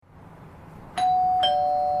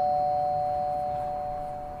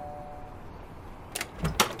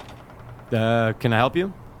Can I help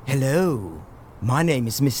you? Hello, my name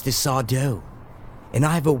is Mr. Sardo, and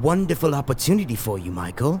I have a wonderful opportunity for you,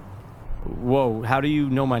 Michael. Whoa, how do you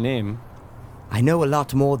know my name? I know a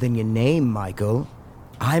lot more than your name, Michael.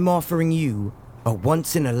 I'm offering you a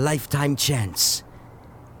once-in-a-lifetime chance.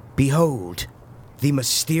 Behold, the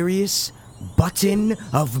mysterious Button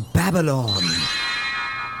of Babylon.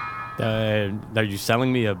 Are you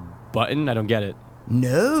selling me a button? I don't get it.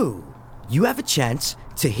 No, you have a chance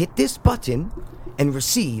to hit this button and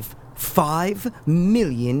receive $5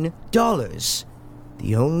 million.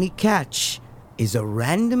 The only catch is a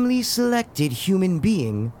randomly selected human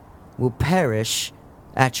being will perish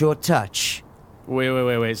at your touch.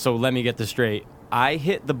 Wait. So let me get this straight. I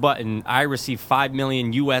hit the button, I receive $5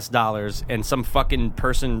 million US, and some fucking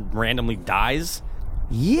person randomly dies?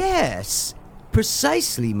 Yes,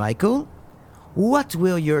 precisely, Michael. What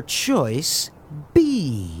will your choice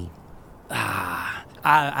be?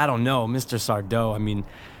 I don't know, Mr. Sardo. I mean,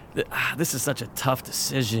 this is such a tough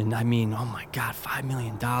decision. I mean, oh my God, $5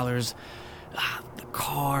 million. The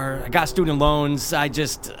car. I got student loans. I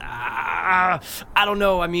don't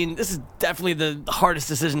know. I mean, this is definitely the hardest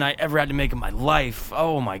decision I ever had to make in my life.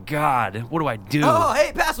 Oh my God. What do I do? Oh,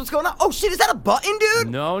 hey, Pass, what's going on? Oh, shit, is that a button, dude?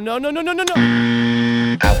 No.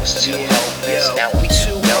 I was too hopeless, now I'm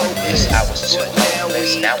too hopeless. I was too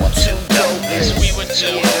hopeless, now I'm too dopeless. We were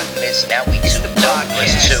too hopeless, now we too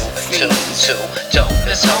dopeless. Too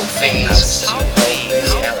dopeless, whole fiends. I was too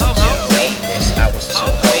hopeless, now I'm too hopeless. I was too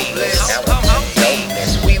hopeless, now I'm too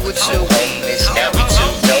dopeless. We were too hopeless, now we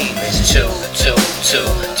too dopeless. Too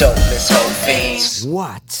dopeless, whole fiends.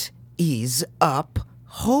 What is up,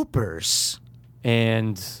 Hopers?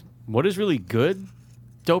 And what is really good,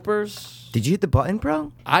 dopers? Did you hit the button,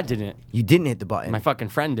 bro? I didn't. You didn't hit the button. My fucking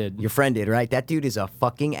friend did. Your friend did, right? That dude is a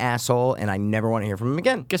fucking asshole, and I never want to hear from him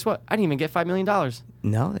again. Guess what? I didn't even get $5 million.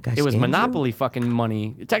 No, that guy. It was scammed Monopoly you? fucking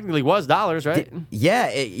money. It technically was dollars, right?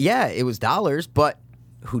 It was dollars, but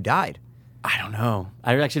who died? I don't know.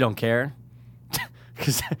 I actually don't care.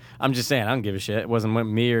 Because I'm just saying, I don't give a shit. It wasn't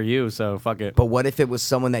me or you, so fuck it. But what if it was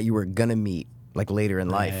someone that you were gonna meet, like later in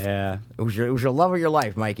life? Yeah. It was your love of your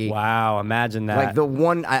life, Mikey. Wow, imagine that. Like the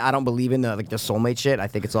one, I don't believe in the soulmate shit. I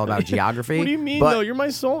think it's all about geography. What do you mean, but though? You're my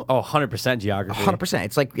soul. Oh, 100% geography.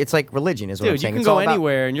 100%. It's like religion, is what I'm Dude, you saying. can It's go all about-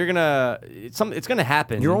 anywhere, and it's gonna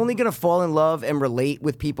happen. You're only gonna fall in love and relate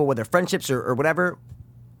with people, whether friendships or whatever,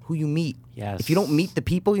 who you meet. Yes. If you don't meet the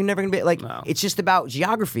people, you're never gonna be like. No. It's just about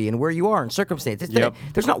geography and where you are and circumstance. Yep.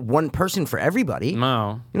 There's not one person for everybody. No. You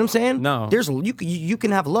know what I'm saying? No. There's you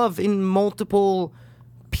can have love in multiple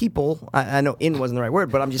people. I know "in" wasn't the right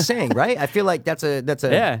word, but I'm just saying, right? I feel like that's a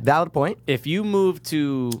Yeah. valid point. If you move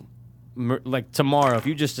to, like, tomorrow, if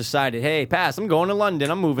you just decided, hey, Pass, I'm going to London,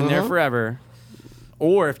 I'm moving there forever.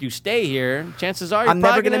 Or if you stay here, chances are you're I'm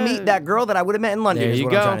never probably gonna meet that girl that I would have met in London. There Is you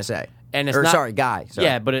what go. I'm trying to say. And it's or not, sorry, guy. Sorry.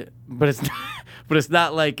 Yeah, but it's but it's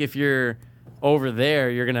not like if you're over there,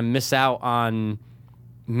 you're gonna miss out on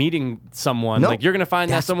meeting someone. No, Like you're gonna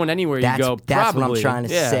find that someone anywhere you go. That's probably. what I'm trying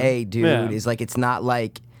to Yeah. say, dude. Yeah. Is like it's not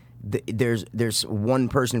like there's one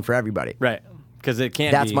person for everybody. Right. Because it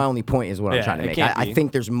can't That's be. my only point. Is what I'm Yeah, trying to it make. can't I be.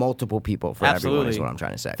 think there's multiple people for everyone. Absolutely. Is what I'm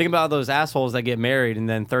trying to say. Think about those assholes that get married and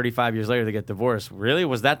then 35 years later they get divorced. Really?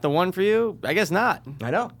 Was that the one for you? I guess not. I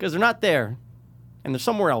know. Because they're not there. And they're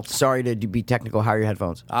somewhere else. Sorry to be technical. How are your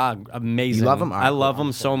headphones? Amazing. You love 'em? I love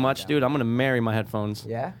them so much, dude. I'm going to marry my headphones.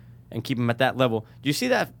 Yeah. And keep them at that level. Do you see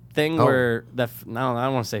that thing Oh. where I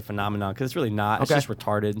don't want to say phenomenon because it's really not. It's Okay. just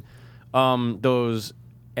retarded.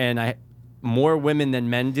 More women than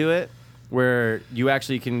men do it, where you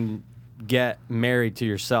actually can get married to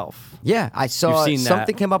yourself. Yeah, I saw You've seen something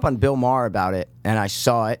that. came up on Bill Maher about it, and I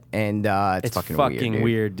saw it, and it's fucking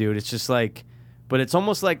weird, dude. It's just like, but it's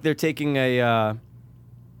almost like they're taking a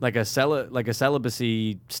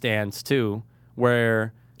celibacy stance too,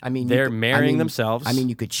 where they're marrying themselves. I mean,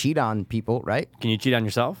 you could cheat on people, right? Can you cheat on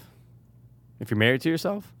yourself if you're married to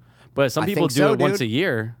yourself? But some I people think do so, it once dude. a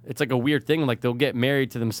year. It's like a weird thing. Like they'll get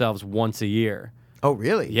married to themselves once a year. Oh,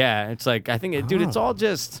 really? Yeah, it's like I think, dude, it's all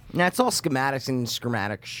just Nah, it's all schematics and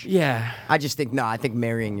schematics. yeah. I just think I think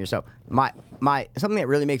marrying yourself. My something that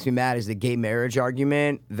really makes me mad is the gay marriage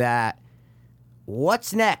argument. That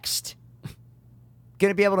what's next?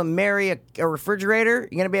 Gonna be able to marry a refrigerator?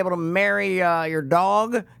 You're gonna be able to marry your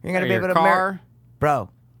dog? You're gonna Or be your able to car? marry, bro.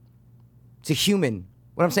 It's a human.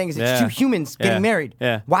 What I'm saying is, it's Yeah. two humans Yeah. getting married.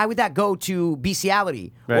 Yeah. Why would that go to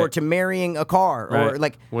bestiality or Right. to marrying a car or Right.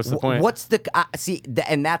 like? What's the point? What's the see?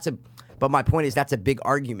 And that's a But my point is that's a big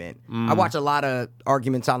argument. I watch a lot of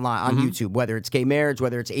arguments online on YouTube, whether it's gay marriage,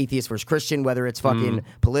 whether it's atheist versus Christian, whether it's fucking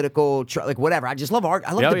political, like whatever. I just love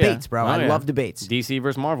I love debates, bro. I love debates. DC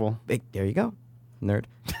versus Marvel. There you go, nerd.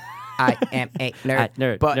 I am a nerd.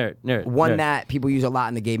 Nerd, but nerd, one nerd. that people use a lot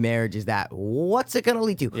in the gay marriage is that what's it going to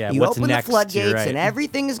lead to? Yeah, you what's open next? the floodgates You're right. and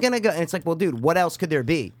everything is going to go. And it's like, well, dude, what else could there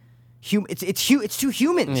be? It's two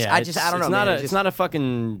humans. Yeah, I don't know. It's not man. it's not a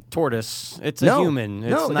fucking tortoise. It's a human.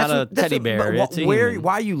 It's not a teddy bear. It's a human.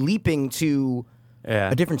 Why are you leaping to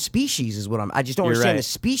a different species? Is what I just don't You're understand right. the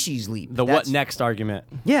species leap. The what next argument.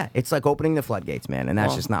 Yeah, it's like opening the floodgates, man, and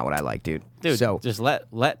that's just not what I like, dude. Dude, so just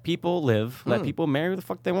let people live. Let people marry who the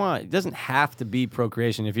fuck they want. It doesn't have to be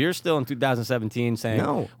procreation. If you're still in 2017 saying,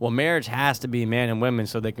 No. well, marriage has to be man and women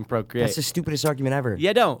so they can procreate. that's the stupidest argument ever.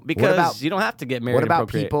 Yeah, don't. Because about- you don't have to get married What to about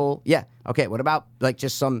procreate. people? Yeah. Okay. What about like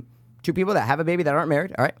just two people that have a baby that aren't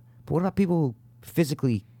married? All right. But what about people who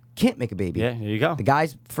physically can't make a baby? Yeah, there you go. The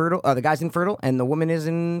guy's fertile. The guy's infertile, and the woman is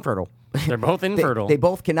infertile. They're both infertile. They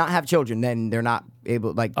both cannot have children. Then they're not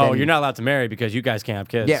able. Like, Oh, then- you're not allowed to marry because you guys can't have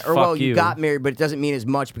kids. Yeah. Or Fuck well, you you got married, but it doesn't mean as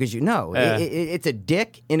much because Yeah. it's a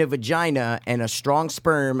dick in a vagina and a strong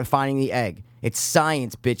sperm finding the egg. It's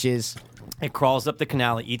science, bitches. It crawls up the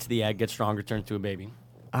canal, it eats the egg, gets stronger, turns to a baby.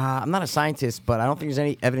 I'm not a scientist, but I don't think there's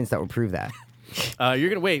any evidence that would prove that. You're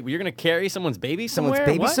gonna carry someone's baby somewhere? Someone's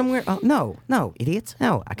baby What? somewhere? Oh, no, idiots.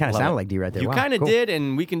 No, I kind of Love sounded it. like D right there. You Wow, kind of cool. did,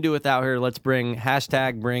 and we can do without her. Let's bring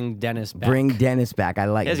Dennis back. Bring Dennis back. I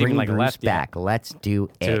like hasn't bring even, like, Bruce left yet. back. Let's do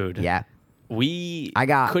it. Dude. Yeah.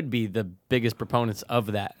 Could be the biggest proponents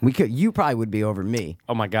of that. We could. You probably would be over me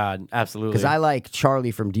Oh my God, absolutely. because I like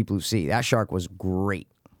Charlie from Deep Blue Sea. That shark was great.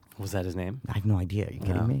 Was that his name? I have no idea. Are you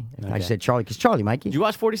kidding me? I okay. said Charlie because Charlie, Mikey. Did you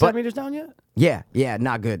watch 40 But- centimeters down yet? Yeah,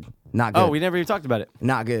 not good. Not good. Oh, we never even talked about it.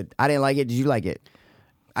 Not good. I didn't like it. Did you like it?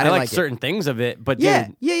 I didn't like like it. certain things of it, but Yeah,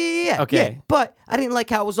 dude, yeah. Okay. yeah. But I didn't like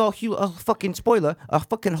how it was all a fucking spoiler, a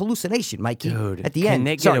fucking hallucination, Mikey. Dude, at the can end.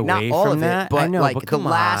 they get Sorry, away not all from of that? it, but I know, like but the come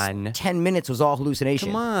last on. 10 minutes was all hallucination.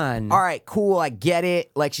 Come on. All right, cool. I get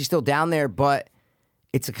it. Like she's still down there, but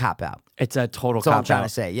it's a cop out. it's a total That's all I'm cop trying out. to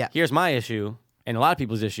say, yeah. Here's my issue, and a lot of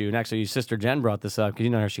people's issue, and actually your sister Jen brought this up because you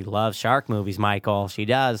know her, she loves shark movies, Michael. She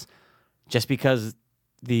does. Just because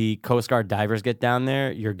the Coast Guard divers get down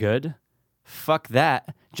there, you're good? Fuck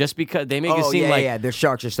that. Just because they make it seem like yeah, their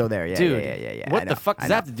sharks are still there. Yeah, dude, yeah. what I the know, fuck I does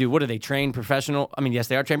know. that have to do? What do they train professional? I mean, yes,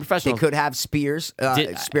 they are trained They professionals. could have spears,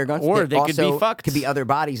 spear guns, or they could be also fucked. Could be other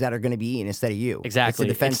bodies that are going to be eaten instead of you. Exactly.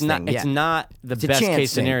 It's a defense it's not, thing. It's yeah. not the It's a best chance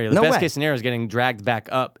case thing. scenario. The No best way. case scenario is getting dragged back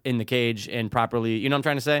up in the cage and properly. You know what I'm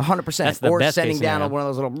trying to say? 100%. That's the Or best sending case down scenario. one of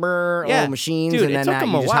those little machines, Dude, and it then took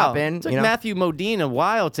him you a just while. hop in. It took you know? Matthew Modine a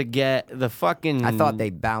while to get the fucking. I thought they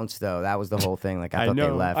bounced though. That was the whole thing. Like I thought know.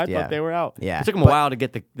 they left. I yeah. thought they were out. Yeah. It took them But- a while to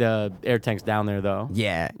get the air tanks down there, though.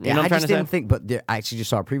 Yeah, You know what I'm I trying just to didn't say? think. But I actually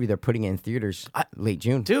just saw a preview. They're putting it in theaters late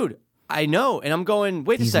June. Dude, I know, and I'm going.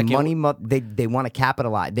 Wait These a second. they want to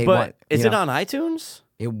capitalize. They but want. is you it know, on iTunes?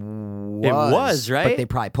 It was. was, right? But they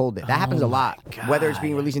probably pulled it. That happens a lot. Whether it's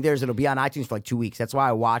being released in theaters, it'll be on iTunes for like 2 weeks. That's why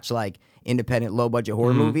I watch like independent, low budget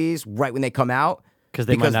horror movies right when they come out. 'Cause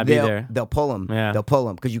they might not be there. They'll pull them. Yeah. They'll pull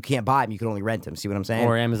them because you can't buy them. You can only rent them. See what I'm saying?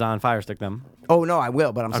 Or Amazon Fire Stick them. Oh no, I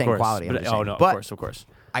will. But I'm Of saying course. quality. I'm But- just oh saying. no, But of course.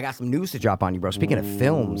 I got some news to drop on you, bro. Speaking of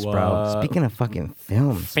films, bro. Speaking of fucking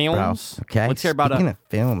films, Films? bro. Okay. Let's hear about Speaking a of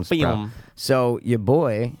films, bro. film. So your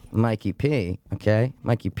boy Mikey P. Okay,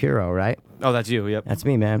 Mikey Piro, right? Oh, that's you. Yep. That's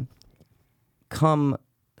me, man. Come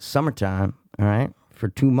summertime, all right, for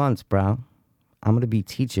 2 months, bro. I'm gonna be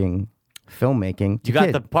teaching filmmaking. to You got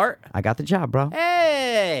kids. the part? I got the job, bro.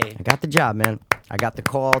 Hey. I got the job, man. I got the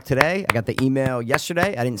call today. I got the email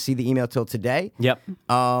yesterday. I didn't see the email till today. Yep.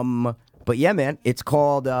 But yeah, man, it's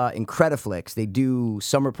called Incrediflix. They do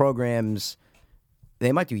summer programs.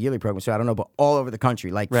 They might do yearly programs, so I don't know, but all over the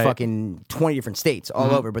country, like Right. fucking 20 different states,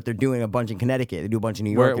 all over. But they're doing a bunch in Connecticut. They do a bunch in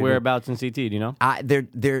New York. They're doing- Whereabouts in CT? Do you know?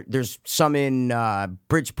 there's some in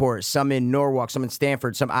Bridgeport, some in Norwalk, some in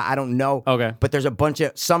Stanford, some I don't know. Okay. But there's a bunch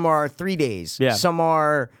of some are 3 days. Yeah. Some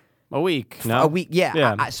are A week. No. a week. Yeah.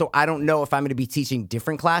 Yeah. So I don't know if I'm going to be teaching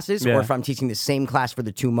different classes Yeah. or if I'm teaching the same class for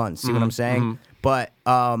the 2 months. See what I'm saying?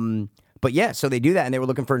 But yeah, so they do that, and they were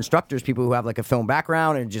looking for instructors, people who have like a film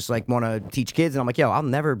background and just like want to teach kids. And I'm like, yo, I'll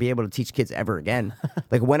never be able to teach kids ever again.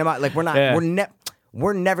 Like when am I? Like we're not. Yeah.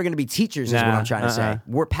 We're never going to be teachers. Is what Nah, I'm trying to say.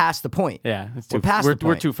 We're past the point. Yeah, it's we're too- past we're- the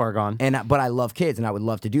we're point. too far gone. But I love kids, and I would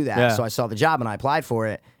love to do that. Yeah. So I saw the job, and I applied for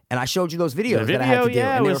it, and I showed you those videos The that I had video, to do.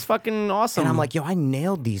 yeah, and it they was were fucking awesome. and I'm like, yo, I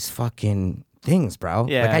nailed these fucking things, bro.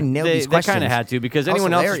 yeah, like I nailed these questions. They kind of had to because I was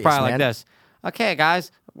anyone else is hilarious, probably man. like this. okay,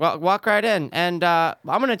 guys, walk right in, and I'm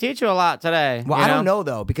going to teach you a lot today. Well, I don't know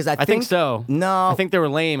though, because I think so. No, I think they were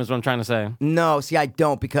lame, is what I'm trying to say. No, see, I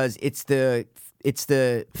don't, because it's the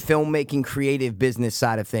filmmaking creative business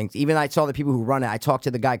side of things. Even I saw the people who run it. I talked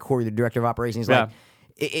to the guy Corey, the director of operations. He's like,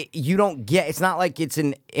 you don't get. It's not like it's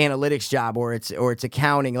an analytics job or it's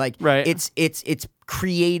accounting. Like, right. It's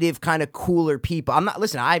creative, kind of cooler people. I'm not.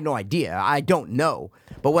 Listen, I have no idea. I don't know.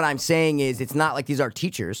 But what I'm saying is, it's not like these are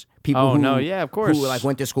teachers. People of course. Who like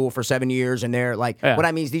went to school for 7 years and they're like. Yeah. What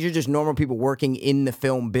I mean is, these are just normal people working in the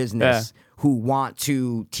film business. Yeah. Who want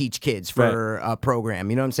to teach kids for a program.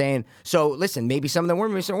 You know what I'm saying? So, listen, maybe some of them were,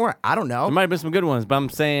 maybe some weren't. I don't know. There might have been some good ones, but I'm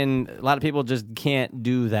saying a lot of people just can't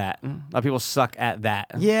do that. A lot of people suck at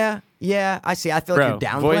that. Yeah, I see. I feel like you're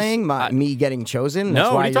downplaying me getting chosen. That's No,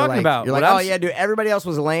 why what are you talking about? You're like, oh, yeah, dude, everybody else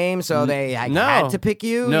was lame, so they had to pick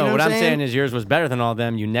you. No, you know what I'm saying saying is yours was better than all of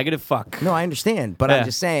them, you negative fuck. No, I understand, but I'm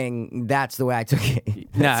just saying that's the way I took it.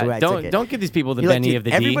 That's the way I took it. Don't give these people the You're Benny like, of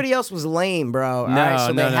the everybody D. else was lame, bro. No, all right,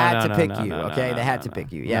 so no, they had no, to pick no, you. no, Okay, no, they had no, to no.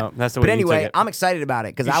 pick you. Yeah, No, that's the but way you anyway, took it. I'm excited about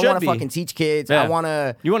it because You I should want to be. fucking teach kids. Yeah. I want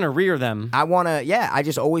to. You want to rear them. I want to, I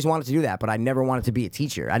just always wanted to do that, but I never wanted to be a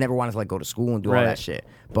teacher. I never wanted to like go to school and do all Right. that shit.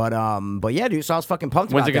 But yeah, dude. So I was fucking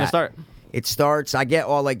pumped. When's about it gonna that. start? It starts. I get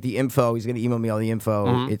all like the info. He's gonna email me all the info.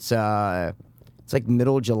 Mm-hmm. It's like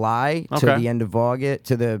middle of July to Okay. the end of August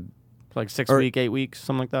to the. Like 6 Or- weeks, 8 weeks,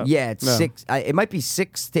 something like that. Yeah, it's 6. It might be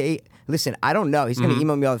 6 to 8. Listen, I don't know. He's gonna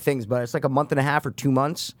email me all the things, but it's like a month and a half or 2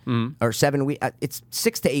 months or 7 weeks. It's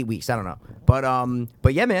 6 to 8 weeks. I don't know.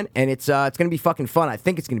 But yeah, man, and it's gonna be fucking fun. I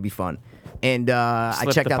think it's gonna be fun. And I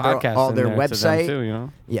Slip checked the out podcast all in their there to them website. too, you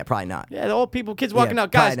know? Yeah, probably not. Yeah, the old people, kids walking Yeah,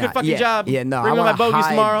 out. Guys, probably good not. fucking job. Yeah, no, Bring I me my want to bogeys hide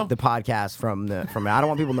tomorrow. the podcast from I don't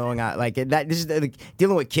want people knowing like that. This is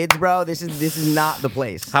dealing with kids, bro. This is not the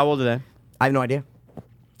place. How old are they? I have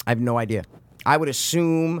no idea. I would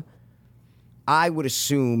assume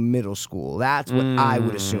middle school. That's what I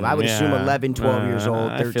would assume. I would assume 11, 12 years old,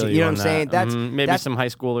 I 13. feel You know what I'm on saying? that. That's Maybe that's, some high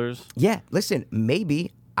schoolers. Yeah, listen,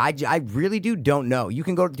 maybe. I really don't know. You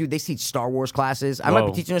can go, dude, they teach Star Wars classes. I might be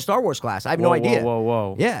Whoa. teaching a Star Wars class. I have no idea.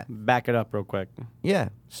 Whoa. Yeah. Back it up real quick. Yeah.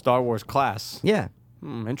 Star Wars class. Yeah.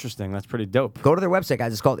 Interesting. That's pretty dope. Go to their website,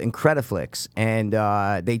 guys. It's called Incrediflix, and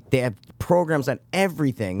they have programs on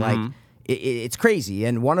everything. Like it's crazy.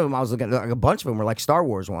 And one of them I was looking at, like a bunch of them were like Star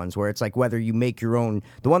Wars ones, where it's like whether you make your own.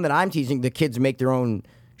 The one that I'm teaching, the kids make their own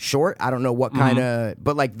short. I don't know what kind of,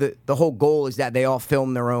 but like the whole goal is that they all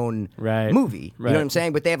film their own movie. You know what I'm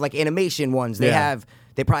saying? But they have like animation ones. They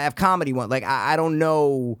probably have comedy ones. Like I don't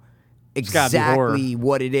know exactly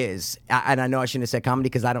what it is, and I know I shouldn't have said comedy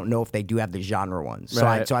because I don't know if they do have the genre ones. So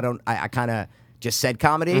I kind of just said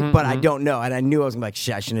comedy, but I don't know, and I knew I was gonna be like,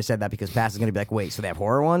 shit, I shouldn't have said that because Pass is gonna be like, wait, so they have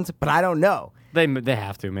horror ones? But I don't know. They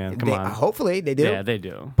have to, man. Come on. Hopefully they do. Yeah, they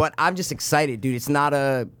do. But I'm just excited, dude. It's not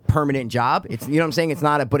a permanent job. It's, you know what I'm saying? It's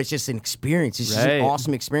not but it's just an experience. It's just an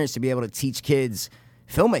awesome experience to be able to teach kids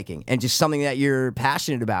filmmaking and just something that you're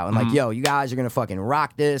passionate about. And like, yo, you guys are gonna fucking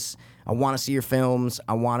rock this. I want to see your films.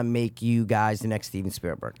 I want to make you guys the next Steven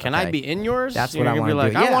Spielberg. Can I be in yours? That's You're what I gonna want to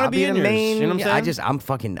be do. like, I want to I'll be in the yours. main. You know what I'm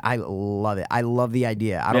saying? I love it. I love the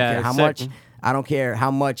idea. I don't care how much. I don't care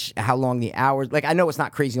how long the hours. Like, I know it's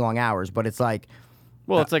not crazy long hours, but it's like.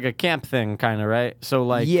 Well, it's like a camp thing, kind of, right? So,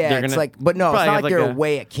 like, yeah, they're gonna, it's like, but no, it's not like they're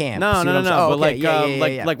away at camp. No. See what I'm saying? But okay,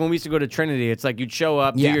 like, like when we used to go to Trinity, it's like you'd show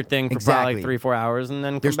up, do your thing for probably like 3-4 hours, and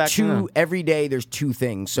then there's come back. Two every day. There's 2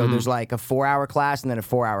 things. So there's like a 4-hour class and then a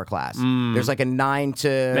 4-hour class. There's like a 9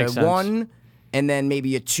 to 1. And then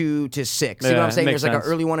maybe a 2 to 6. You know what I'm saying? There's like an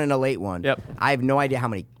early one and a late one. Yep. I have no idea how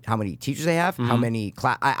many teachers they have, how many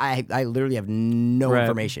class. I literally have no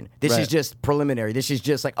information. This is just preliminary. This is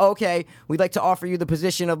just like, okay, we'd like to offer you the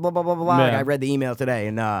position of blah blah blah blah blah. Like, I read the email today,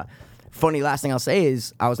 and funny last thing I'll say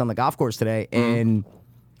is I was on the golf course today, and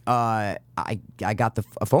I got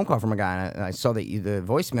a phone call from a guy, and I saw the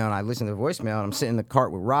voicemail, and I listened to the voicemail, and I'm sitting in the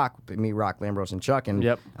cart with Rock, Lambros, and Chuck,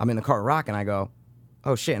 and I'm in the cart with Rock, and I go,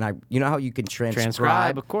 oh shit! And you know how you can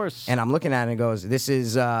transcribe, of course. And I'm looking at it and it goes, "This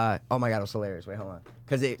is oh my god, it was hilarious." Wait, hold on,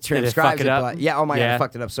 because it transcribes it up? But yeah, oh my god, I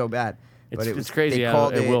fucked it up so bad. But it's crazy. How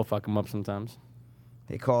it will fuck them up sometimes.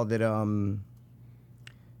 They called it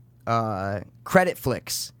Credit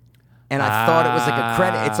Flicks, and I thought it was like a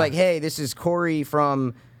credit. It's like, hey, this is Corey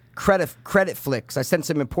from Credit Flicks. I sent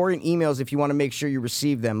some important emails. If you want to make sure you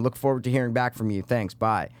receive them, look forward to hearing back from you. Thanks.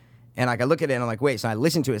 Bye. And I look at it and I'm like, wait. So I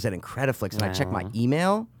listened to it. It said Incrediflix, and I checked my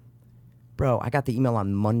email. Bro, I got the email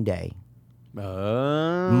on Monday.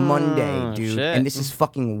 Monday, dude. Shit. And this is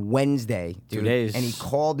fucking Wednesday, dude. 2 days. And he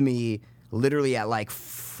called me literally at like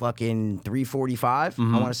fucking 3:45.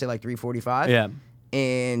 I want to say like 3:45. Yeah.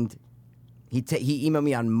 And he emailed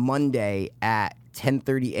me on Monday at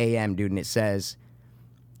 10:30 a.m., dude, and it says,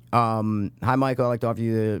 "Hi, Michael. I'd like to offer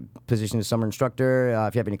you the position of summer instructor.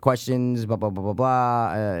 If you have any questions, blah, blah, blah, blah,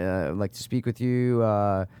 blah, I'd like to speak with you.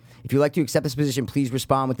 If you'd like to accept this position, please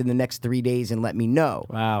respond within the next 3 days and let me know.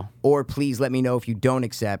 Wow. Or please let me know if you don't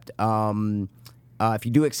accept. If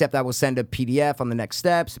you do accept, I will send a PDF on the next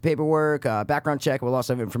steps, the paperwork, background check. We'll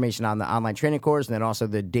also have information on the online training course, and then also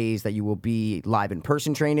the days that you will be live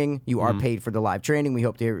in-person training. You are paid for the live training. We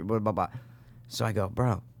hope to hear blah, blah, blah." So I go,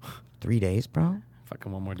 bro, 3 days, bro?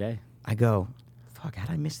 Fucking one more day. I go, fuck,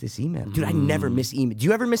 how'd I miss this email? Dude, I never miss email. Do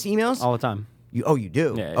you ever miss emails? All the time. You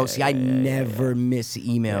do? Yeah, I never miss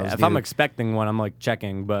emails, Yeah, if dude. I'm expecting one, I'm like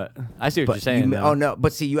checking, but I see what you're saying. though. Oh no,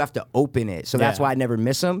 but see, you have to open it, so that's Yeah. why I never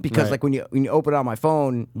miss them. Because Right. like when you open it on my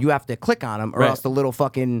phone, you have to click on them, or Right. else the little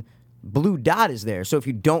fucking blue dot is there. So if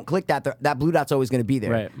you don't click that, that blue dot's always going to be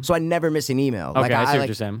there. Right. So I never miss an email. Okay, like, I see what like,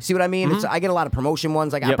 you're saying. See what I mean? It's, I get a lot of promotion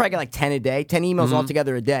ones. Like I Yep. probably get like 10 a day, 10 emails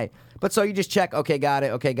altogether a day. But so you just check, okay, got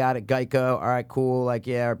it, Geico, all right, cool, like,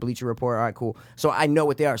 yeah, our Bleacher Report, all right, cool. So I know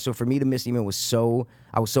what they are. So for me to miss email I was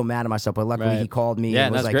so mad at myself, but luckily Right. he called me Yeah,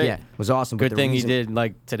 and was that's like, great. yeah, it was awesome. But Good the thing reason- he did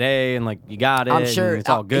like today, and like you got it. I'm sure and it's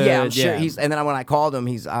all good. Yeah, I'm sure. And then when I called him,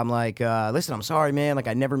 I'm like, listen, I'm sorry, man. Like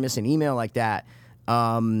I never miss an email like that.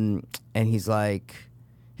 And he's like,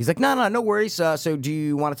 no worries. So do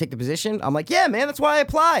you want to take the position? I'm like, yeah, man. That's why I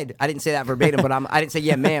applied. I didn't say that verbatim, but I didn't say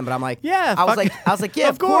yeah, man. But I'm like, Yeah, I was fuck. like, yeah,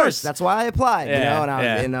 Of of course. course. That's why I applied. You Yeah, know, and I was,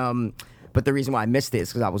 yeah. and but the reason why I missed this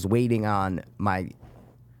because I was waiting on my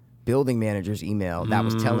building manager's email that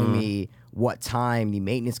was telling me what time the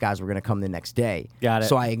maintenance guys were going to come the next day. Got it.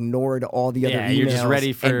 So I ignored all the other Yeah, emails you're just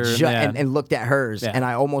ready for- and looked at hers. Yeah. And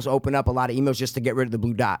I almost opened up a lot of emails just to get rid of the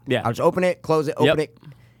blue dot. Yeah. I'll just open it, close it, open Yep. it.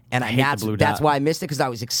 And hate the that's blue that's dot. why I missed it because I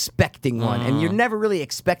was expecting one. And you're never really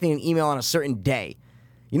expecting an email on a certain day.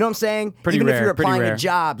 You know what I'm saying? Pretty Even if rare, you're pretty applying rare. to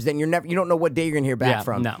jobs, then you don't know what day you're gonna hear back Yeah,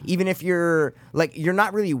 from. no. Even if you're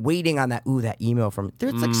not really waiting on that email from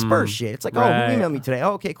it's like Spurs shit. It's like, oh, right. who emailed me today?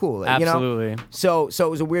 Oh, okay, cool. Absolutely. You know? So it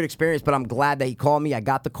was a weird experience, but I'm glad that he called me. I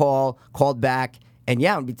got the call, called back, and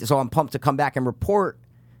yeah, so I'm pumped to come back and report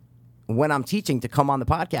when I'm teaching to come on the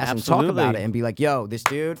podcast and talk Absolutely. about it and be like, yo, this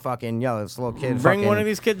dude, this little kid, Bring fucking, one of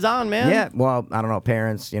these kids on, man. Yeah, well, I don't know,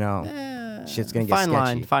 parents, shit's gonna get Fine sketchy.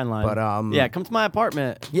 line, fine line. But yeah, come to my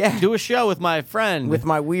apartment. Yeah. do a show with my friend. with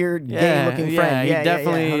my weird yeah, gay-looking friend, he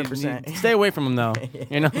definitely 100%. stay away from him though.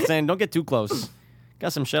 You know what I'm saying? Don't get too close.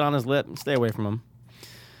 Got some shit on his lip. Stay away from him.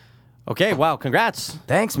 Okay, wow, congrats.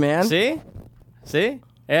 Thanks, man. See,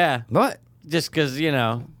 yeah. What? Just because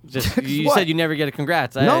just you What? said you never get a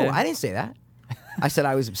congrats. No, I didn't say that. I said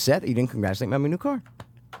I was upset that you didn't congratulate me on my new car.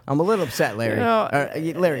 I'm a little upset, Larry.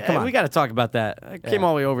 Larry, come on. We got to talk about that. I came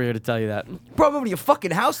all the way over here to tell you that. Brought me over to your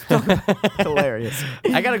fucking house to talk about it. Hilarious.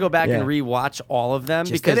 I got to go back Yeah. and rewatch all of them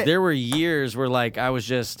Just because did it. there were years where like I was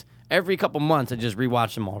just every couple months I just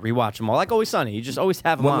rewatch them all. Like Always Sunny, you just always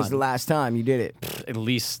have them When on. was the last time you did it? At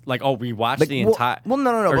least like rewatch Like, the well, entire. Well,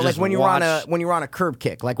 no. or But like just when you were on a watch- curb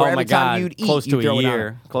kick, like Oh where my every time God, you'd eat, close you to throw a it year.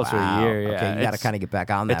 on. Close to a Wow. year. Yeah, Okay, you got to It's- kind of get back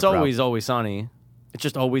on that. It's bro. always Sunny. It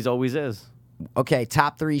just always is. Okay,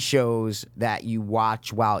 top 3 shows that you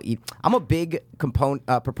watch while eating. I'm a big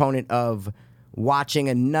proponent of watching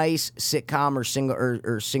a nice sitcom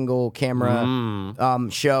or single camera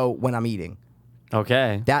show when I'm eating.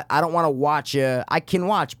 Okay. That I don't want to watch. I can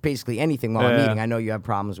watch basically anything while I'm Yeah. eating. I know you have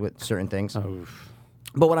problems with certain things, Oof.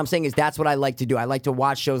 but what I'm saying is that's what I like to do. I like to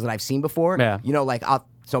watch shows that I've seen before. Yeah.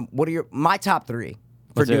 So what are my top 3?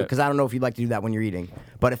 Let's do it. Because I don't know if you'd like to do that when you're eating.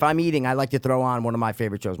 But if I'm eating, I like to throw on one of my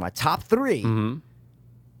favorite shows. My top 3,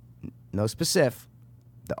 no specific,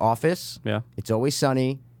 The Office, Yeah. It's Always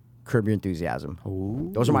Sunny, Curb Your Enthusiasm.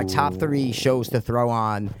 Those are my top 3 shows to throw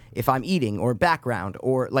on if I'm eating or background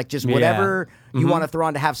or like just whatever you want to throw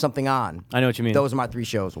on to have something on. I know what you mean. Those are my 3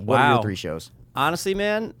 shows. What are Wow. your 3 shows? Honestly,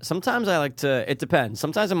 man, sometimes I like to. It depends.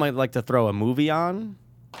 Sometimes I might like to throw a movie on.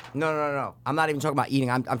 No. I'm not even talking about eating.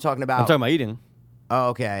 I'm talking about. I'm talking about eating. Oh,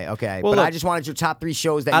 okay. Well, but I look, just wanted your top 3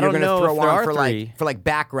 shows that I you're don't going to know throw if there on are for 3. like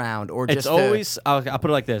background or just. It's always. I'll put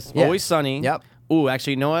it like this. Yeah. Always Sunny. Yep. Ooh,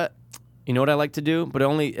 actually, you know what? You know what I like to do, but it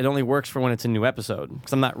only works for when it's a new episode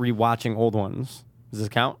because I'm not rewatching old ones. Does this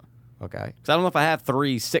count? Okay. Because I don't know if I have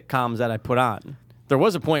 3 sitcoms that I put on. There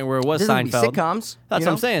was a point where it was Doesn't have to Seinfeld. be sitcoms. That's you what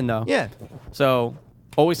know? I'm saying, though. Yeah. So,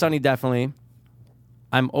 Always Sunny, definitely.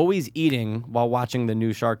 I'm always eating while watching the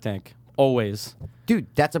new Shark Tank. Always. Dude,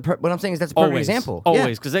 what I'm saying is that's a perfect Always. example.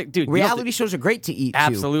 Always, because dude, you don't have reality shows are great to eat.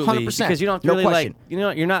 absolutely, too. 100%. because you don't no really question.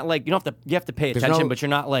 like, you're not like, you have to pay attention, but you're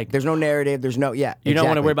not like, There's no narrative. There's no, yeah. you don't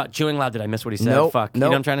want to exactly. worry about chewing loud. Did I miss what he said? Nope, Fuck. nope. You know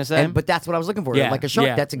what I'm trying to say? But that's what I was looking for. yeah, Like a shark.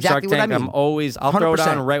 yeah. That's exactly Shark what I Tank, mean. I'll throw it 100%.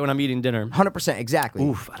 on right when I'm eating dinner. 100%, exactly.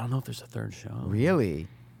 Oof, I don't know if there's a third show. Really?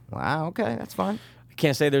 Wow, okay, that's fine. I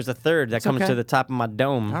can't say there's a third. That comes okay. to the top of my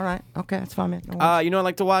dome. All right, okay, that's fine, man. No worries. You know, I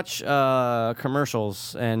like to watch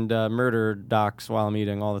commercials and murder docs while I'm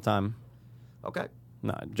eating all the time. Okay.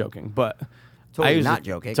 Not joking, but Totally I usually- not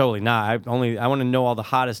joking. Totally not. I want to know all the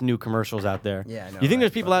hottest new commercials out there. Yeah, I know, You think right?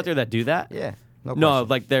 there's people out there that do that? Yeah. No, No, question.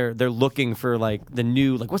 like they're looking for like the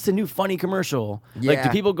new, like what's the new funny commercial? Like do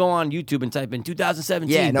Yeah. people go on YouTube and type in 2017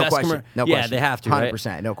 Yeah, no best question. No yeah, question. they have to, 100%,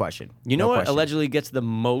 right? no question. You know No what question. allegedly gets the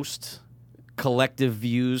most collective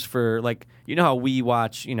views for, like, you know how we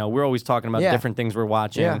watch, we're always talking about Yeah. different things we're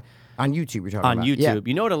watching. Yeah. On YouTube, we're talking On about. YouTube. Yeah.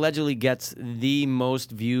 You know what allegedly gets the most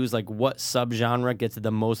views? Like what subgenre gets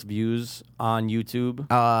the most views on YouTube?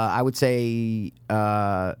 I would say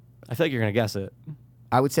I feel like you're going to guess it.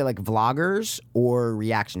 like vloggers or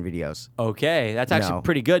reaction videos. Okay, that's actually No.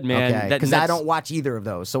 pretty good, man. Okay, That- because I that's- don't watch either of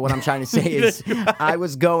those. So what I'm trying to say is, I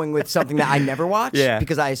was going with something that I never watch. Yeah.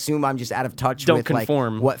 Because I assume I'm just out of touch Don't with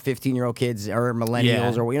conform. like what 15-year-old kids or millennials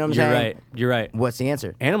Yeah, or you know what I'm you're saying. right. You're right. What's the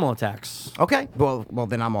answer? Animal Attacks. Okay. Well,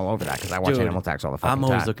 then I'm all over that because I watch Dude, Animal Attacks all the fucking I'm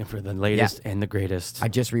always time. looking for the latest and the greatest. I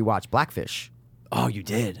just rewatched Blackfish. Oh, you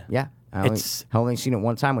did? Yeah. I only, It's I only seen it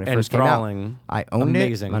one time when it first came out. enthralling. I owned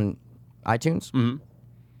Amazing. it on iTunes. Mm-hmm.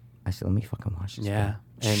 I said, let me fucking watch this. Yeah.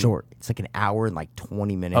 thing. And- Short. It's like an hour and like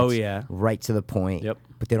 20 minutes. Oh, yeah. Right to the point. Yep.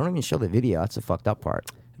 But they don't even show the video. That's the fucked up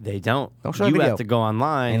part. They don't. Don't show you the video. have to go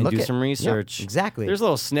online And and look do at- some yeah, research. exactly. There's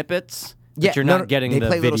little snippets, Yeah, but you're no, not getting they the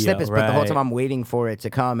play video. little snippets, right? but the whole time I'm waiting for it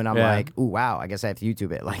to come, and I'm Yeah. like, ooh, wow, I guess I have to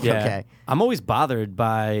YouTube it. Like, Yeah. okay. I'm always bothered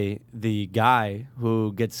by the guy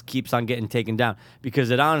who keeps on getting taken down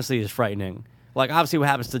because it honestly is frightening. Like, obviously, what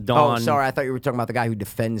happens to Dawn. Oh, sorry. I thought you were talking about the guy who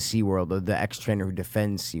defends SeaWorld, the ex-trainer who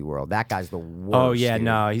defends SeaWorld. That guy's the worst. Oh, yeah, dude.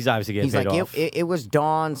 no, he's obviously getting He's paid like, off. it was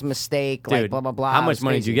Dawn's mistake, Dude, like, blah, blah, blah. how It much was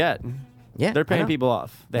money did you crazy. get? Yeah. They're I paying know. people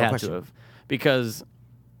off. They No had question. to have. Because,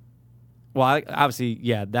 well, obviously,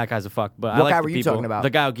 yeah, that guy's a fuck. But I What like guy the were you people, talking about? The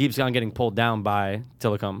guy who keeps on getting pulled down by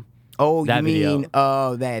Tillicum. Oh, That you video.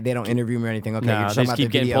 mean, they don't interview him or anything? Okay, No, you're they talking just about keep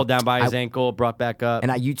the getting video. pulled down by his ankle, brought back up.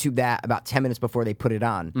 And I YouTubed that about 10 minutes before they put it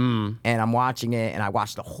on. And I'm watching it, and I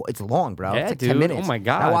watched the whole... It's long, bro. Yeah, it's like dude. 10 minutes. Oh, my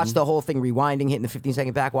God. I watched the whole thing, rewinding, hitting the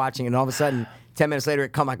 15-second back, watching, and all of a sudden, 10 minutes later,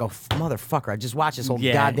 it come. I go, motherfucker, I just watched this whole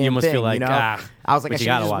Yeah, goddamn you must thing, feel like, you know? ah, I was like, but I you should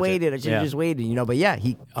gotta have just watch it. waited. I should have Yeah. just waited, you know? But yeah,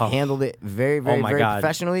 he handled it very, very, my very God.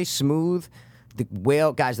 professionally, smooth. The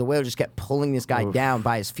whale just kept pulling this guy down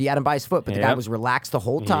by his feet, had him by his foot, but the guy Yep. was relaxed the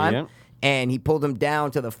whole time. Yep. And he pulled him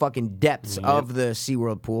down to the fucking depths of the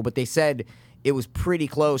SeaWorld pool. But they said it was pretty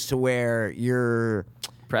close to where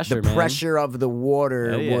Pressure, the man. pressure of the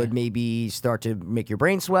water Yeah. would maybe start to make your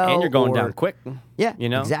brain swell. And you're going or- down quick. Yeah, You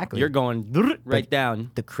know? exactly. You're going right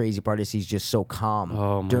down. The crazy part is he's just so calm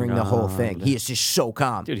Oh, my during the whole God. thing. He is just so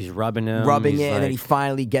calm. Dude, he's rubbing him. rubbing he's it, and then he like-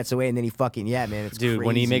 finally gets away, and then he fucking, yeah, man, it's Dude,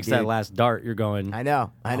 when he crazy, makes dude. that last dart, you're going... I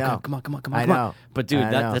know. Oh, come on. I come on. know. But dude,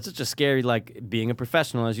 I know. that's such a scary, like, being a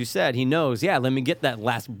professional, as you said. He knows, yeah, let me get that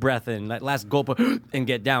last breath in, that last gulp and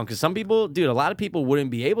get down. Because some people, dude, a lot of people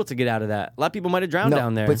wouldn't be able to get out of that. A lot of people might have drowned No,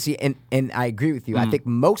 down there. But see, and I agree with you. I think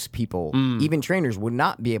most people, even trainers, would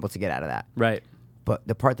not be able to get out of that. Right. But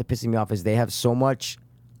the part that pisses me off is they have so much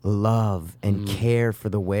love and care for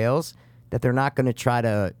the whales that they're not going to try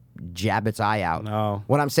to jab its eye out. No.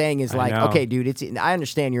 What I'm saying is like, know. okay, dude, I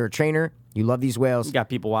understand you're a trainer, you love these whales, You got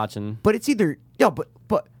people watching. but it's either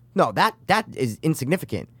but no, that is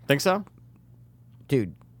insignificant, Think so?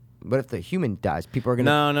 dude. But if the human dies, people are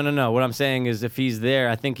gonna No. What I'm saying is if he's there,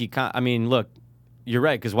 I think I mean, look, you're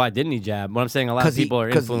right, because why didn't he jab? What I'm saying, a lot of people are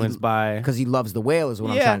influenced by... because he loves the whale is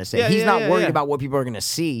what I'm Yeah, trying to say. yeah, He's yeah, not yeah, worried yeah. about what people are gonna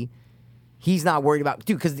see. He's not worried about,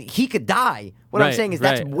 dude, because he could die. What I'm Right, saying is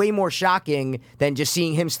that's right. way more shocking than just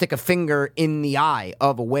seeing him stick a finger in the eye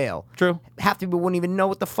of a whale. True. Half the people wouldn't even know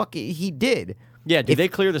what the fuck he did. Yeah, do If- they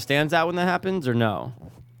clear the stands out when that happens, or no?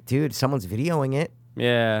 Dude, someone's videoing it.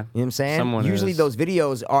 Yeah. You know what I'm saying? Someone Usually is. those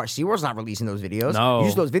videos are... SeaWorld's not releasing those videos. No.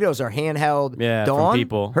 Usually those videos are handheld. Yeah, from Dawn,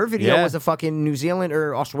 people. her video Yeah. was a fucking New Zealand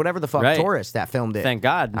or whatever the fuck Right. tourist that filmed it. Thank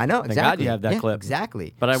God. I know, Thank exactly. God you have that Yeah, clip.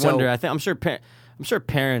 Exactly. But I So- wonder. I'm sure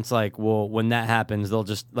parents like will when that happens they'll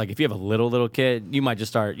just like if you have a little kid you might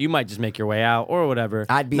just make your way out or whatever.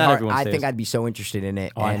 I'd be Not hard, everyone I stays. think I'd be so interested in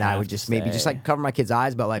it, Oh, I'd and I have would to just maybe just stay. like cover my kid's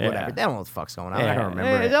eyes, but like Yeah. whatever. They don't know what the fuck's going on. I Yeah. don't remember.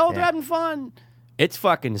 Hey, it. they're Yeah. having fun. It's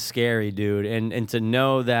fucking scary, dude. And to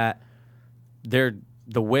know that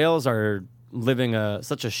the whales are living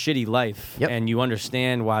such a shitty life, Yep. and you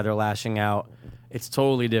understand why they're lashing out. It's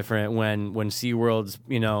totally different when SeaWorld's,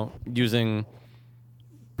 using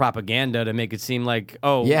propaganda to make it seem like,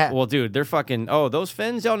 well, dude, they're fucking, those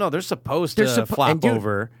fins? Oh, no, they're supposed to flop and dude,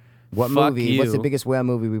 over. What Fuck movie? you. What's the biggest whale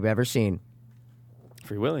movie we've ever seen?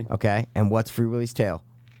 Free Willy. Okay, and what's Free Willy's tail?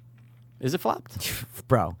 Is it flopped?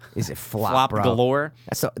 Bro, is it flop, Flop bro? galore?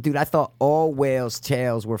 Dude, I thought all whales'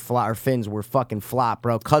 tails were flop, or fins were fucking flop,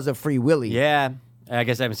 bro, because of Free Willy. Yeah. I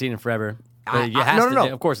guess I haven't seen it forever. No.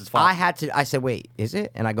 Of course it's flop. I said, wait, is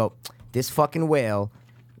it? And I go, this fucking whale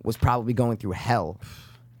was probably going through hell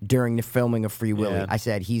during the filming of Free Willy. Yeah. I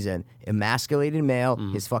said, he's an emasculated male.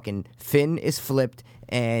 His fucking fin is flipped,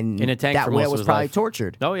 and In a tank that for whale most of was his probably life.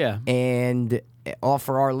 tortured. Oh, yeah. And all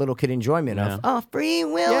for our little kid enjoyment Yeah. of, Free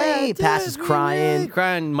Willy. Yeah, dude, Passes Free crying. Willy.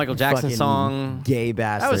 Crying Michael Jackson Fucking song. Gay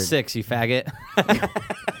bastard. That was 6, you faggot.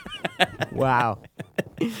 Wow.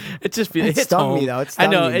 It just It hits stung home. me, though. It stung I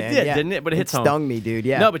know, me, it man. did, Yeah. didn't it? But it hits home. stung me, dude.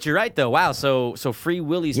 Yeah. No, but you're right, though. Wow, so Free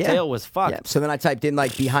Willy's tail was fucked. Yeah. So then I typed in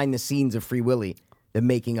like behind the scenes of Free Willy, the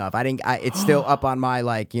making of. It's still up on my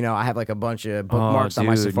I have like a bunch of bookmarks on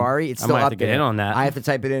my dude. Safari. It's I still might have up to get there. in on that. I have to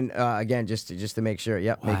type it in again just to make sure.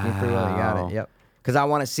 Yep, making Free Willy. Got Wow. it. Yep. Because I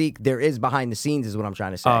want to see there is behind the scenes is what I'm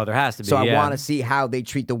trying to say. Oh, there has to be, So I yeah. want to see how they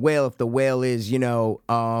treat the whale. If the whale is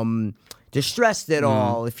distressed at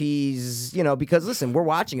all. If he's because listen, we're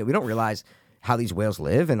watching it. We don't realize how these whales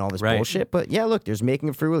live and all this Right. bullshit. But yeah, look, there's making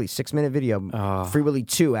a Free Willy 6-minute video. Free Willy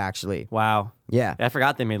 2 actually. Wow. Yeah. I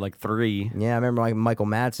forgot they made like 3. Yeah, I remember like Michael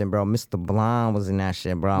Madsen, bro. Mr. Blonde was in that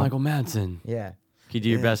shit, bro. Michael Madsen. Yeah. Can you do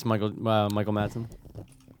your best, Michael Madsen? All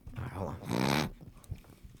right, hold on.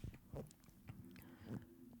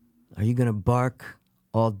 Are you gonna bark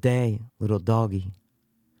all day, little doggy?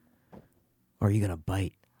 Or are you gonna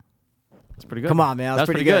bite? That's pretty good. Come on, man. That was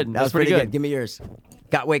pretty good. That was pretty good. Give me yours.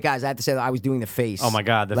 Wait, guys, I have to say that I was doing the face. Oh my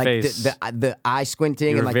God, the like face. The eye squinting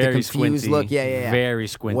You and were like the very confused squinty. look. Yeah. Very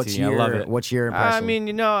squinty. What's I love it. What's your impression? I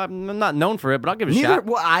mean, I'm not known for it, but I'll give it a neither. shot.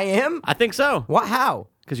 Well, I am. I think so. What? How?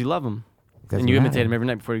 Because you love him. Doesn't And you matter. imitate him every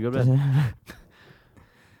night before you go to bed.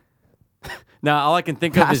 Now, all I can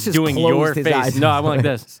think of Cass is just doing closed your his face. eyes. No, I went like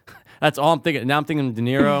this. That's all I'm thinking. Now I'm thinking De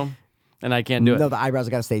Niro, and I can't do it. No, the eyebrows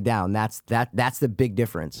got to stay down. That's the big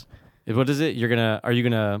difference. What is it? Are you gonna? Are you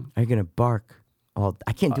gonna bark?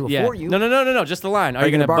 I can't do it Yeah. for you. No. Just the line. Are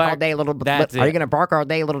you gonna bark all day, little? That's Are you it. gonna bark all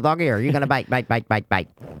day, little doggy? Or are you gonna bite? Are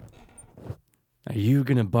you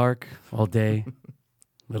gonna bark all day,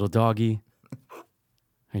 little doggy?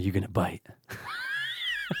 Are you gonna bite?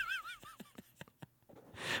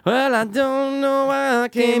 Well, I don't know why I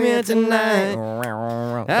came here tonight.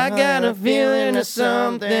 I got a feeling that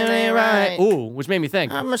something ain't right. Ooh, which made me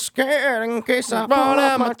think. I'm scared in case I Fall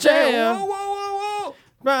out my tail. Whoa.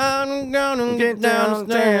 I'm gonna get down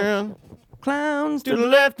the stairs. Clowns To the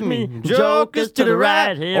left of me, jokers to the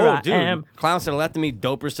right. Here I am. Clowns to the left of me,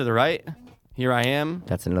 dopers to the right. Here I am.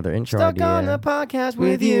 That's another intro Stuck idea. on the podcast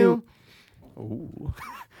with you.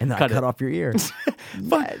 And then Cut I cut it. off your ear.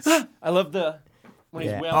 Yes. I love the when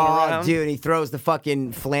he's Yeah. wailing Oh, around. dude, he throws the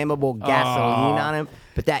fucking flammable gasoline on him.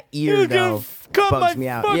 But that ear, You though, can cut bugs my me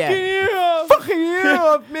out. fucking Yeah. ear off. Fucking ear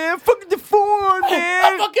off, man. Fucking deformed, I'm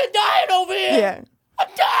man. fucking dying over here. Yeah. I'm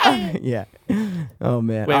dying. Yeah. Oh,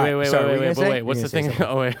 man. Wait, All wait, right, wait, sorry, what were you wait, gonna say? wait. What's You the gonna say thing?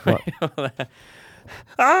 something? Oh, wait.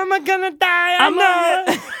 I'm gonna die. I'm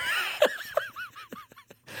not.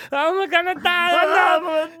 I'm gonna die. I'm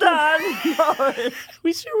not done.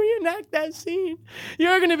 We should reenact that scene.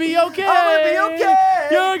 You're gonna be okay. I'm gonna be okay.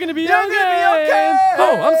 You're gonna be You're okay. gonna be okay.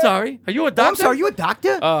 Oh, I'm sorry. Are you a doctor? Oh, I'm sorry, you a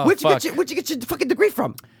doctor? Oh, Where'd fuck. you get your fucking degree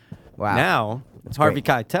from? Wow. Now, Harvey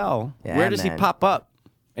great. Keitel. Yeah, Where does he man. pop up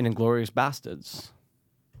in Inglourious Bastards?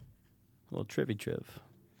 A little triv.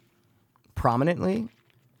 Prominently,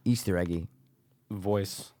 Easter eggy.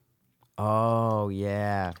 Voice. Oh,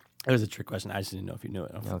 yeah. It was a trick question. I just didn't know if you knew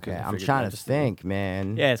it. Okay, I I'm figured trying I to just- think,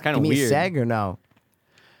 man. Yeah, it's kinda Give me weird. a seg or no?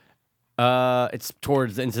 It's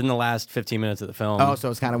in the last 15 minutes of the film. Oh, so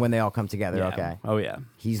it's kind of when they all come together. Yeah. Okay. Oh, yeah.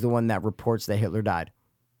 He's the one that reports that Hitler died.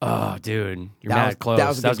 Oh, dude. You're That mad was- close. that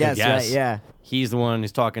was a good good guess, right? Yeah. He's the one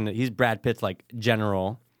who's talking. He's Brad Pitt's like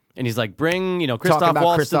general. And he's like, bring, Talking Christoph about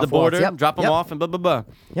Waltz to Christoph the border, Waltz. Yep, drop him yep. off, and blah, blah, blah.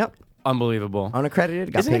 Yep. Unbelievable.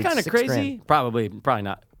 Unaccredited. Got Isn't it paid kind of $6 crazy? grand. Probably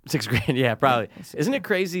not. $6,000, yeah, probably. Isn't it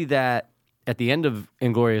crazy that at the end of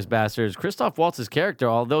Inglourious Bastards, Christoph Waltz's character,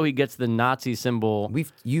 although he gets the Nazi symbol,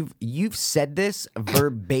 You've said this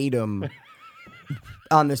verbatim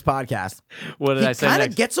on this podcast. what did I say Kind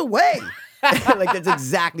next? of gets away. Like that's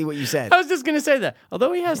exactly what you said. I was just gonna say that.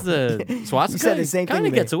 Although he has the swastika, You said the same thing kind to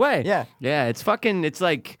of me. gets away. Yeah. yeah. It's fucking. It's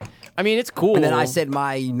like, I mean, it's cool. And then I said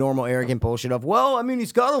my normal arrogant bullshit of, well, I mean,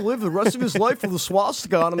 he's got to live the rest of his life with a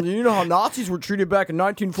swastika on him. You know how Nazis were treated back in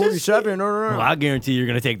 1947. Well, I'll guarantee you're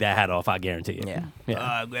going to take that hat off. I guarantee you.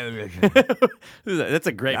 Yeah. That's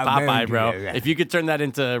a great Popeye, bro. If you could turn that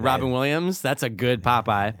into Robin Williams, that's a good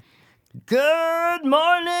Popeye. Good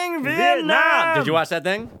morning, Vietnam. Did you watch that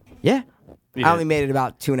thing? Yeah. You I did. only made it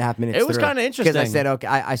about 2.5 minutes. It was kinda interesting. Because I said, okay,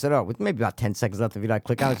 I said, with maybe about 10 seconds left of the video. I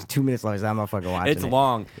click on it, it's 2 minutes long. I said, I'm not fucking watching It's it.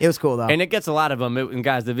 long. It was cool, though. And it gets a lot of them. And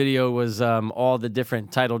guys, the video was all the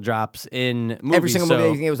different title drops in movies. Every single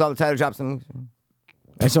movie, it was all the title drops. And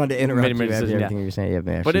I just wanted to interrupt you after decision, everything you were saying. Yeah,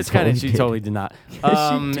 man, but it's kind of, she totally did not.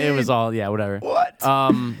 It was all, whatever. What?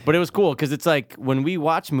 But it was cool because it's like when we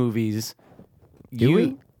watch movies, Do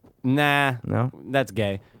we? Nah. No? That's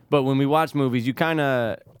gay. But when we watch movies, you kind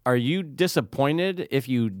of, are you disappointed if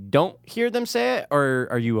you don't hear them say it? Or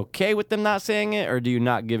are you okay with them not saying it? Or do you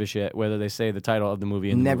not give a shit whether they say the title of the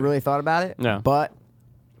movie in the Never movie? really thought about it. No. But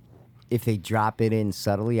if they drop it in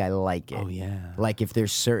subtly, I like it. Oh, yeah. Like if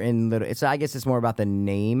there's certain little, I guess it's more about the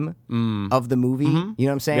name of the movie. You know what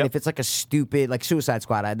I'm saying? Yep. If it's like a stupid, like Suicide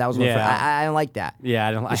Squad, that was one Yeah. I don't like that. Yeah,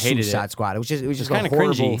 I The hated Suicide it. Squad. It was just a kinda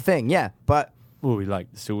horrible cringy. thing. Yeah, but Ooh, we like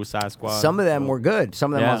Suicide Squad. some of them were good.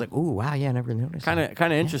 Some of them I Yeah. was like, ooh, wow, yeah, I never noticed. Kind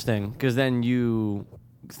of interesting because then you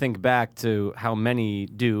think back to how many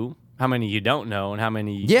you don't know, and how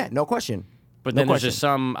many. Yeah, no question. But No then there's question. just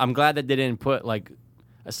some. I'm glad that they didn't put, like,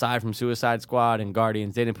 aside from Suicide Squad and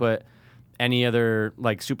Guardians, they didn't put any other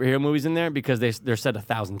like superhero movies in there because they're said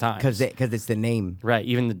 1,000 times. Because it's the name. Right,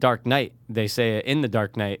 even The Dark Knight, they say it in The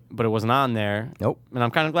Dark Knight, but it wasn't on there. Nope. And I'm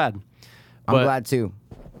kind of glad. I'm But- glad too.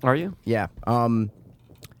 Are you? Yeah.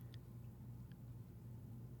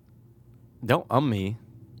 Don't me.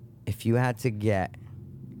 If you had to get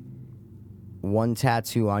one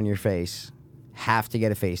tattoo on your face, have to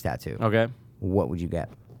get a face tattoo, Okay. what would you get?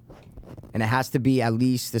 And it has to be at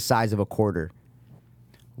least the size of a quarter.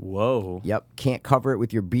 Whoa. Yep. Can't cover it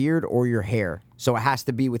with your beard or your hair. So it has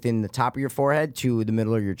to be within the top of your forehead to the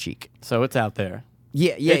middle of your cheek. So it's out there.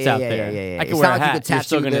 Yeah. It's out there. Yeah. I can It's wear not a like hat. you could You're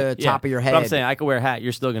still tattoo gonna the top of your head. But I'm saying I could wear a hat.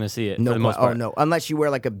 You're still gonna see it for the most part. Oh no, unless you wear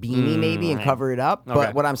like a beanie maybe and cover it up. Okay.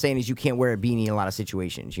 But what I'm saying is you can't wear a beanie in a lot of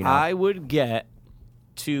situations. You know I would get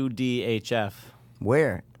 2DHF.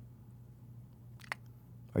 where?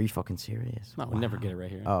 Are you fucking serious? No, I would never get it right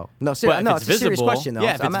here. Oh no, But seriously, if no, it's it's a serious visible, question though.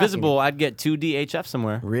 yeah, if I'm it's asking visible, you. I'd get 2DHF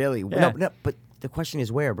somewhere. Really? Yeah. No, but the question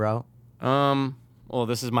is where, bro? Well,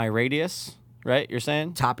 this is my radius, right? You're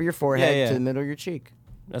saying Top of your forehead Yeah. to the middle of your cheek.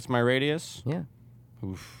 that's my radius? Yeah.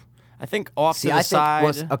 Oof. I think off See, to the I think side,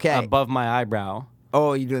 was- okay. above my eyebrow.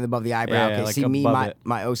 Oh, you're doing it above the eyebrow. Yeah, Okay. like See, me, above it.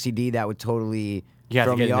 my OCD, that would totally You have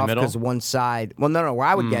to throw get me in the off middle? because one side. Well, no. Where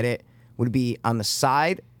I would get it would be on the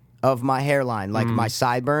side of my hairline, like my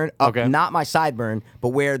sideburn. Up, Okay. not my sideburn, but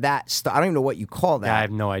where that. I don't even know what you call that. Yeah, I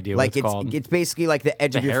have no idea what Like it's called. It's basically like the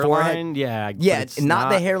edge The of your hairline? forehead. Yeah. but Yeah, it's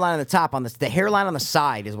not the hairline on the top. On the hairline on the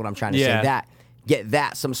side is what I'm trying to Yeah. say. That get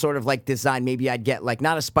that some sort of like design. Maybe I'd get like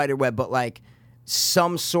not a spider web, but like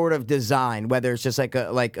some sort of design. Whether it's just like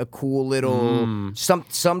a cool little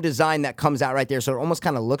some design that comes out right there, so it almost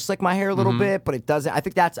kind of looks like my hair a little bit, but it doesn't. I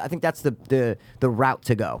think that's the route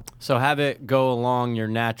to go. So have it go along your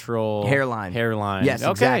natural Hairline. Okay, Yes,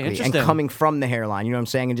 exactly. interesting. And coming from the hairline, you know what I'm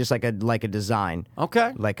saying? And just like a design.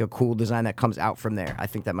 Okay. Like a cool design that comes out from there. I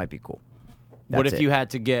think that might be cool. What That's if it. you had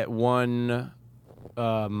to get one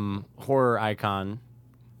horror icon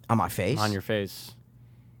on my face? on your face?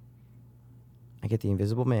 I get the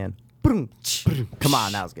Invisible Man. Come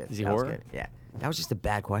on, that was good. Is he That was horror? good. Yeah. That was just a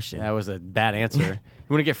bad question. That was a bad answer.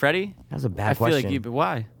 You want to get Freddy? That was a bad I feel question. like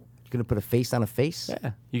why? You're gonna put a face on a face?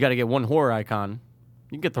 Yeah. You got to get one horror icon.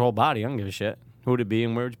 You can get the whole body. I don't give a shit. Who would it be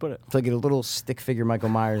and where would you put it? So I get a little stick figure Michael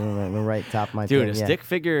Myers on the right top of my Dude, thing. a yeah. stick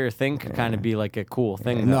figure thing could kind of be like a cool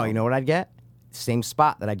thing. No, though. you know what I'd get? Same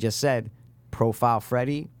spot that I just said. Profile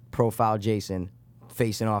Freddy, profile Jason,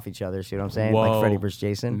 facing off each other. See what I'm saying? Whoa. Like Freddy versus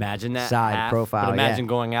Jason. Imagine that. Side half, profile. But imagine yeah.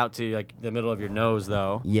 going out to like the middle of your nose,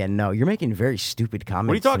 though. Yeah, no, you're making very stupid comments.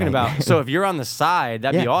 What are you talking tonight. about? So if you're on the side,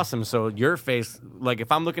 that'd be Yeah. awesome. So your face, like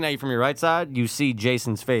if I'm looking at you from your right side, you see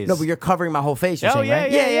Jason's face. No, but you're covering my whole face. You're Oh saying, yeah,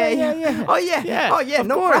 right? yeah. Oh yeah. Oh yeah. Of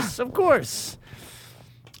No course, problem.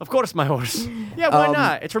 of course, my horse. Yeah, why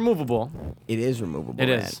not? It's removable. It is removable. It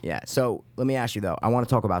man. is. Yeah. So let me ask you though. I want to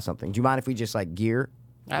talk about something. Do you mind if we just like gear?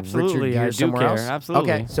 Absolutely, Richard gear I do somewhere care. else?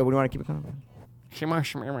 Absolutely. Okay. So we want to keep it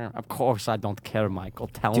going. Of course, I don't care, Michael.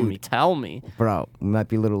 Tell Dude. me, tell me. Bro, we might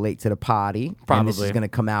be a little late to the party. And this Probably. is gonna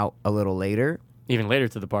come out a little later. Even later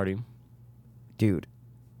to the party. Dude.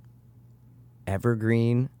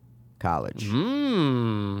 Evergreen College. You're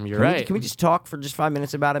Can right. we just talk for just 5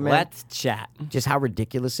 minutes about it, man? Let's chat. Just how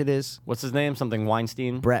ridiculous it is. What's his name? Something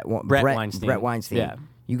Weinstein? Brett Weinstein. Brett Weinstein. Yeah.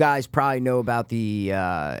 You guys probably know about the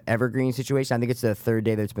Evergreen situation. I think it's the third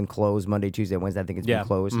day that it's been closed. Monday, Tuesday, Wednesday. I think it's been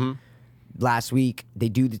closed. Last week, they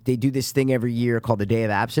do this thing every year called the Day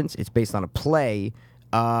of Absence. It's based on a play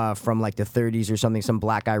from like the 30s or something. Some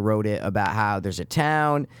black guy wrote it about how there's a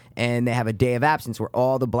town and they have a day of absence where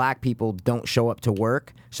all the black people don't show up to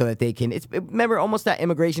work so that they can. Remember almost that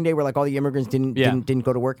Immigration Day where like all the immigrants didn't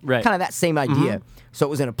go to work. Right. Kind of that same idea. So it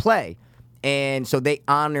was in a play, and so they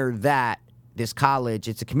honor that. This college,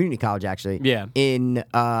 it's a community college actually. Yeah. In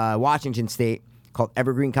Washington State. Called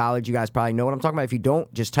Evergreen College. You guys probably know what I'm talking about. If you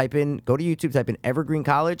don't, just go to YouTube, type in Evergreen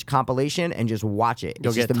College compilation, and just watch it. You'll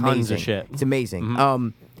It's just get amazing. tons of shit. It's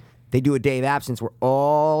amazing. They do a day of absence where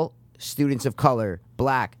all students of color,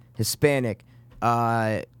 black, Hispanic,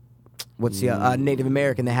 Native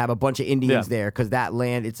American, they have a bunch of Indians there because that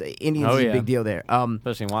land, Indians is a big deal there.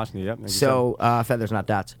 Especially in Washington. Yep. So feathers, not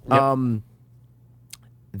dots. Yep.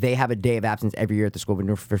 They have a day of absence every year at the school. Been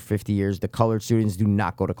doing for 50 years. The colored students do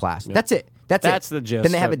not go to class. Yep. That's it. That's the gist.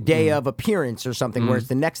 Then they have a day of appearance or something where it's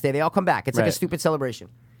the next day. They all come back. It's like a stupid celebration.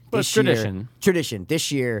 But it's tradition. Tradition.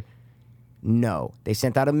 This year, no. They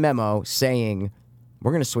sent out a memo saying,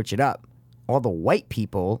 we're going to switch it up. All the white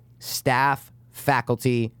people, staff,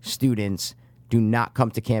 faculty, students, do not come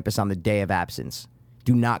to campus on the day of absence.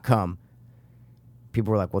 Do not come.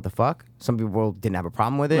 People were like, what the fuck? Some people didn't have a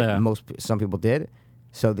problem with it. Yeah. Some people did.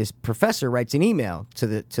 So this professor writes an email to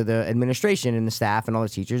the administration and the staff and all the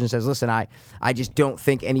teachers and says, listen, I just don't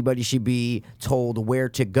think anybody should be told where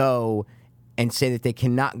to go and say that they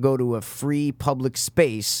cannot go to a free public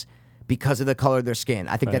space because of the color of their skin.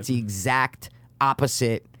 I think that's the exact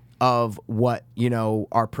opposite of what,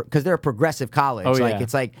 because they're a progressive college. Oh, like yeah.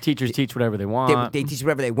 it's like teachers teach whatever they want. They teach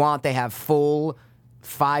whatever they want. They have full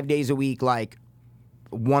 5 days a week, like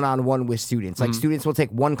one-on-one with students. Like students will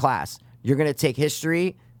take one class. You're going to take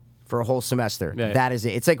history for a whole semester. Yeah. That is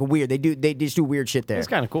it. It's like weird. They just do weird shit there. It's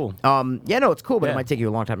kind of cool. It's cool, but Yeah. it might take you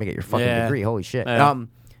a long time to get your fucking Yeah. degree. Holy shit. Yeah.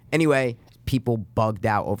 Anyway, people bugged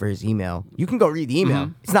out over his email. You can go read the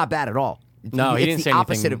email. It's not bad at all. No, he It's didn't the say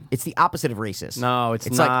opposite anything. it's the opposite of racist. No, it's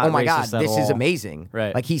like, not oh my God, racist at this is all. amazing.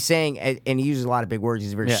 Right. Like he's saying, and he uses a lot of big words.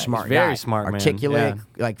 He's a very Yeah, smart he's very guy. smart, man. Articulate,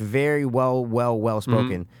 Yeah. like very well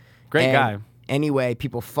spoken. Great And guy. Anyway,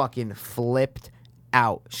 people fucking flipped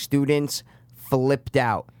out. Students flipped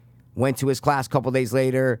out. Went to his class a couple days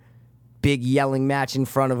later. Big yelling match in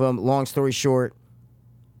front of him. Long story short,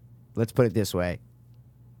 let's put it this way.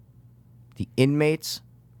 The inmates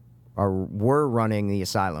were running the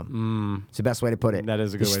asylum. It's the best way to put it. That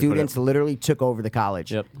is a good way to The put it. students literally took over the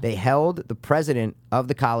college. Yep. They held the president of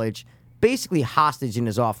the college basically hostage in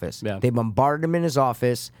his office. Yeah. They bombarded him in his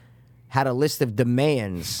office, had a list of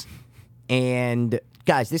demands, and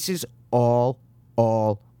guys, this is all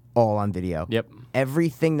on video. Yep.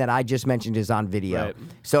 Everything that I just mentioned is on video. Right.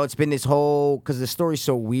 So it's been this whole, because the story's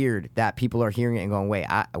so weird that people are hearing it and going, wait,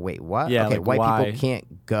 what? Yeah, okay, like, white why? people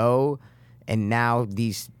can't go, and now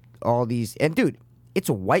all these, and dude, it's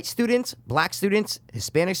white students, black students,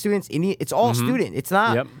 Hispanic students, Indian, it's all student. It's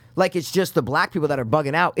not Yep. like it's just the black people that are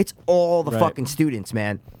bugging out. It's all the Right. fucking students,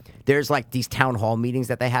 man. There's like these town hall meetings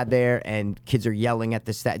that they had there, and kids are yelling at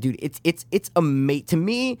the staff. Dude, it's amazing. To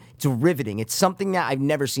me, it's riveting. It's something that I've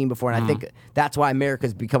never seen before, and I think that's why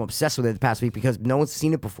America's become obsessed with it the past week, because no one's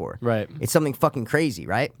seen it before. Right. It's something fucking crazy,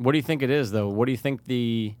 right? What do you think it is, though? What do you think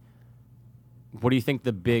the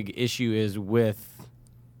big issue is with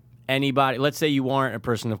anybody? Let's say you aren't a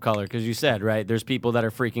person of color, because you said, right, there's people that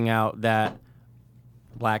are freaking out that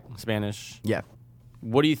black, Spanish. Yeah.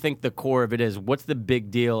 What do you think the core of it is? What's the big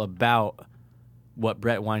deal about what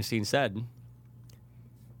Brett Weinstein said?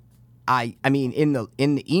 I mean, in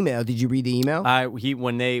the email, did you read the email?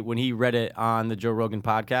 When he read it on the Joe Rogan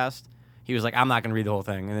podcast, he was like, "I'm not going to read the whole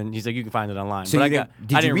thing," and then he's like, "You can find it online." So but did I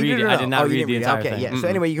you didn't read it? Or I did not you read didn't the entire okay, thing. yeah. So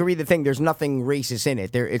anyway, you can read the thing. There's nothing racist in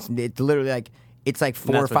it. It's literally like it's like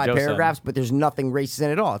 4 or That's what 5 Joe said. paragraphs, but there's nothing racist in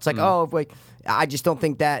it at all. It's like I just don't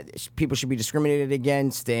think that people should be discriminated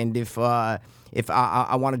against, and if I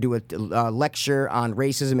want to do a lecture on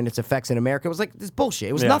racism and its effects in America, it was like this bullshit.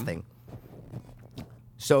 It was nothing.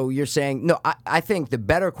 So you're saying no? I think the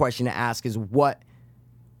better question to ask is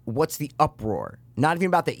what's the uproar? Not even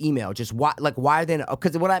about the email, just why are they?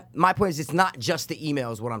 Because my point is, it's not just the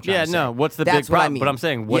email. Is what I'm trying to say. Yeah, no. What's the That's big what I problem? mean. But I'm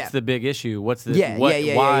saying, what's the big issue? What's the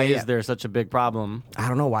why is there such a big problem? I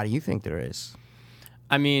don't know. Why do you think there is?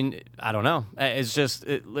 I mean, I don't know. It's just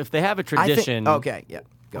if they have a I tradition. think, okay, yeah.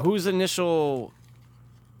 Go. Whose initial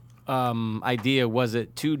idea was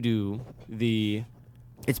it to do the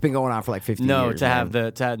It's been going on for like 50 No, years.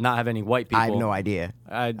 to not have any white people. I have no idea.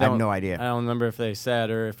 I have no idea. I don't remember if they said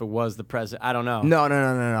or if it was the president. I don't know.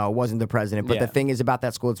 No. It wasn't the president. But Yeah. the thing is about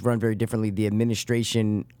that school, it's run very differently. The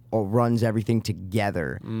administration runs everything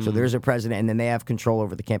together. So there's a president, and then they have control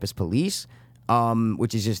over the campus police,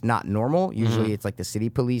 which is just not normal. Usually it's like the city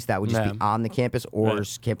police that would just be on the campus or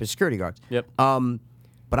campus security guards. Yep.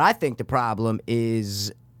 But I think the problem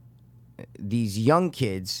is these young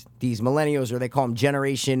kids, these millennials, or they call them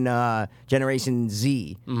Generation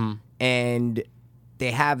Z, and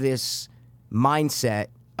they have this mindset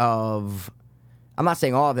of, I'm not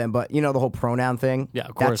saying all of them, but you know the whole pronoun thing? Yeah,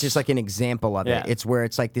 of course. That's just like an example of Yeah. it. It's where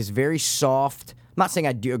it's like this very soft, I'm not saying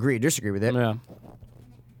I do agree or disagree with it. Yeah.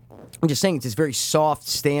 I'm just saying it's this very soft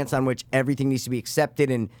stance on which everything needs to be accepted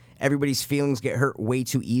and everybody's feelings get hurt way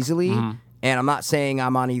too easily. And I'm not saying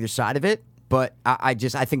I'm on either side of it, but I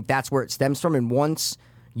think that's where it stems from. And once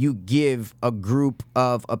you give a group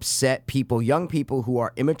of upset people, young people who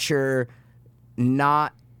are immature,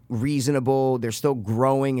 not reasonable, they're still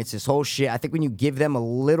growing, it's this whole shit. I think when you give them a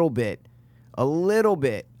little bit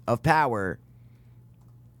of power,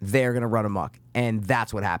 they're going to run amok. And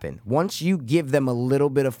that's what happened. Once you give them a little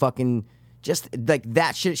bit of fucking, just like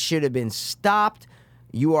that shit should have been stopped.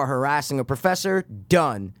 You are harassing a professor,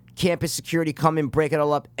 done. Campus security come in, break it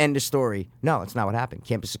all up, end of story. No, that's not what happened.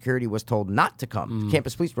 Campus security was told not to come.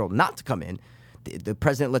 Campus police were told not to come in. The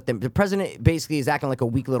president let them. The president basically is acting like a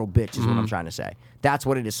weak little bitch, is what I'm trying to say. That's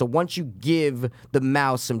what it is. So once you give the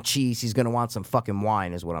mouse some cheese, he's going to want some fucking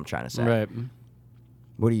wine, is what I'm trying to say. Right.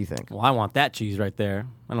 What do you think? Well, I want that cheese right there.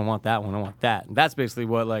 I don't want that one. I want that. That's basically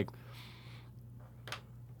what, like,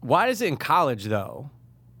 why is it in college, though?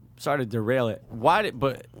 Sorry to derail it. But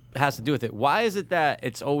it has to do with it. Why is it that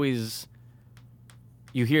it's always,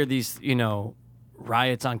 you hear these,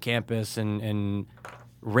 riots on campus and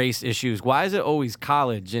race issues? Why is it always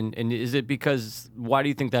college? And is it because, why do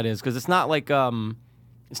you think that is? Because it's not like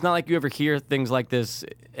you ever hear things like this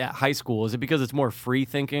at high school. Is it because it's more free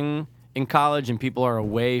thinking in college and people are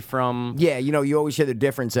away from... Yeah, you always hear the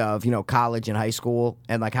difference of, college and high school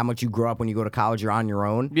and like how much you grow up when you go to college, you're on your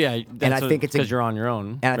own. Yeah, and I think it's because you're on your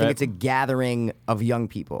own. And I think it's a gathering of young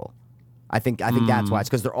people. I think that's why. It's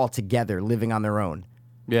because they're all together living on their own.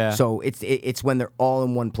 Yeah. So it's when they're all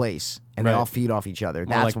in one place and they all feed off each other.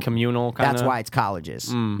 More like communal kind of... That's why it's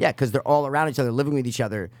colleges. Yeah, because they're all around each other, living with each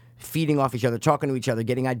other, feeding off each other, talking to each other,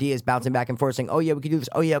 getting ideas, bouncing back and forth, saying, oh yeah, we could do this.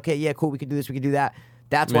 Oh yeah, okay, yeah, cool, we could do this, we could do that.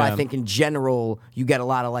 That's why I think in general you get a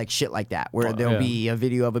lot of like shit like that, where there'll be a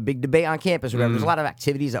video of a big debate on campus or whatever. There's a lot of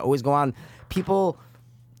activities that always go on. People,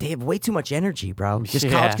 they have way too much energy, bro. Just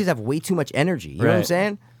college kids have way too much energy. You know what I'm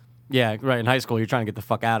saying? Yeah, right. In high school, you're trying to get the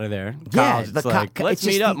fuck out of there. Yeah, College, it's like, let's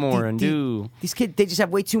meet up more and do... These kids, they just have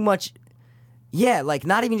way too much... Yeah, like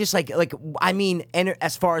not even just like I mean,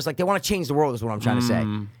 as far as like they want to change the world is what I'm trying to say.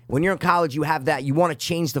 When you're in college, you have that. You want to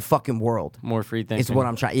change the fucking world. More free thinking. It's what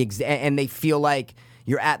I'm trying. And they feel like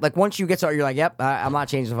you're at like once you get started, you're like, yep, I'm not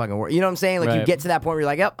changing the fucking world. You know what I'm saying? Like you get to that point where you're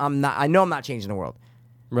like, yep, I'm not. I know I'm not changing the world.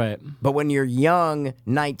 Right. But when you're young,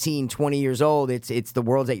 19, 20 years old, it's the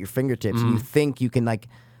world's at your fingertips. And you think you can like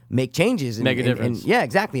make changes, Make a difference. Yeah,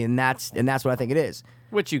 exactly. And that's what I think it is.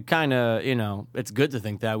 Which you kind of, it's good to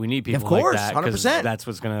think that. We need people of course, like that. 100%. That's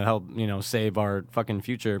what's going to help, save our fucking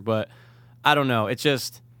future. But I don't know. It's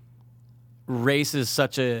just race is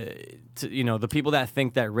such a, the people that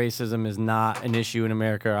think that racism is not an issue in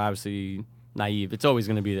America are obviously naive. It's always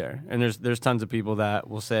going to be there. And there's tons of people that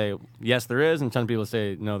will say, yes, there is, and tons of people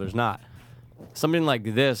say, no, there's not. Something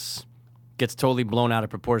like this gets totally blown out of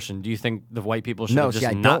proportion. Do you think the white people should have just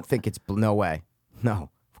I don't think it's... No way. No,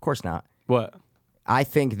 of course not. What? I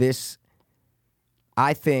think this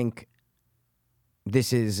is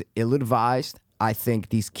ill-advised. I think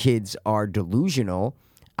these kids are delusional.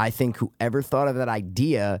 I think whoever thought of that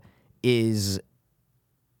idea is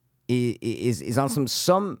on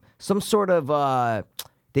some sort of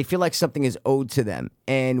they feel like something is owed to them.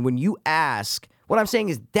 And when you ask, what I'm saying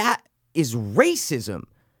is that is racism.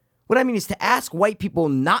 What I mean is to ask white people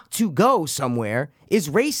not to go somewhere is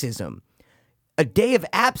racism. A day of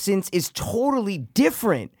absence is totally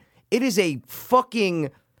different. It is a fucking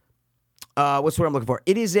what's the word I'm looking for?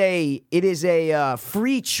 It is a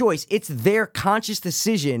free choice. It's their conscious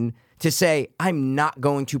decision to say, I'm not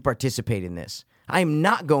going to participate in this. I'm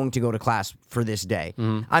not going to go to class for this day.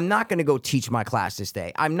 I'm not going to go teach my class this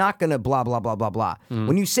day. I'm not going to blah, blah, blah, blah, blah.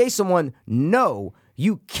 When you say someone, no,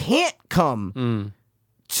 you can't come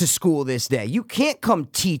to school this day. You can't come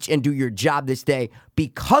teach and do your job this day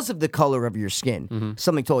because of the color of your skin.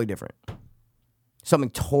 Something totally different. Something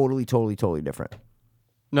totally, totally, totally different.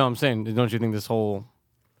 No, I'm saying, don't you think this whole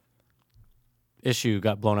issue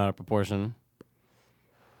got blown out of proportion.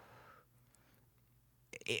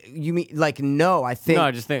 You mean like no? I think No,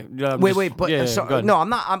 I just think. wait, but yeah, so, go ahead. no, I'm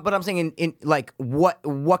not. But I'm saying in like what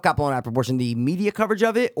got blown out of proportion? The media coverage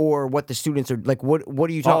of it, or what the students are like? What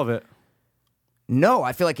are you talking? All of it. No,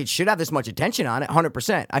 I feel like it should have this much attention on it.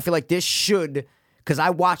 100%. I feel like this should, because I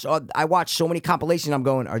watch so many compilations. I'm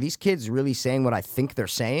going, are these kids really saying what I think they're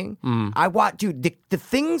saying? I watch, dude. The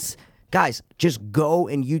things, guys, just go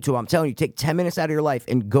and YouTube. I'm telling you, take 10 minutes out of your life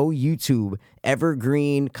and go YouTube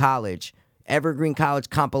Evergreen College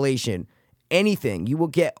compilation, anything. You will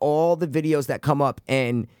get all the videos that come up,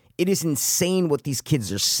 and it is insane what these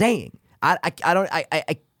kids are saying. I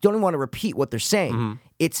don't even want to repeat what they're saying.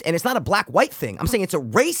 It's not a black-white thing. I'm saying it's a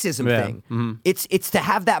racism thing. It's to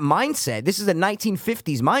have that mindset. This is a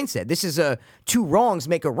 1950s mindset. This is a two wrongs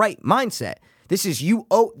make a right mindset. This is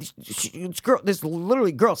this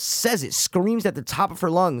literally girl says it, screams at the top of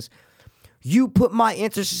her lungs. You put my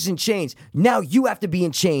ancestors in chains. Now you have to be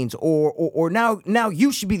in chains, or now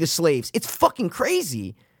you should be the slaves. It's fucking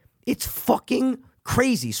crazy. It's fucking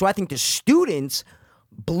crazy. So I think the students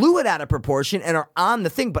blew it out of proportion and are on the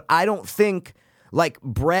thing, but I don't think like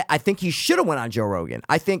Brett. I think he should have went on Joe Rogan.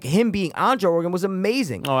 I think him being on Joe Rogan was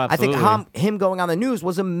amazing. Oh, absolutely. I think him going on the news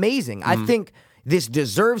was amazing. I think this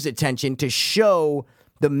deserves attention to show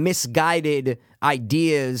the misguided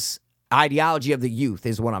ideology of the youth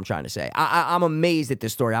is what I'm trying to say. I'm amazed at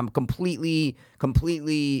this story. I'm completely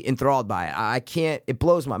enthralled by it. I can't. It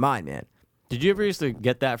blows my mind, man. Did you ever used to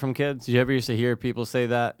get that from kids? Did you ever used to hear people say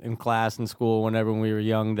that in class, in school, whenever we were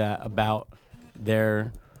young, that about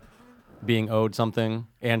their being owed something,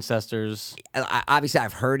 ancestors? Obviously,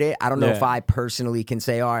 I've heard it. I don't know if I personally can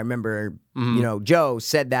say, I remember, Joe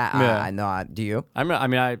said that. No, do you?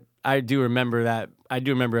 I do remember that. I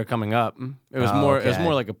do remember it coming up. It was It was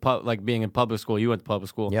more like being in public school. You went to public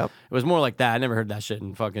school. Yep. It was more like that. I never heard that shit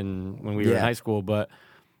in fucking when we were in high school. But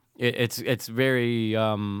it's very.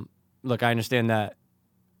 Look, I understand that.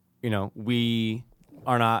 We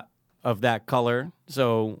are not of that color,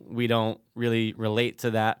 so we don't really relate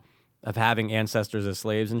to that of having ancestors as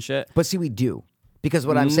slaves and shit. But see, we do. Because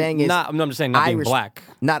what I'm saying is... I'm just saying not being black.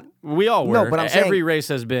 We all were. No, but I'm saying... Every race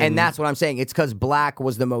has been... And that's what I'm saying. It's because black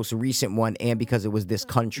was the most recent one and because it was this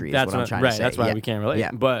country is what I'm trying to say. That's why we can't relate.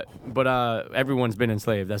 Yeah. But everyone's been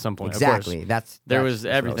enslaved at some point. Exactly. Of course. There was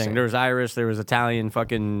everything. There was Irish. There was Italian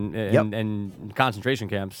fucking... And concentration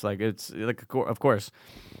camps. Like, it's... like of course.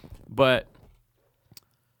 But...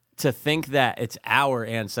 to think that it's our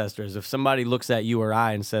ancestors, if somebody looks at you or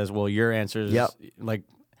I and says, well, your ancestors... Like...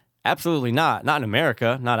 Absolutely not. Not in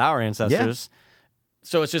America. Not our ancestors. Yeah.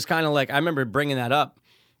 So it's just kind of like, I remember bringing that up.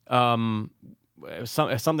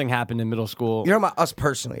 Something happened in middle school. You're talking about us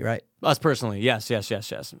personally, right? Us personally. Yes. Yeah,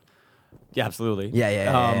 absolutely.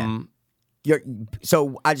 Yeah.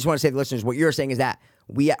 So I just want to say to the listeners, what you're saying is that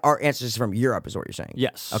our ancestors from Europe is what you're saying.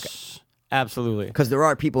 Yes. Okay. Absolutely. Because there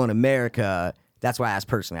are people in America... That's why I asked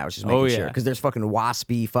personally. I was just making sure. Because there's fucking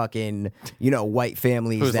waspy fucking, white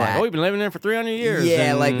families who's that... like, we've been living there for 300 years.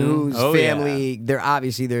 Yeah, like whose family... There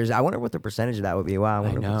obviously there's... I wonder what the percentage of that would be. Wow, I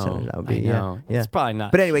wonder what the percentage of that would be. Yeah. It's probably not.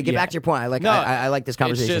 But anyway, get back to your point. I like this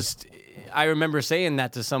conversation. It's just... I remember saying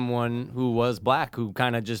that to someone who was black, who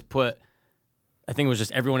kind of just put... I think it was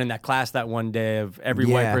just everyone in that class that one day of every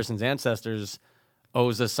white person's ancestors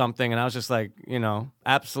owes us something. And I was just like,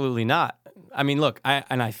 absolutely not. I mean, look,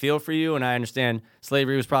 I feel for you, and I understand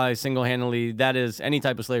slavery was probably single-handedly, that is, any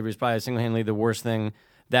type of slavery is probably single-handedly the worst thing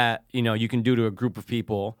that, you can do to a group of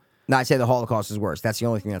people. No, I'd say the Holocaust is worse. That's the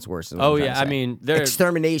only thing that's worse. I mean...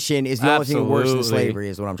 Extermination is the only thing worse than slavery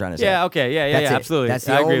is what I'm trying to say. Yeah, okay, yeah, absolutely. That's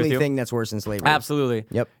the only thing that's worse than slavery. Absolutely.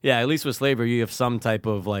 Yep. Yeah, at least with slavery, you have some type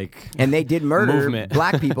of, And they did murder movement.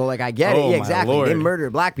 black people, I get it. Yeah, exactly. Lord. They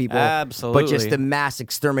murdered black people. Absolutely. But just the mass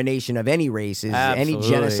extermination of any races, any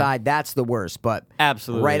genocide, that's the worst. But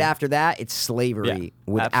absolutely. Right after that, it's slavery,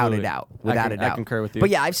 without a doubt. Without a doubt. I concur with you.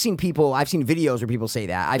 But yeah, I've seen videos where people say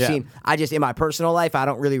that. In my personal life, I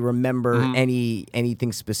don't really remember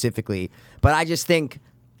anything specifically, but I just think,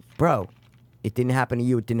 bro, it didn't happen to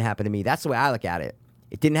you, it didn't happen to me. That's the way I look at it.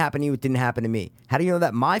 It didn't happen to you, it didn't happen to me. How do you know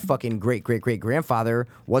that my fucking great grandfather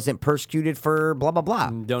wasn't persecuted for blah blah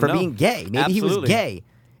blah being gay? Maybe he was gay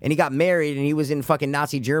and he got married and he was in fucking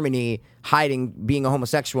Nazi Germany hiding being a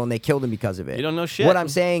homosexual and they killed him because of it. You don't know shit. What I'm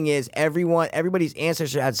saying is everybody's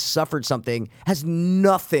ancestor has suffered something, has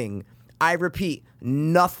nothing, I repeat,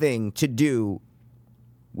 nothing to do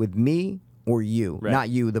with me or you, not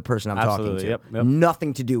you, the person I'm talking to. Yep.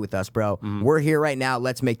 Nothing to do with us, bro. We're here right now.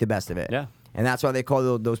 Let's make the best of it. Yeah. And that's why they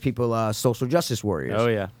call those people social justice warriors. Oh,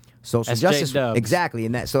 yeah. social SJ justice. Dubs. Exactly,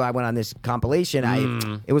 and so I went on this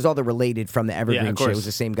compilation. It was all the related from the Evergreen of shit. It course. was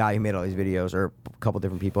the same guy who made all these videos, or a couple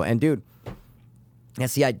different people. And dude,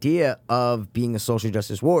 that's the idea of being a social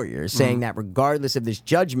justice warrior, saying that regardless of this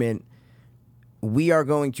judgment, we are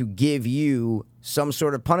going to give you some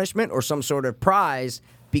sort of punishment or some sort of prize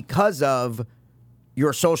because of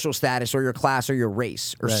your social status or your class or your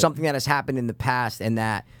race or Right. something that has happened in the past, and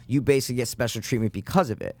that you basically get special treatment because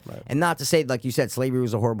of it. Right. And not to say, like you said, slavery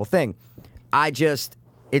was a horrible thing.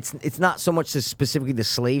 It's not so much specifically the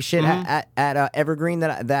slave shit at Evergreen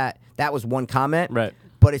that was one comment. Right.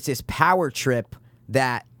 But it's this power trip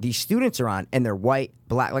that these students are on, and they're white,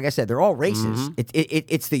 black. Like I said, they're all races.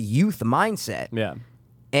 It's the youth mindset. Yeah.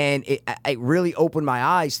 And it really opened my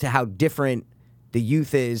eyes to how different the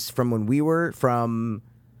youth is from when we were from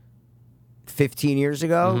 15 years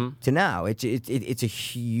ago to now. It's a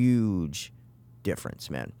huge difference,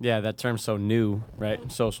 man. Yeah, that term's so new,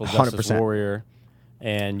 right? Social justice 100%. warrior.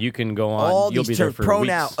 And you can go on. All you'll these be there terms, for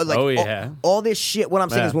pronoun, weeks. like oh, yeah. all this shit. What I'm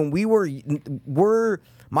saying Yeah. is, when we're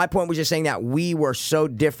my point was just saying that we were so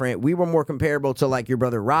different. We were more comparable to like your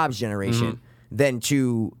brother Rob's generation than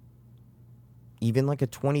to even like a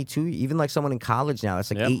 22, even like someone in college now that's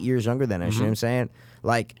like Yep. 8 years younger than us. You know what I'm saying?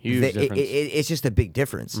 Like Huge difference. it's just a big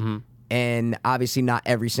difference. And obviously, not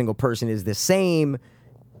every single person is the same.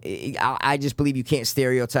 I just believe you can't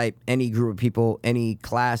stereotype any group of people, any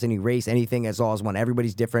class, any race, anything as all as one.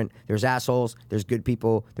 Everybody's different. There's assholes, there's good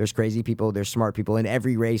people, there's crazy people, there's smart people in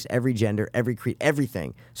every race, every gender, every creed,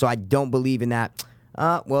 everything. So I don't believe in that.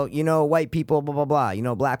 Well, white people, blah, blah,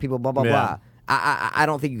 blah. Black people, blah, blah, Yeah. blah. I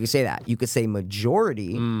don't think you can say that. You could say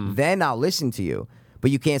majority, then I'll listen to you. But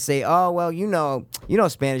you can't say, oh, well,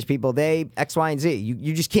 Spanish people, they X, Y, and Z.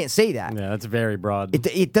 You just can't say that. Yeah, that's very broad.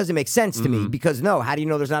 It doesn't make sense to me, because how do you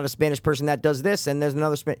know there's not a Spanish person that does this and there's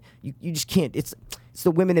another Spanish? You just can't. It's the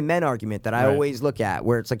women and men argument that I Right. always look at,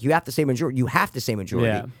 where it's like you have to say majority. You have to say majority.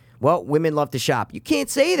 Yeah. Well, women love to shop. You can't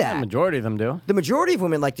say that. The majority of them do. The majority of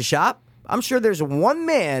women like to shop. I'm sure there's one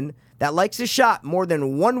man that likes to shop more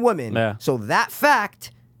than one woman. Yeah. So that fact,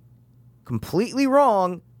 completely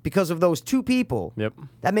wrong because of those two people. Yep.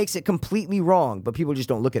 That makes it completely wrong, but people just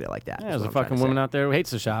don't look at it like that. Yeah, That's there's what a I'm trying fucking to woman say. out there who hates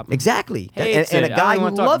to shop. Exactly. Hates And a it. I guy don't who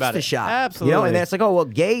wanna talk loves about to it. shop. Absolutely. And then it's like, oh, well,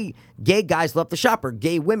 gay guys love to shop, or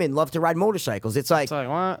gay women love to ride motorcycles. It's like, It's like,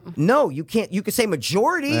 what? no, you can't. You could say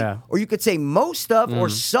majority, Yeah. or you could say most of, or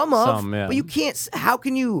some of, Some, yeah. but you can't. How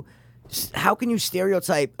can you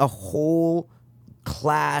stereotype a whole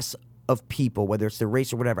class of people, whether it's the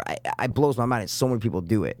race or whatever? I blows my mind. So many people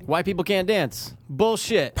do it. White people can't dance.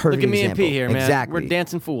 Bullshit. Perfect Look at me example. and P here, man. Exactly. We're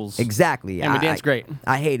dancing fools. Exactly. And we dance great.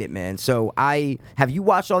 I hate it, man. So have you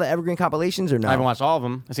watched all the Evergreen compilations or no? I haven't watched all of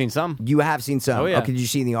them. I've seen some. You have seen some. Oh, yeah. Did you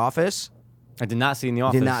see In the Office? I did not see In the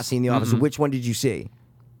Office. Did not see In the Office. Which one did you see?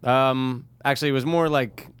 Actually, it was more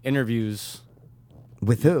like interviews,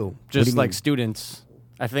 With who? What do just you like mean? students.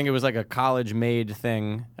 I think it was like a college-made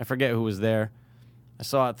thing. I forget who was there. I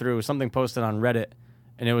saw it through something posted on Reddit,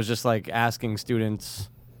 and it was just like asking students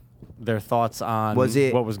their thoughts on Was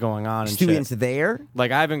it what was going on. And students shit. there?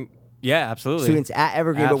 Like I haven't. Yeah, absolutely. Students at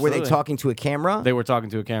Evergreen, but were they Absolutely. talking to a camera? They were talking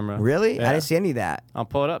to a camera. Really? Yeah. I didn't see any of that. I'll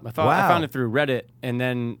pull it up. I Wow. found it through Reddit, and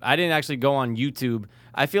then I didn't actually go on YouTube.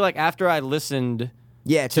 I feel like after I listened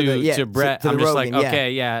Yeah, to Brett, to the I'm just Rogan, like, yeah.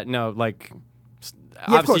 okay, yeah, no, like,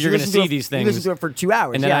 Yeah, of course, obviously you're going to listen see it- these things. You listen to it for 2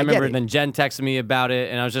 hours. And then yeah, I remember get it. then Jen texted me about it,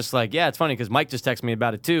 and I was just like, yeah, it's funny because Mike just texted me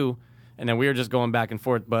about it too, and then we were just going back and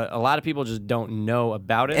forth. But a lot of people just don't know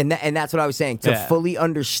about it. And that's what I was saying. To Yeah. fully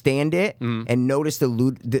understand it and notice the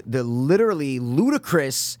literally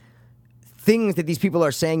ludicrous things that these people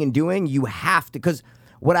are saying and doing, you have to. Because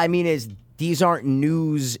what I mean is, these aren't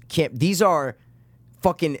news. These are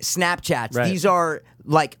fucking Snapchats. Right. These are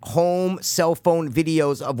like home cell phone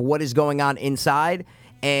videos of what is going on inside.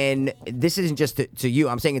 And this isn't just to you.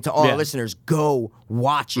 I'm saying it to all Yeah. our listeners. Go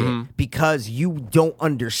watch it because you don't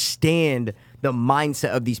understand the mindset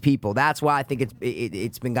of these people. That's why I think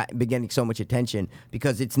it's been getting so much attention,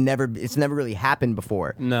 because it's never really happened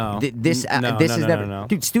before. No. This No, this no, is no, never. no, no.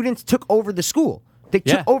 Dude, students took over the school. They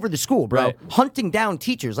took Yeah. over the school, bro. Right. Hunting down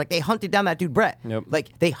teachers, like they hunted down that dude Brett. Yep.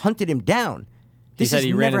 Like they hunted him down. he This said has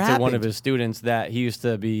he ran never into one of happened. his students that he used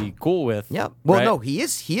to be cool with. Yep. Well, right? no, he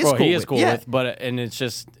is Well, cool. he is with, cool yeah. with, but and it's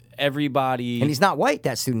just everybody. And he's not white.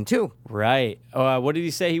 That student too. right. What did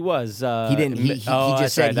he say he was? He didn't. He oh, just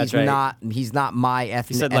that's said right, that's he's right. not. He's not my ethnicity.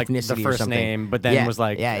 He said like the or first something. name, but then Yeah. was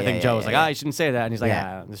like, Yeah, I yeah, think yeah, Joe was like, yeah. you shouldn't say that, and he's like,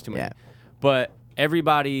 Yeah. there's too many. Yeah. But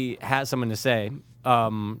everybody has something to say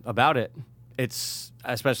about it. It's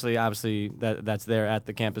especially obviously that's there at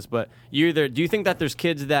the campus. But do you think that there's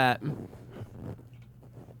kids that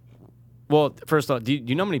Well, first off, do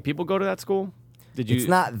you know how many people go to that school? Did you? It's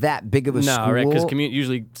not that big of a school. No, right? Because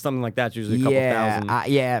usually something like that's usually a couple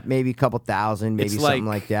thousand. Yeah, maybe a couple thousand, maybe something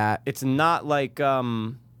like that. It's not like.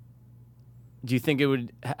 Do you think it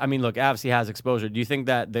would? I mean, look, obviously has exposure. Do you think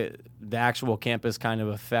that the actual campus kind of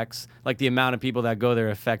affects, like the amount of people that go there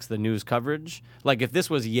affects the news coverage? Like if this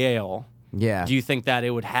was Yale, Yeah. do you think that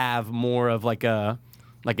it would have more of like an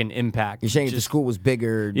impact? You're saying if the school was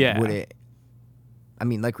bigger, Yeah. would it? I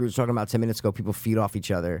mean, like we were talking about 10 minutes ago, people feed off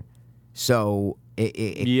each other, so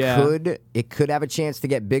it could have a chance to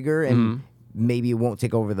get bigger, and maybe it won't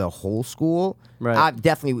take over the whole school. Right.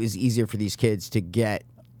 Definitely, it was easier for these kids to get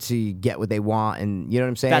what they want, and you know what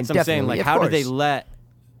I'm saying. That's what I'm saying. Definitely, Like, of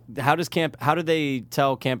how do they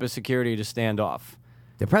tell campus security to stand off?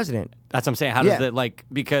 the president? That's what I'm saying. How does it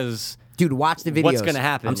because Dude, watch the videos. What's gonna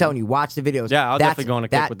happen? I'm telling you, watch the videos. Yeah, I'll definitely go on a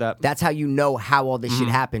kick with that. That's how you know how all this shit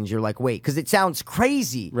happens. You're like, wait, because it sounds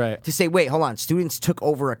crazy, Right. To say, wait, hold on, students took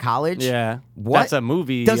over a college. Yeah. What? That's a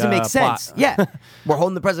movie, Doesn't make sense. plot. Yeah, we're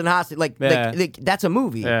holding the president hostage. Yeah. Like that's a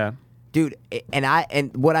movie. Yeah. Dude,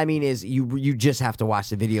 and what I mean is you just have to watch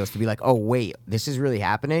the videos to be like, oh wait, this is really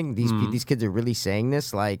happening. These kids are really saying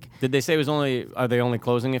this. Like, Did they say are they only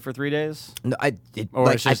closing it for 3 days? no,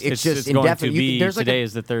 Or it's it's just going to indefinite. be There's like today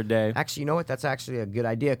is the third day. actually, you know what? That's actually a good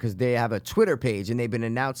idea because they have a Twitter page and they've been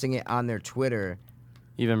announcing it on their Twitter.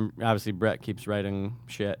 Even obviously Brett keeps writing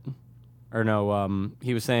shit. Or no,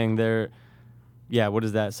 he was saying what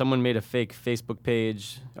is that? Someone made a fake Facebook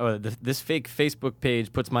page. Oh, this fake Facebook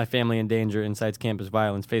page puts my family in danger, incites campus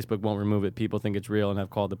violence. Facebook won't remove it. People think it's real and have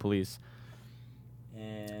called the police.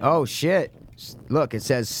 Oh shit! Look, it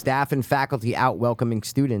says staff and faculty out welcoming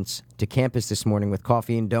students to campus this morning with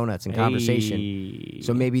coffee and donuts and conversation. Hey.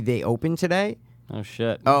 So maybe they open today. Oh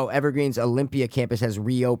shit. Oh, Evergreen's Olympia campus has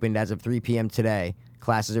reopened as of 3 p.m. today.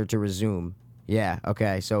 Classes are to resume. Yeah.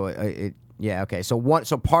 Okay. So okay. So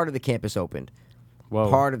part of the campus opened. Whoa.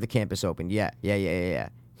 Part of the campus opened. Yeah.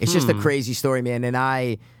 It's just a crazy story, man. And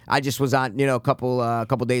I just was on, a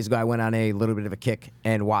couple days ago. I went on a little bit of a kick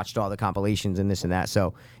and watched all the compilations and this and that.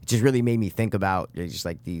 So it just really made me think about just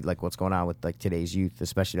like what's going on with like today's youth,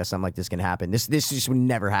 especially that something like this can happen. This just would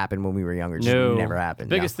never happen when we were younger. It just No. never happened.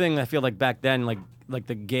 Biggest thing I feel like back then, like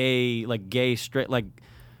the gay straight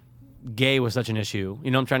gay was such an issue. You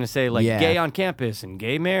know what I'm trying to say? Like gay on campus and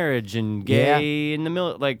gay marriage and gay in the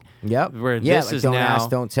middle. Like, Yep. where yeah, this like is don't now. ask,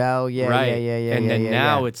 don't tell. Yeah, right. yeah. And then yeah,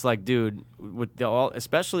 now yeah. it's like, dude, with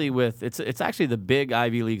especially with it's actually the big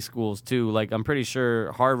Ivy League schools too. Like I'm pretty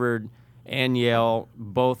sure Harvard and Yale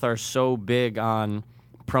both are so big on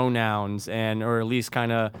pronouns or at least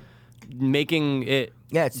kind of making it.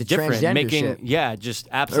 Yeah, it's the different. transgender shit. Yeah, just Or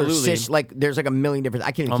absolutely. cis, there's like a million different.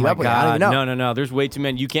 I can't even Oh keep my up with it. I don't God! even know. No. There's way too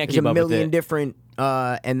many. You can't There's keep a up with million it. different,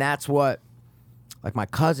 and that's what, like my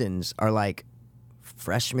cousins are like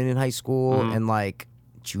freshmen in high school and like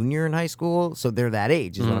junior in high school, so they're that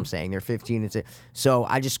age is what I'm saying. They're 15 and so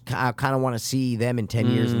I kind of want to see them in 10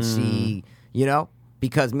 years and see,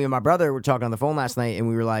 because me and my brother were talking on the phone last night and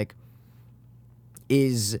we were like,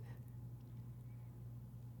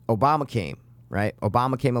 Obama came, right?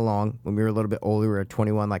 Obama came along when we were a little bit older, we were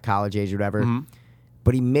 21, like college age or whatever.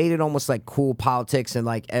 But he made it almost like cool politics and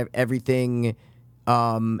like everything,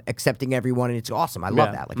 accepting everyone, and it's awesome. I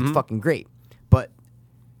love that. Like it's fucking great. But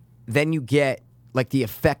then you get like the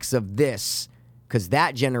effects of this, because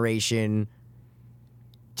that generation,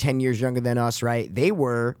 10 years younger than us, right? They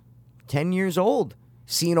were 10 years old,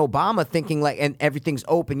 seeing Obama, thinking like, and everything's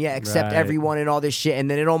open, accept Right. everyone and all this shit,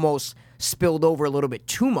 and then it almost spilled over a little bit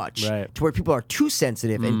too much Right. to where people are too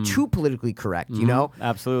sensitive and too politically correct, you know?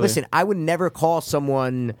 Absolutely. Listen, I would never call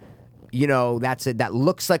someone, that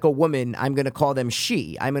looks like a woman, I'm going to call them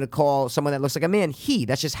she. I'm going to call someone that looks like a man he.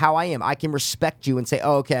 That's just how I am. I can respect you and say,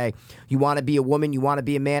 oh, okay, you want to be a woman, you want to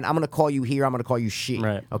be a man, I'm going to call you here, I'm going to call you she.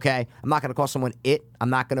 Right. Okay? I'm not going to call someone it. I'm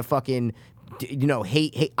not going to fucking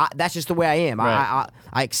hate. That's just the way I am. Right.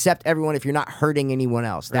 I accept everyone if you're not hurting anyone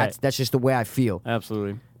else. That's just the way I feel.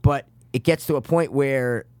 Absolutely. But it gets to a point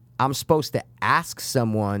where I'm supposed to ask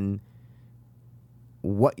someone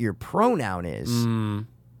what your pronoun is.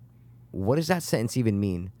 What does that sentence even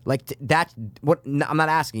mean? Like that's what I'm not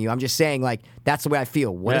asking you. I'm just saying like that's the way I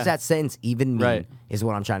feel. What does that sentence even mean? Right. Is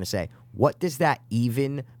what I'm trying to say. What does that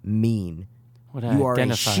even mean? What You are a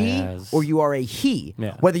identify she as. or you are a he.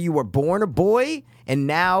 Yeah. Whether you were born a boy and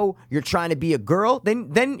now you're trying to be a girl,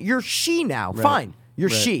 then you're she now. Right. Fine, you're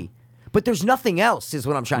Right. she. But there's nothing else. Is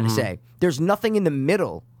what I'm trying to say. There's nothing in the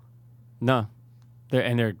middle. No. They're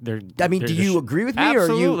I mean, they're do you agree with me, or you-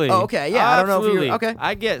 Absolutely. oh, okay, yeah, I don't know if you're- Absolutely. okay.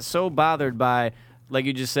 I get so bothered by like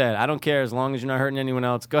you just said. I don't care as long as you're not hurting anyone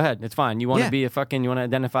else. Go ahead. It's fine. You want to Yeah. be you want to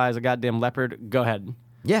identify as a goddamn leopard? Go ahead.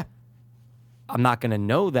 Yeah. I'm not going to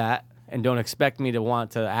know that, and don't expect me to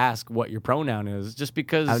want to ask what your pronoun is just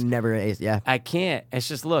because I would never. Yeah. I can't. It's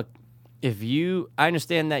just, look, I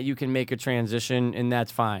understand that you can make a transition, and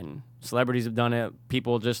that's fine. Celebrities have done it.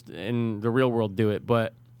 People just in the real world do it,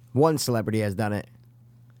 but One celebrity has done it.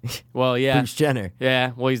 well, yeah, Bruce Jenner.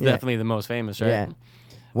 yeah. Well, he's Yeah. definitely the most famous, right?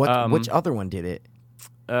 Yeah. Which other one did it?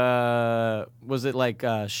 Was it like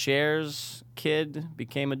Cher's kid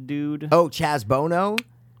became a dude? Oh, Chaz Bono.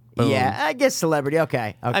 Boom. Yeah, I guess celebrity.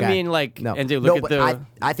 Okay. I mean, like, no, and dude, look at but the.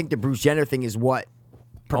 I think the Bruce Jenner thing is what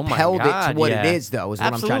Oh my propelled it God, to what yeah. it is, though. Is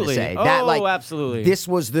what I'm trying to Absolutely. say. Oh, That like absolutely. This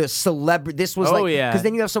was the celebrity. This was Oh, like yeah. because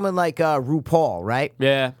then you have someone like RuPaul, right?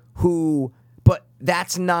 Yeah. Who, but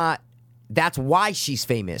that's not. That's why she's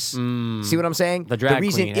famous. See what I'm saying? The drag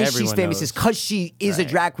reason queen, is she's everyone famous knows. is because she is a Right.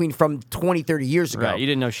 drag queen from 20, 30 years ago. Right, you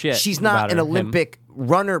didn't know shit She's about not an her, him. Olympic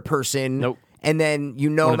runner person. Nope. And then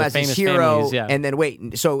you know One him of as the his famous hero, families, yeah. and then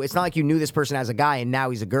wait. So it's not like you knew this person as a guy, and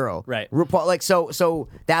now he's a girl. Right. RuPaul, like so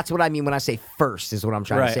that's what I mean when I say first is what I'm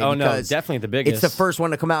trying Right. to say. Oh, no, because definitely the biggest. It's the first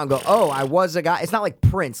one to come out and go, oh, I was a guy. It's not like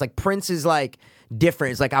Prince. Like Prince is like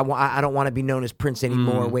different. It's like I don't want to be known as Prince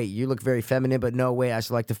anymore. Wait, you look very feminine, but no way. I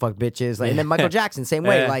should like to fuck bitches. Like, and then Michael Jackson, same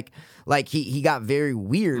way. Yeah. Like he got very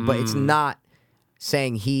weird, but it's not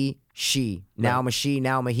saying he. She now I'm a she,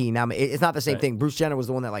 now I'm a he, now it's not the same thing. Bruce Jenner was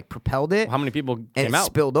the one that like propelled it. How many people and came it out?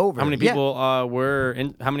 spilled over? How many Yeah. people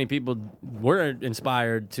How many people were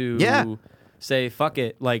inspired to Yeah. say fuck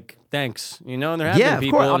it? Like thanks, you know. And there have Yeah, been of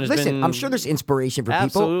people. course. and there's Listen, been- I'm sure there's inspiration for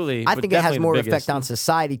Absolutely, people. I but think it has definitely the more biggest. effect on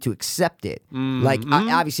society to accept it. Like,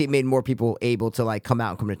 obviously, it made more people able to like come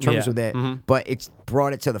out and come to terms Yeah. with it, but it's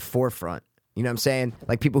brought it to the forefront. You know what I'm saying?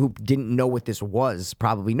 Like people who didn't know what this was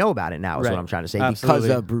probably know about it now. Is Right. what I'm trying to say Absolutely.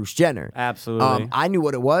 because of Bruce Jenner. Absolutely. I knew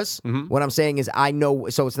what it was. What I'm saying is I know.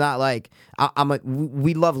 So it's not like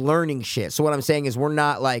we love learning shit. So what I'm saying is we're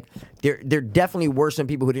not like there definitely were some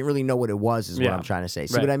people who didn't really know what it was. Is what Yeah. I'm trying to say.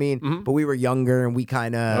 See Right. what I mean? But we were younger and we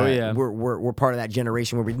kind of Oh, yeah. we're part of that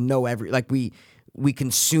generation where we know we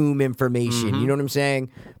consume information. You know what I'm saying?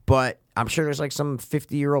 But I'm sure there's like some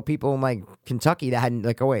 50-year-old people in like Kentucky that hadn't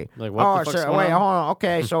like, oh wait, Like, what the fuck's going wait, on? hold on,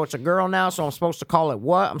 okay, so it's a girl now, so I'm supposed to call it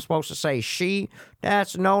what? I'm supposed to say she.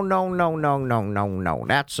 That's no.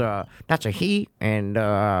 That's a he, and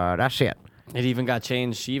that's it. It even got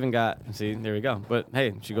changed. She even got. See, there we go. But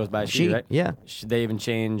hey, she goes by she, She, right? yeah. They even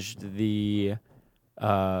changed the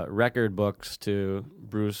record books to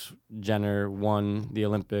Bruce Jenner won the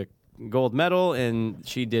Olympic gold medal, and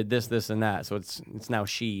she did this, and that. So it's now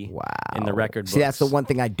she. Wow. In the record books. See, that's the one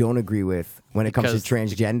thing I don't agree with when it comes to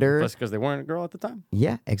transgender. That's because they weren't a girl at the time.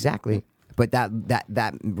 Yeah, exactly. But that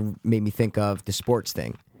made me think of the sports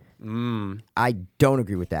thing. I don't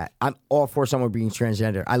agree with that. I'm all for someone being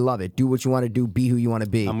transgender. I love it. Do what you want to do. Be who you want to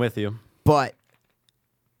be. I'm with you. But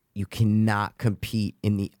you cannot compete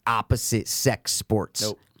in the opposite sex sports.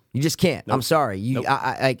 Nope. You just can't. I'm sorry. You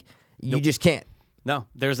you just can't. No,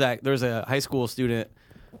 there's a high school student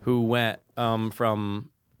who went from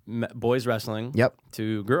boys wrestling Yep.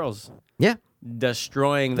 to girls, Yeah.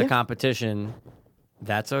 destroying the competition.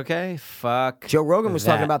 That's okay. Fuck. Joe Rogan was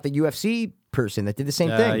talking that. about the UFC person that did the same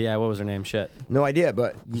thing. Yeah, what was her name? Shit. No idea,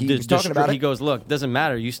 but he Des- was talking about He it. goes, look, doesn't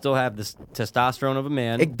matter. You still have this testosterone of a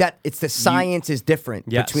man. It's the science is different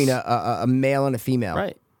Yes. between a male and a female.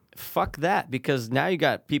 Right. Fuck that, because now you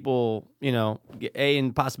got people,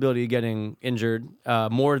 in possibility of getting injured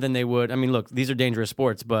more than they would. I mean, look, these are dangerous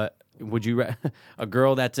sports, but would you a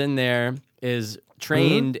girl that's in there is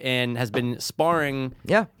trained and has been sparring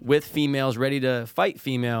Yeah. with females, ready to fight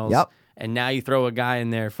females. Yep. And now you throw a guy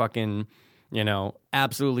in there fucking,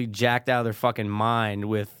 absolutely jacked out of their fucking mind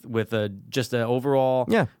with just an overall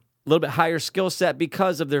Yeah. little bit higher skill set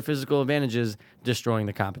because of their physical advantages, destroying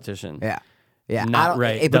the competition. Yeah. Yeah, Not I don't-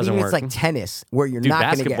 right. But Doesn't even work. it's like tennis, where you're Dude, not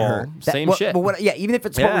going to get basketball, hurt. same shit. But even if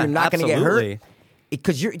it's sport where Yeah, you're not going to get absolutely. hurt,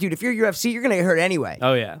 because if you're UFC, you're going to get hurt anyway.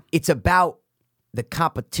 Oh, yeah. It's about the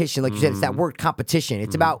competition, like you said. It's that word competition.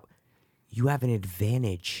 It's about you have an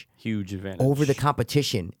advantage Huge advantage. over the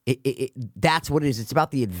competition. That's what it is. It's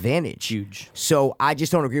about the advantage. Huge. So I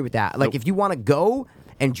just don't agree with that. Like if you want to go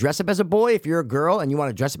and dress up as a boy, if you're a girl and you want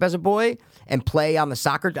to dress up as a boy and play on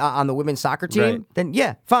the women's soccer team, Right. then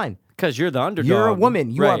yeah, fine. because you're the underdog. You're a woman.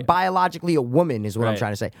 You are Right. biologically a woman, is what I'm Right.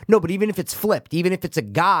 trying to say. No, but even if it's flipped, even if it's a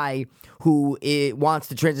guy who wants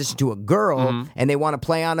to transition to a girl Mm-hmm. and they want to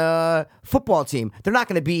play on a football team, they're not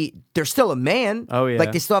going to be. They're still a man. Oh, yeah.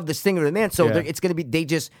 like they still have the stinger of the man. So Yeah. it's going to be.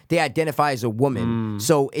 They identify as a woman.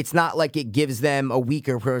 So it's not like it gives them a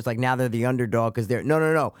weaker. Where it's like now they're the underdog because they're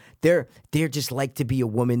no. They're just like to be a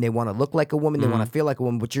woman. They want to look like a woman. They want to feel like a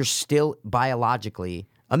woman. But you're still biologically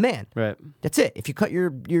a man. Right. That's it. If you cut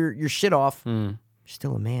your shit off, you're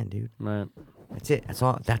still a man, dude. Right. That's it. That's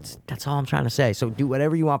all. That's all I'm trying to say. So do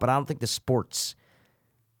whatever you want, but I don't think the sports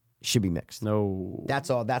should be mixed. No. That's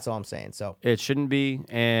all. That's all I'm saying. So It shouldn't be.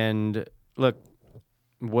 And look,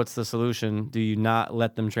 what's the solution? Do you not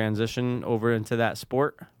let them transition over into that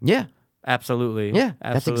sport? yeah, Absolutely. yeah.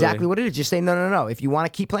 That's Absolutely. exactly what it is. Just say no. If you want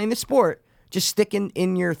to keep playing the sport, just stick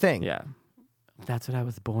in your thing. Yeah. That's what I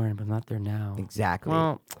was born, but I'm not there now. Exactly.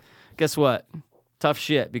 Well, guess what? Tough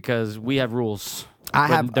shit because we have rules. I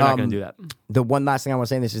But have. They're not going to do that. The one last thing I want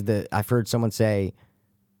to say. This is I've heard someone say.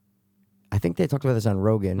 I think they talked about this on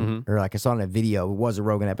Rogan, Mm-hmm. or like I saw in a video. It was a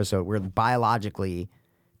Rogan episode where biologically,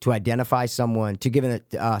 to identify someone, to give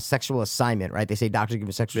a sexual assignment, right? They say doctors give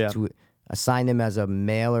a sexual Yeah. to assign them as a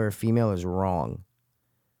male or a female is wrong.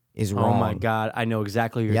 Is wrong. Oh my God, I know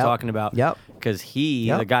exactly what you're Yep. talking about. Yep. Because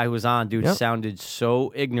Yep. the guy who was on, dude, Yep. sounded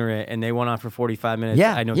so ignorant, and they went on for 45 minutes.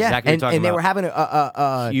 Yeah, I know yeah. exactly and, what you're talking and they about. were having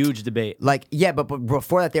a Huge debate. like but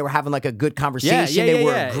before that they were having like a good conversation. Yeah, they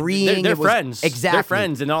were yeah. agreeing. They're It was- friends. Exactly. They're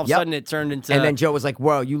friends, and all of a Yep. sudden it turned into. And then Joe was like,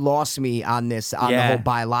 "Whoa, you lost me on this on the whole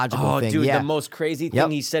biological oh, thing." dude, yeah. the most crazy thing Yep.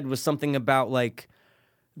 he said was something about like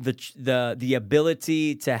the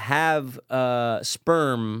ability to have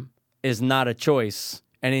sperm is not a choice,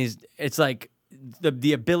 and it's like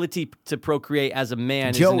the ability to procreate as a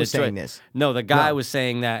man. Joe isn't was a choice. saying this. No, the guy No. was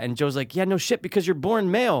saying that, and Joe's like, "Yeah, no shit, because you're born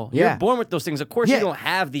male. Yeah. You're born with those things. Of course, Yeah. you don't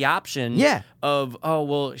have the option. Yeah. Of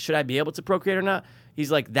well, should I be able to procreate or not?" He's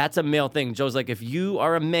like, that's a male thing. Joe's like, if you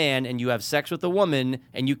are a man and you have sex with a woman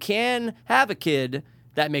and you can have a kid,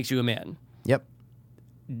 that makes you a man. Yep.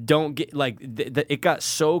 Don't get like it got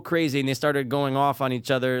so crazy and they started going off on each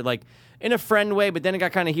other like in a friend way, but then it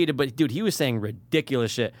got kind of heated. But dude, he was saying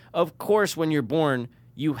ridiculous shit. Of course, when you're born,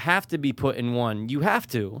 you have to be put in one. You have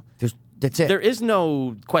to. That's it. There is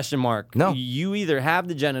no question mark. No. You either have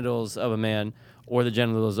the genitals of a man or the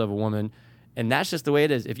genitals of a woman. And that's just the way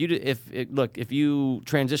it is. If you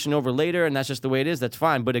transition over later and that's just the way it is, that's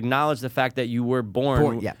fine. But acknowledge the fact that you were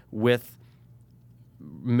born yeah. with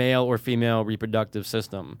male or female reproductive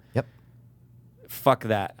system. Yep. Fuck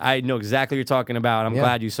that. I know exactly what you're talking about. I'm Yeah.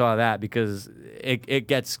 glad you saw that because it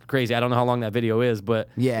gets crazy. I don't know how long that video is, but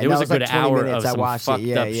Yeah, it no, was it a was like good 20 hour minutes. of I some watched it. fucked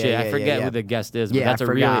Yeah, up yeah, shit. yeah, I forget yeah. who the guest is, but Yeah, that's I a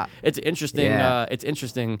really forgot. it's interesting. Yeah. It's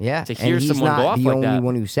interesting Yeah. to hear and he's someone not go off the like only that.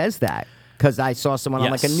 one who says that. Because I saw someone on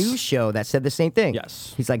like a Yes. news show that said the same thing.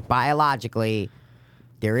 Yes. He's like, biologically,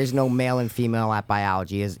 there is no male and female at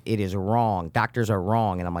biology. It is wrong. Doctors are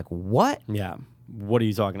wrong. And I'm like, what? Yeah. What are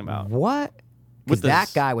you talking about? What? With Because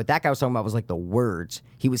this- what that guy was talking about was like the words.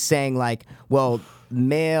 He was saying like, well,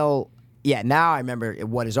 male. Yeah, now I remember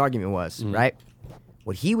what his argument was, Mm-hmm. right?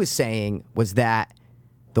 What he was saying was that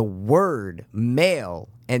the word male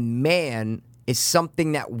and man is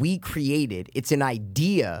something that we created. It's an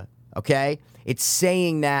idea, okay? It's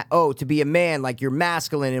saying that, oh, to be a man, like you're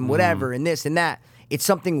masculine and whatever and this and that. It's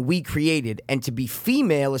something we created. And to be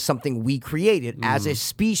female is something we created. As a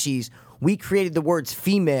species, we created the words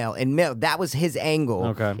female and male. That was his angle.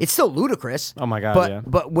 Okay. It's still ludicrous. Oh my God, But, yeah.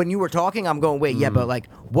 but when you were talking, I'm going, wait, yeah, but like,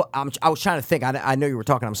 what? I was trying to think. I know you were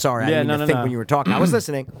talking. I'm sorry. I Yeah, didn't no, even no, think no. when you were talking. I was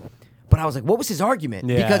listening. But I was like, what was his argument?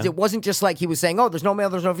 Yeah. Because it wasn't just like he was saying, oh, there's no male,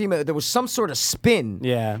 there's no female. There was some sort of spin.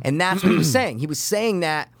 Yeah. And that's what he was saying. He was saying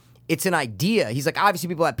that it's an idea. He's like, obviously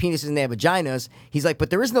people have penises and they have vaginas. He's like, but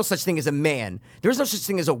there is no such thing as a man. There is no such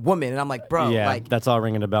thing as a woman. And I'm like, bro, yeah, like, that's all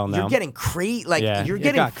ringing a bell now. you're getting crazy. Like, Yeah, you're it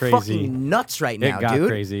getting got crazy. fucking nuts right now, got dude.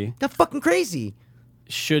 crazy. Got fucking crazy.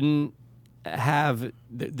 Shouldn't have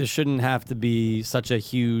there shouldn't have to be such a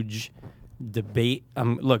huge debate.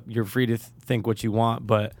 Look, you're free to think what you want,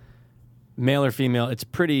 but male or female, it's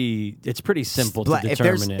pretty simple to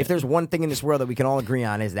determine it. If there's one thing in this world that we can all agree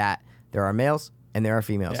on is that there are males and there are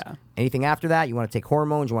females. Yeah. Anything after that, you want to take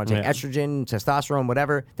hormones, you want to take Yeah. estrogen, testosterone,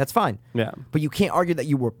 whatever, that's fine. Yeah. But you can't argue that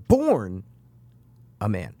you were born a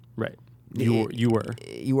man. Right. You were.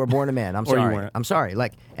 You were born a man. I'm Or you sorry. weren't. I'm sorry.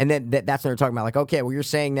 Like, and then that's what they're talking about. Like, okay, well, you're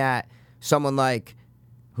saying that someone like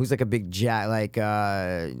who's like a big like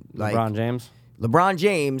LeBron James. LeBron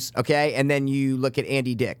James, okay, and then you look at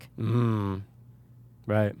Andy Dick.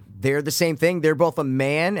 Right. They're the same thing. They're both a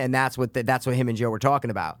man, and that's what him and Joe were talking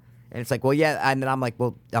about. And it's like, well, yeah. And then I'm like,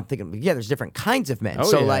 well, I'm thinking, yeah, there's different kinds of men. Oh,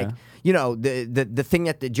 so yeah. like, you know, the thing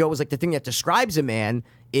that Joe was like, the thing that describes a man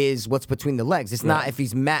is what's between the legs. It's not if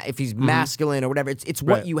he's masculine or whatever. It's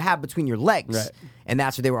what Right. you have between your legs. Right. And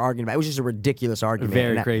that's what they were arguing about. It was just a ridiculous argument.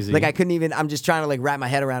 Very And crazy. Like I couldn't even. I'm just trying to like wrap my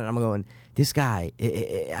head around it. I'm going, this guy.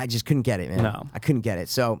 I just couldn't get it, man. No. I couldn't get it.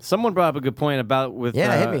 So Someone brought up a good point about with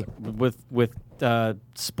hit with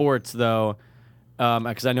sports though,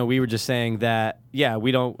 because I know we were just saying that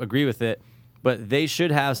we don't agree with it, but they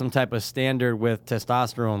should have some type of standard with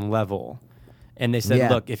testosterone level. And they said, Yeah.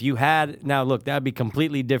 look, if you had that would be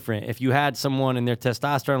completely different. If you had someone and their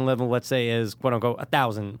testosterone level, let's say, is quote unquote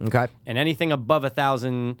 1,000, Okay. and anything above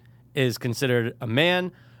 1,000 is considered a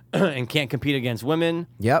man and can't compete against women.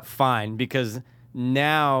 Yep. Fine, because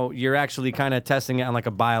now you're actually kind of testing it on like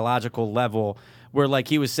a biological level, where like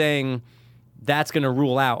he was saying, that's going to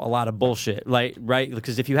rule out a lot of bullshit, like right?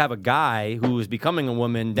 Because if you have a guy who is becoming a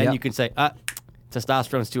woman, then Yep. you can say,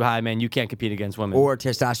 testosterone's too high, man. You can't compete against women. or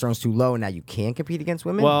testosterone's too low, and now you can't compete against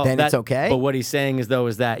women. Well, then it's okay. But what he's saying is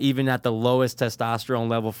that even at the lowest testosterone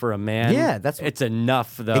level for a man, it's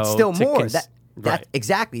enough though. it's still to more. Right.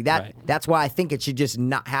 Exactly. Right. That's why I think it should just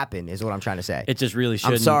not happen. Is what I'm trying to say. It just really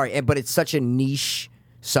shouldn't. I'm sorry, but it's such a niche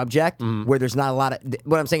subject where there's not a lot of.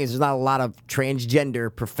 What I'm saying is there's not a lot of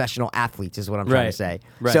transgender professional athletes. Is what I'm trying to Right. say.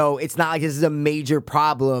 Right. So it's not like this is a major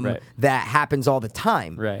problem Right. that happens all the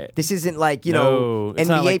time. Right. This isn't like No, it's NBA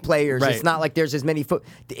not like- players. right. It's not like there's as many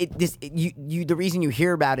the reason you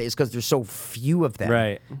hear about it is because there's so few of them.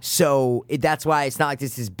 Right. So that's why it's not like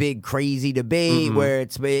this big crazy debate where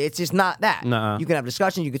it's just not that. Nuh-uh. You can have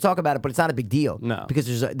discussion, you can talk about it, but it's not a big deal. No.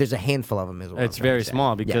 Because there's a handful of them. Is what It's I'm trying very to say.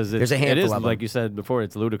 small because Yeah, there's a handful it is of them. like you said before.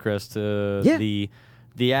 It's ludicrous to Yeah.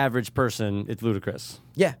 the average person. It's ludicrous.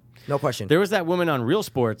 Yeah, no question. There was that woman on Real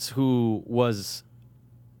Sports who was,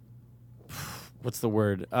 what's the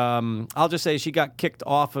word? I'll just say she got kicked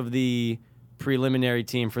off of the preliminary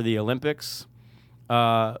team for the Olympics.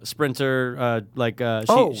 Sprinter,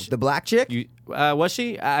 the black chick? was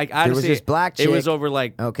she? I There was honestly, this black It was chick. over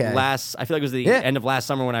like Okay. last. I feel like it was the Yeah. end of last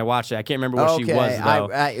summer when I watched it. I can't remember what she was though.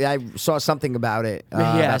 I saw something about it.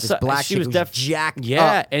 Yeah, about this so black she chick was who def- jacked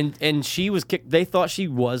Yeah, up. and she was kicked. They thought she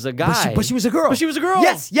was a guy, But she was a girl. But she was a girl.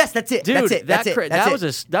 Yes, that's it. Dude, that's it. That's it. that That's was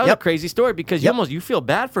it. that was a Yep. crazy story because Yep. you feel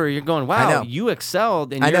bad for her. You're going, I wow, know. you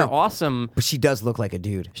excelled and I you're know. awesome, But she does look like a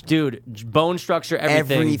dude. dude. Bone structure,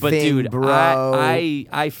 everything. But Everything, dude, bro.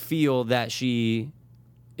 I feel that she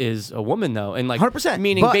is a woman though, and like 100%.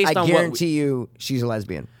 meaning but based I on guarantee you she's a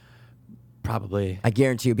lesbian. probably. I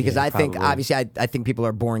guarantee you because Yeah, I think probably. obviously I think people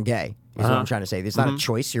are born gay. Is what I'm trying to say. It's not a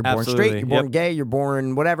choice. You're born Absolutely. straight. You're born Yep. gay. You're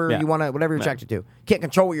born whatever Yeah. you want to. Whatever you're attracted to. Can't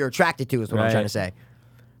control what you're attracted to. Is what I'm Right. trying to say.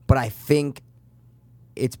 But I think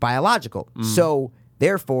it's biological. So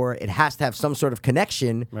therefore, it has to have some sort of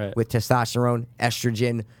connection Right. with testosterone,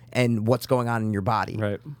 estrogen, and what's going on in your body.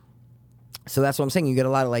 Right. So that's what I'm saying. You get a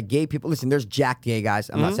lot of like gay people. Listen, there's jacked gay guys.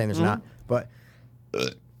 I'm not saying there's not, but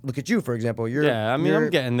look at you, for example. Yeah, I mean, I'm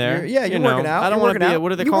getting there. You're You know, working out. I don't You're wanna working be a- out. what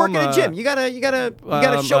do they you call work in them, a gym. You gotta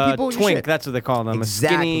show people your twink. shit. That's what they call them.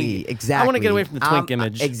 Exactly. I want to get away from the twink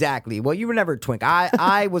image. Exactly. Well, you were never a twink.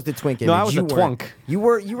 I was the twink image. No, I was you a weren't. twunk. You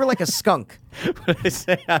were like a skunk.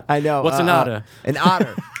 I know. What's an otter? An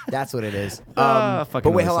otter. That's what it is. Fucking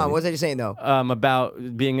but wait, hold silly. on. What was I just saying though?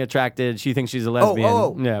 About being attracted. She thinks she's a Oh,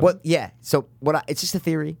 lesbian. Yeah. Well, yeah. So what? It's just a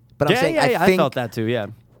theory. But I'm yeah, saying yeah, I think felt that too. Yeah.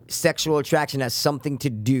 sexual attraction has something to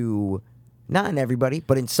do, not in everybody,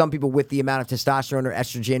 but in some people with the amount of testosterone or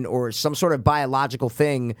estrogen or some sort of biological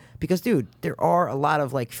thing. Because, dude, there are a lot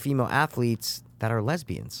of like female athletes that are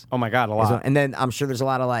lesbians. Oh my God, a lot. And then I'm sure there's a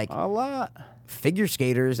lot of like A lot. figure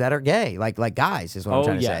skaters that are gay, like guys, is what I'm Oh,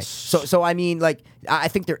 trying to yes. say. So I mean, like, I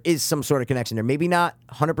think there is some sort of connection there. Maybe not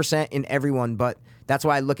 100% in everyone, but that's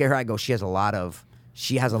why I look at her. I go, she has a lot of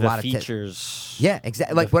The te- features. yeah,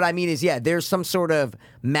 exactly. Like what I mean is, yeah, there's some sort of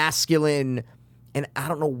masculine, and I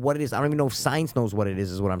don't know what it is. I don't even know if science knows what it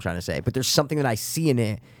is what I'm trying to say. But there's something that I see in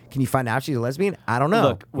it. Can you find out if she's a lesbian? I don't know.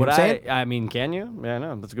 Look, You know what I'm saying? I mean, can you? Yeah,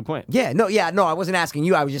 no, that's a good point. Yeah, no, I wasn't asking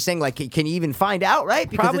you. I was just saying, like, can you even find out, right?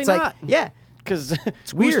 Because Probably it's like, not. yeah, Because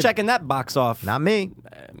who's weird. checking that box off? not me.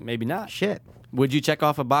 Maybe not. Shit. Would you check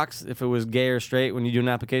off a box if it was gay or straight when you do an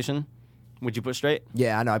application? Would you put straight?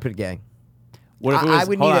 Yeah, I know. I put gay. What if it was? I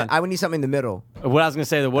would hold need on. I would need something in the middle. What I was gonna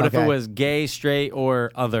say, though, what if it Okay. was gay, straight,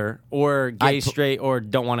 or other, or gay, I'd put- straight, or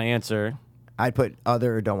don't want to answer? I'd put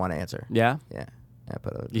other or don't want to answer. Yeah. Yeah, I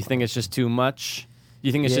put other. Do you think it's just too much?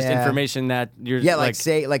 You think it's just Yeah. information that you're Yeah, like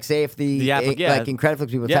say if the like in Creditflix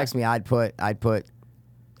people Yeah. text me, I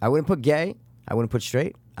wouldn't put gay, I wouldn't put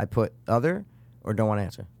straight, I'd put other or don't want to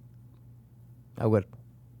answer. I would.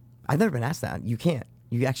 I've never been asked that. You can't.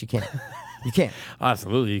 You actually can't. You can't.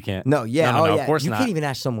 Absolutely, you can't. No, yeah. No, yeah. of course you not. can't even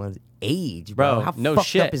ask someone's age, bro. Bro, How no fucked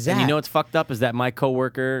shit. up is that? And you know what's fucked up is that my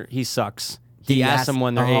coworker, he sucks. He He asked asked-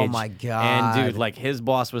 someone their oh age. my And God. dude, like his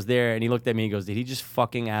boss was there, and he looked at me and goes, "Did he just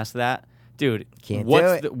fucking ask that?" Dude, Can't do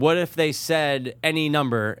it. what if they said any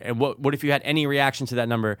number, and what if you had any reaction to that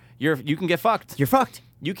number? You can get fucked. You're fucked.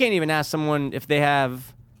 You can't even ask someone if they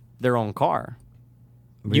have their own car.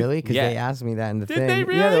 Really? Because yeah. they asked me that in the Did thing. they Yeah,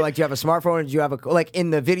 really? they're like, do you have a smartphone or do you have a... Like,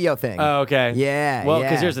 in the video thing. Oh, okay. Yeah, Well, yeah.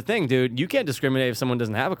 because here's the thing, dude. You can't discriminate if someone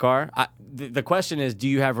doesn't have a car. The question is, do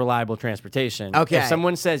you have reliable transportation? Okay. If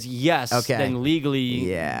someone says yes, Okay. then legally,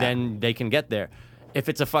 Yeah. then they can get there. If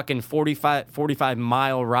it's a fucking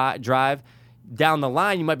 45-mile drive, down the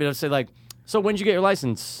line, you might be able to say, like, so when did you get your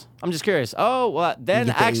license? I'm just curious. Oh, well, then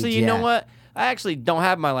You get the actually, age, you know yeah. what? I actually don't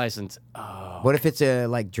have my license. What if it's a,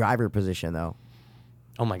 like, driver position, though?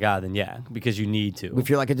 Oh, my God, then yeah, because you need to. If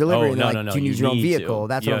you're like a delivery, Oh, and they're no, like, no, do you need your own need vehicle? to.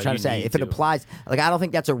 That's what Yeah, I'm trying you to say. need If it to. applies... Like, I don't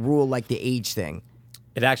think that's a rule like the age thing.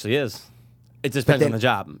 It actually is. It just depends then- on the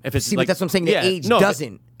job. If it's See, like, but that's what I'm saying. The yeah, age no, if-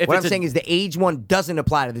 doesn't. if What it's I'm a- saying is the age one doesn't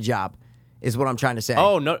apply to the job, is what I'm trying to say.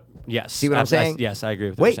 Oh no! Yes. See what I'm saying? Yes, I agree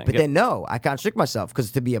with what Wait, you're saying. but Yep. then no, I contradict myself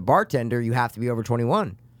because to be a bartender, you have to be over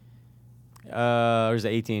 21. Or is it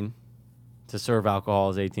 18? To serve alcohol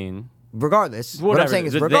is 18. Regardless, what I'm Whatever, saying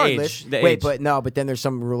is the regardless. age, the wait, age. but no, but then there's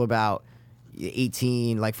some rule about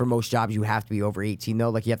 18. Like for most jobs, you have to be over 18 though.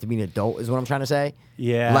 Like you have to be an adult, is what I'm trying to say.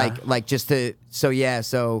 Yeah. Like just to. So yeah.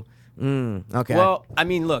 So okay. Well, I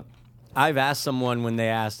mean, look, I've asked someone when they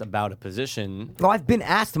asked about a position. Well, I've been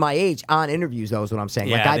asked my age on interviews, though, is what I'm saying.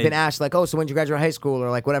 Like, Yeah, I've they- been asked, like, oh, so when did you graduate high school or,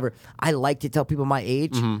 like, whatever. I like to tell people my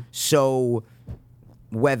age. Mm-hmm. So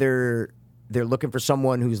whether they're looking for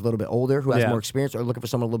someone who's a little bit older, who has Yeah. more experience, or looking for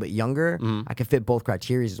someone a little bit younger, I can fit both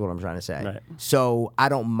criteria, is what I'm trying to say. Right. So I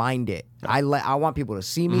don't mind it. I want people to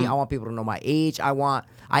see me. Mm-hmm. I want people to know my age.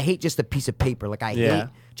 I hate just a piece of paper. Like, I Yeah. hate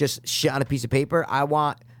just shit on a piece of paper.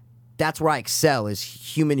 That's where I excel is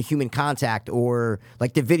human contact or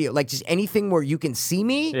like the video, like just anything where you can see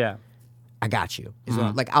me. Yeah. I got you. Is what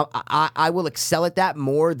I'm- like I will excel at that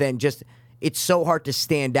more than just. It's so hard to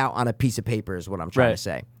stand out on a piece of paper. Is what I'm trying Right. to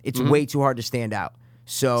say. It's way too hard to stand out.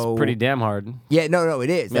 So Pretty damn hard. yeah, no, it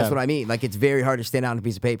is. That's Yeah. what I mean. Like it's very hard to stand out on a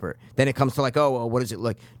piece of paper. Then it comes to like, oh, well, what is it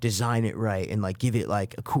like? Design it right and like give it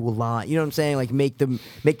like a cool line. You know what I'm saying? Like make the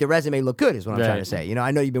resume look good. Is what I'm trying to Right. say. You know, I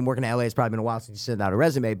know you've been working at LA. It's probably been a while since you sent out a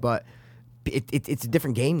resume, but it's a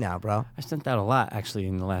different game now, bro. I sent out a lot actually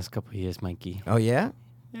in the last couple of years, Mikey. Oh yeah.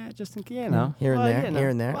 Yeah, just in case, you know. Here and Well, there, you know. here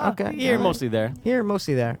and there. Well, Okay, Here, all right. mostly there. Here,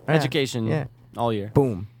 mostly there. Yeah. Education. Yeah. All year.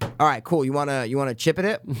 Boom. All right, cool. You wanna chip at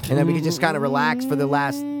it, and then we can just kind of relax for the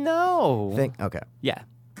last No. thing. Okay. Yeah.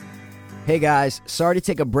 Hey guys, sorry to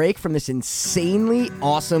take a break from this insanely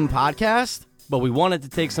awesome podcast. But we wanted to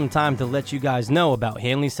take some time to let you guys know about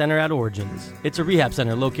Hanley Center at Origins. It's a rehab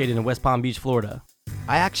center located in West Palm Beach, Florida.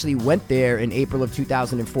 I actually went there in April of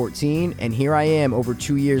 2014, and here I am over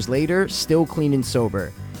 2 years later, still clean and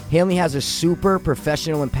sober. Hanley has a super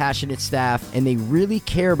professional and passionate staff, and they really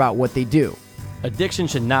care about what they do. Addiction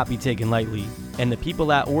should not be taken lightly, and the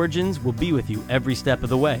people at Origins will be with you every step of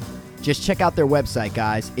the way. Just check out their website,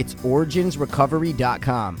 guys. It's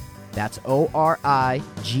originsrecovery.com. That's ORIGINS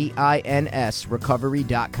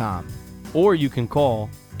recovery.com. Or you can call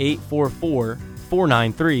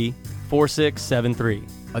 844-493-4673.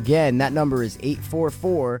 Again, that number is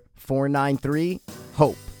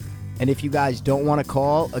 844-493-HOPE. And if you guys don't want to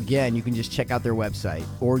call, again, you can just check out their website,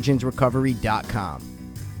 originsrecovery.com.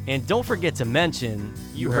 And don't forget to mention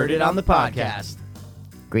you heard it on the podcast.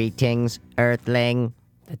 Greetings, Earthling.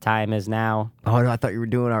 The time is now. Oh, no, I thought you were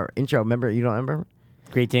doing our intro. Remember? You don't remember?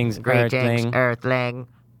 Greetings, Greetings, Earthling. Earthling.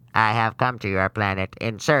 I have come to your planet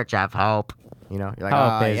in search of hope. You know? You're like,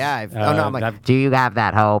 Hope oh, is, yeah. Oh, no, I'm like, Do you have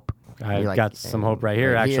that hope? I've you're like, got some hope right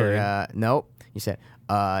here, actually. Nope. You said,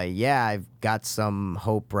 yeah, I've got some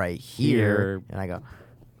hope right here. Here. And I go,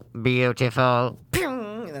 Beautiful.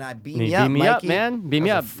 and then I beam You you up, beam me up, Mikey. man. Beam me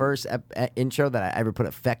That up. was the first intro that I ever put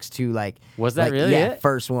effects to. Like, Was that like, really yeah, it?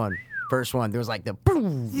 First one. There was like the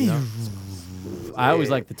boom. You know? I always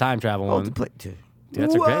like the time travel Oh, one. the play, dude.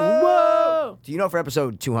 That's a great. Whoa! Whoa! Do you know for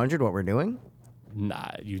episode 200 what we're doing? Nah,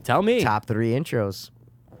 you tell me. Top 3 intros.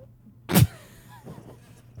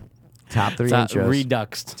 Top 3 Top- intros.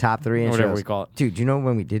 Reduxed. Top 3 intros. Or whatever we call it. Dude, do you know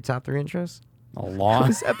when we did top 3 intros? A It long.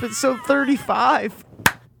 was episode 35.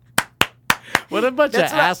 What a bunch of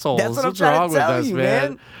assholes. That's what I'm What's trying wrong to tell with us, you,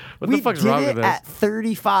 man? What we the fuck's did wrong it with us? at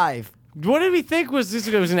 35. What did we think was this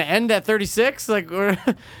was going to end at 36? Like,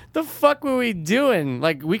 the fuck were we doing?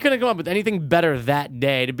 Like, we couldn't come up with anything better that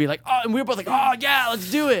day to be like, oh, and we were both like, oh, yeah,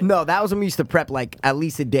 let's do it. No, that was when we used to prep like at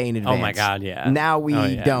least a day in advance. Oh, my God, yeah. Now we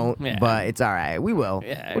yeah. don't, Yeah. but it's all right. We will.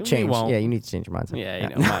 Yeah, we'll change. we won't. Yeah, you need to change your mindset. Yeah,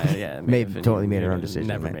 you know, Totally made her own decision.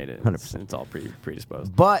 Never man. made it. 100%. It's all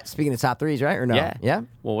predisposed. But speaking of top threes, right? Or no? Yeah. Yeah?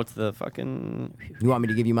 Well, what's the fucking... You want me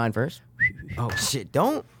to give you mine first? Oh, shit.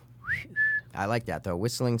 Don't. I like that, though.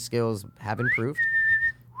 Whistling skills have improved.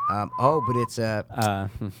 But it's The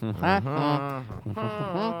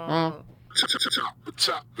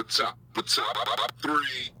top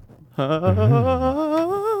three.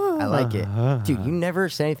 I like it. Dude, you never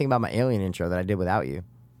said anything about my alien intro that I did without you.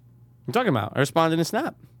 I'm talking about. I responded in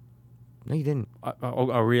Snap. No, you didn't.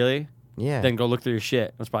 Oh, really? Yeah. Then go look through your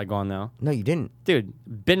shit. It's probably gone now. No, you didn't. Dude,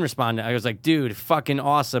 Ben responded. I was like, dude, fucking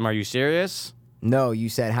awesome. Are you serious? No, you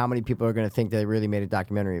said how many people are going to think they really made a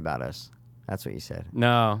documentary about us. That's what you said.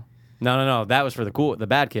 No. That was for the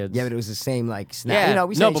bad kids. Yeah, but it was the same, like, snap. Yeah. You know,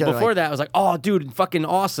 we said but before that, I was like, oh, dude, fucking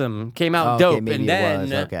awesome. Came out okay, dope. maybe And then it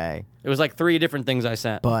was. Okay. it was like 3 different things I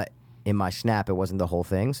sent. But in my snap, it wasn't the whole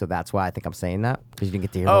thing, so that's why I think I'm saying that, because you didn't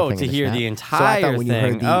get to hear the whole thing. to in hear snap. the So I entire thought when you heard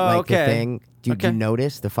thing. the Okay. thing, dude, Okay. you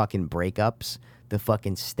notice the fucking breakups, the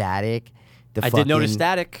fucking static, I did notice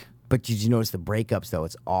static. But did you notice the breakups, though?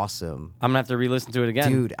 It's awesome. I'm going to have to re-listen to it again.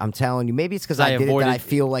 Dude, I'm telling you, maybe it's because I I did it avoided- that I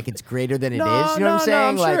feel like it's greater than it is. No, You know what I'm saying? No,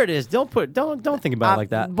 I'm like, sure it is. Don't think about it like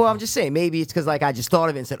that. Well, I'm just saying, maybe it's because like I just thought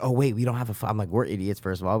of it and said, "Oh wait, we don't have a." I'm like, we're idiots.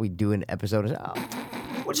 First of all, we do an episode.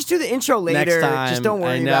 And, we'll just do the intro later. Next time, just don't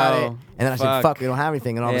worry I about it. know. And then I said, Fuck. "Fuck, we don't have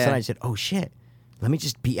anything." And all of a Yeah. sudden, I said, "Oh shit, let me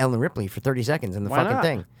just beat Ellen Ripley for 30 seconds in the Why fucking not?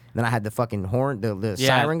 thing." Then I had the fucking horn, the Yeah.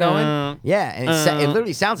 siren going. Yeah, and it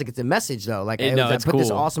literally sounds like it's a message though. Like No, I it's put this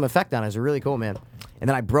cool. awesome effect on it. It's really cool, man. And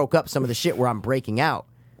then I broke up some of the shit where I'm breaking out.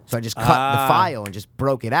 So I just cut the file and just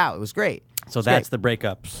broke it out. It was great. So It's that's great. the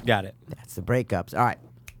breakups. Got it. That's the breakups. All right,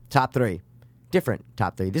 top 3, different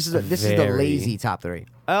top 3. This is the Very. lazy top 3.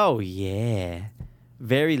 Oh, yeah.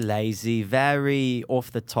 Very lazy. Very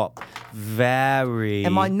off the top. Very.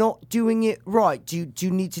 Am I not doing it right? Do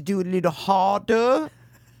you need to do it a little harder?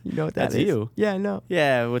 You know what that That's is? you. Yeah, I know.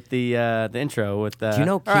 Yeah, with the intro. With the. Do you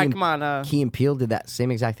know All right, come on. Key and Peele did that same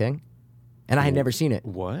exact thing? And I had never seen it.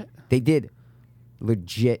 What? They did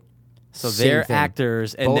legit. So same they're thing.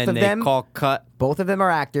 actors, and Both then of they them- call cut. Both of them are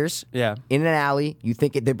actors. Yeah. In an alley. You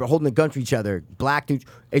think they're holding a gun to each other. Black dudes.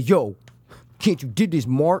 Hey, yo, can't you did this,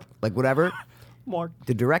 Mark? Like, whatever. Mark.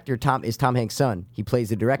 The director, is Tom Hanks' son. He plays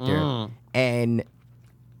the director. And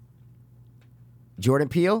Jordan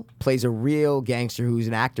Peele plays a real gangster who's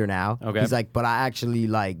an actor now. Okay. He's like, but I actually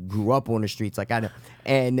like grew up on the streets. Like I know.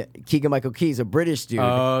 And Keegan-Michael Key's a British dude.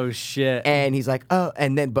 Oh, shit. And he's like, oh,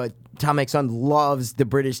 and then, but Tom Hanks' son loves the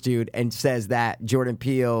British dude and says that Jordan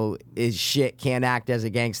Peele is shit, can't act as a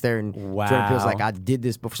gangster. And Jordan Peele's Wow. like, I did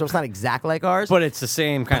this before. So it's not exactly like ours. But it's the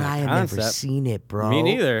same kind but I of had concept. never seen it, bro. Me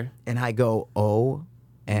neither. And I go, oh,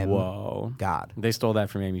 Whoa. God. They stole that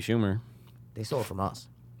from Amy Schumer. They stole it from us.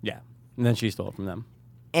 Yeah. And then she stole it from them.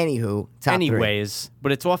 Anywho, top 3. Anyways,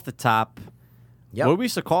 but it's off the top. Yep. What did we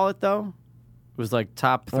used to call it, though? It was like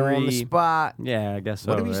top 3. On the spot. Yeah, I guess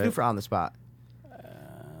so. What do we used to do right? for on the spot?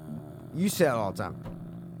 You say it all the time.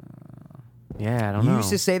 Yeah, I don't You know. used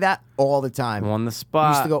to say that all the time. On the You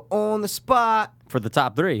spot. used to go on the spot. For the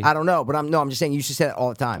top 3. I don't know, but I'm just saying you used to say that all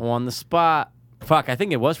the time. On the spot. Fuck, I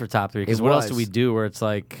think it was for top 3. Because It what else was. do we do where it's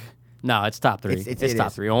like... No, it's top 3. It It's top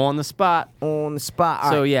is. 3. On the spot. On the spot.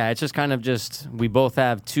 All So right. yeah, it's just kind of just we both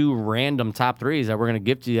have 2 random top 3s that we're gonna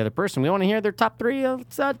give to the other person. We want to hear their top 3.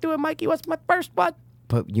 Let's do it, Mikey. What's my first one?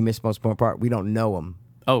 But you missed the most important part. We don't know them.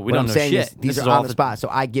 Oh, we what don't I'm know saying shit. Is these This is are all on the spot. So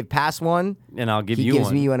I give past one. and I'll give He you gives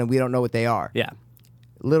one. me one, and we don't know what they are. Yeah.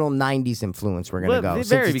 Little 90s influence we're going to Well, go. they Since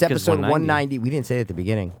vary it's because episode 190. 190. We didn't say it at the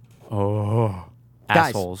beginning. Oh, Guys,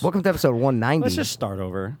 assholes. welcome to episode 190. Let's just start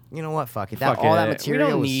over. You know what? Fuck it. Fuck all that it. material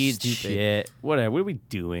We don't was need stupid. shit. Whatever. What are we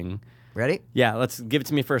doing? Ready? Yeah, let's give it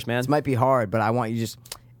to me first, man. This might be hard, but I want you to just...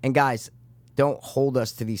 And guys, don't hold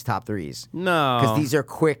us to these top 3s. No, Because these are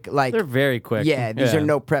quick, like... they're very quick. Yeah, these are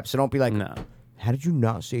no prep, so don't be like... No. How did you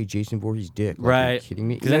not say Jason Voorhees' dick? Like, Right. Are you kidding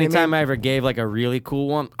me? Because You know what I mean? anytime I ever gave like a really cool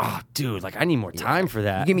one, oh, dude, like I need more time for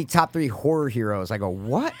that. You give me top 3 horror heroes. I go,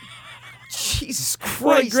 what? Jesus Christ.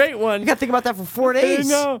 What a great one. You got to think about that for 4 I days.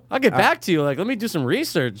 know. I'll get back to you. Like, let me do some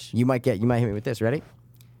research. You might hit me with this. Ready?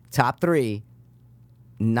 Top 3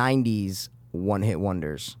 90s one-hit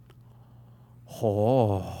wonders.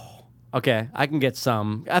 Oh. Okay, I can get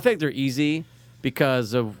some. I think they're easy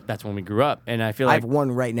because of that's when we grew up, and I feel I like have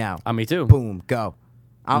one right now. me too. Boom, go.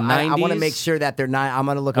 I want to 90s? make sure that they're I'm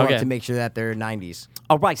going to look them Okay. up to make sure that they're 90s.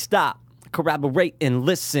 All right, stop. Corroborate and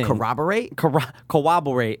listen. Corroborate?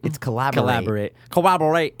 Corroborate. It's collaborate.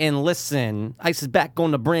 Corroborate and listen. Ice is back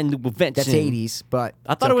on a brand new invention. That's 80s, but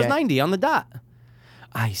I thought it was 90 on the dot.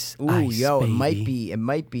 Ice. Ooh, ice, yo, baby. it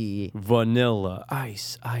might be. Vanilla.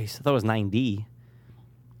 Ice. I thought it was 90.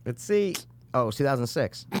 Let's see. Oh,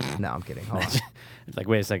 2006. No, I'm kidding. Hold on. It's like,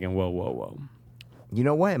 wait a second. Whoa. You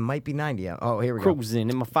know what? It might be 90. Oh, here we go. Cruising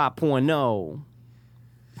in my 5.0.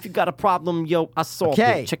 If you got a problem, yo, I solved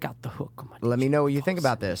Okay. it. Check out the hook on my Let me know what you think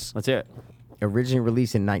about this. Let's hear it. Originally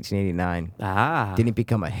released in 1989. Ah. Didn't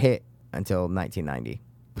become a hit until 1990.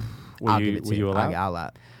 I'll give it to you. Allow?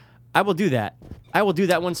 I will do that. I will do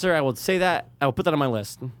that one, sir. I will say that. I will put that on my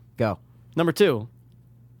list. Go. Number 2.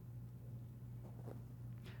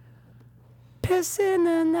 Pissing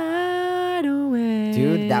the night away.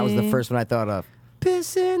 Dude, that was the first one I thought of.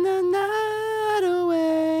 Pissing the night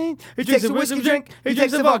away. He takes drinks a a whiskey whiskey drink, drink. He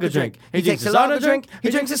drinks a vodka drink. He drinks a soda drink. He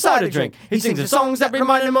drinks a cider drink. He sings the songs that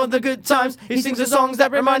remind him of the good times. He sings the songs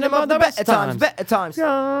that remind him of the best times. Better times.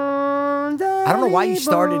 I don't know why you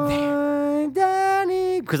started there.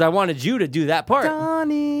 Because I wanted you to do that part.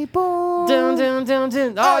 Donny boy.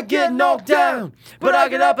 Down. I get knocked down, but I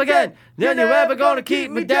get up again. Then you're ever gonna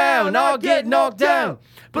keep me down. I'll get knocked down,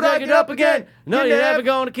 but I get up again. No, you're never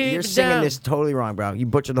gonna keep me You're down. singing this totally wrong, bro. You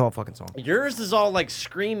butchered the whole fucking song. Yours is all like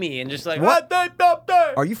screamy and just like What?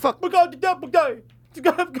 Are you fuck? We got the up again. You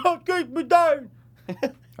gotta keep me down.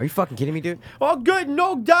 Are you fucking kidding me, dude? I'll get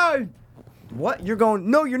knocked down. What? You're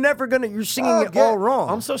going? No, you're never gonna. You're singing it all wrong.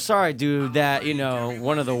 I'm so sorry, dude. That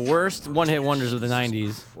one of the worst one-hit wonders of the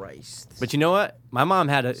 '90s. Christ. But you know what? My mom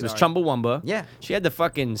had it. It was Chumbawamba. Yeah. She had the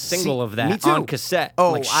fucking single of that me too. on cassette.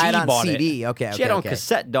 Oh, like she I had on bought CD. it. Okay, She had okay, on okay.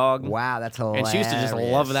 cassette, dog. Wow, that's hilarious. And she used to just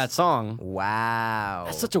love that song. Wow.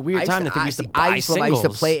 That's such a weird time to think we used to buy I used to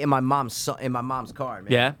singles. play it in my mom's car,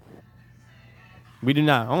 man. Yeah. We do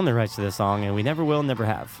not own the rights to this song, and we never will, never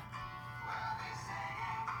have.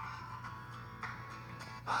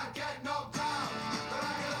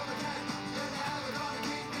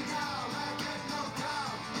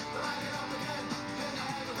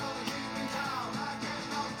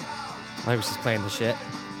 I was just playing the shit.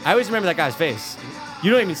 I always remember that guy's face.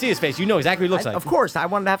 You don't even see his face. You know exactly what he looks like. Of course, I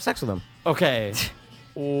wanted to have sex with him. Okay.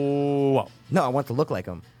 Whoa. No, I want to look like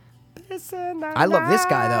him. I love this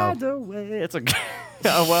guy though. It's a.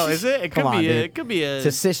 Oh well, is it? It could Come on, be. dude. It could be a.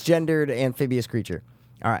 It's a cisgendered amphibious creature.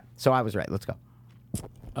 All right, so I was right. Let's go.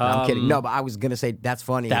 No, I'm kidding. No, but I was gonna say that's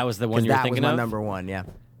funny. That was the one 'cause you were that thinking was my of? number one. Yeah,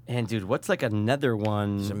 And dude, what's like another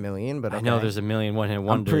one? there's a million, but I okay. know there's a million one-hit I'm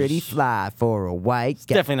wonders. pretty fly for a white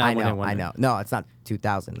guy. definitely not I know. one-hit wonder. I know. No, it's not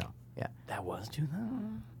 2000 though. Yeah. That was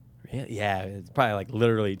 2000. Really? Yeah, it's probably like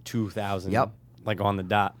literally 2000. Yep. Like on the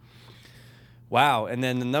dot. Wow. And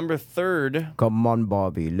then the number 3rd. Come on,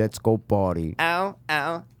 Bobby, let's go party. Ow,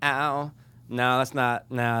 ow, ow. No, that's not.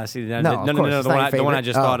 No, see, No, no, of no, course, no. it's The not one, your the one I favorite.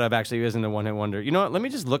 just Oh. thought of actually isn't a one-hit wonder. You know what? Let me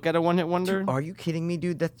just look at a one-hit wonder. Are you kidding me,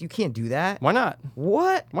 dude? That you can't do that. Why not?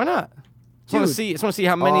 What? Why not? I want to see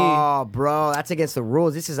how many. Oh, bro, that's against the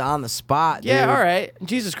rules. This is on the spot. Yeah, dude. all right.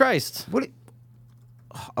 Jesus Christ. What?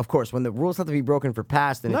 Of course, when the rules have to be broken for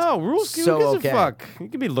past, then No, it's rules. so Who gives okay. a fuck? You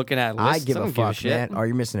could be looking at lists. I give don't a fuck, shit. man. Oh,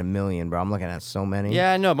 you're missing a million, bro. I'm looking at so many.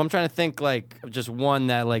 Yeah, I know, but I'm trying to think like of just one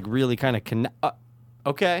that like really kind of connect.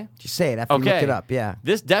 Okay. Just say it after you Okay. looked it up. Yeah.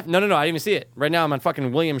 This no, I didn't even see it. Right now, I'm on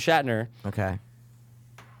fucking William Shatner. Okay.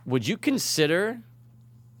 Would you consider?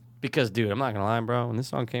 Because, dude, I'm not gonna lie, bro. When this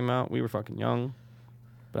song came out, we were fucking young,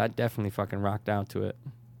 but I definitely fucking rocked out to it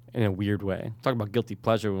in a weird way. Talk about guilty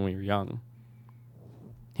pleasure when we were young.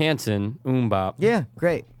 Hanson, Bop. Yeah,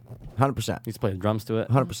 great. 100%. Used to play the drums to it.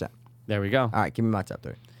 100%. There we go. All right, give me my top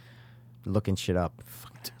 3. Looking shit up.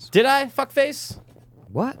 Did I fuckface?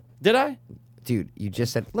 What? Did I? Dude, you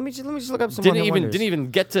just said, let me just look up some Didn't one-hit even wonders. didn't even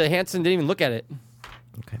get to Hanson. Didn't even look at it.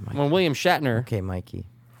 Okay, Mikey. When William Shatner, Okay, Mikey.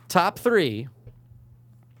 top 3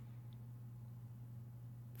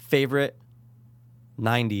 favorite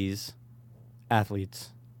 90s athletes.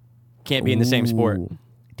 Can't be in the same sport. Ooh,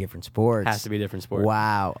 different sports. Has to be a different sport.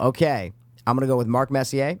 Wow. Okay. I'm going to go with Mark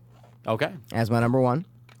Messier Okay. as my number 1.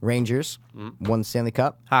 Rangers. Won Stanley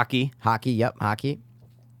Cup. Hockey. Hockey. Yep, hockey.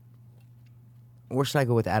 Or should I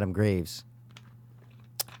go with Adam Graves?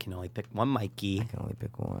 I can only pick one Mikey. I can only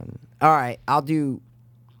pick one. All right, I'll do.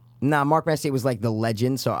 Nah, Mark Messier was like the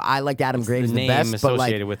legend, so I liked Adam Graves the the best. name But like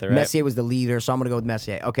associated with it, right? Messier was the leader, so I'm gonna go with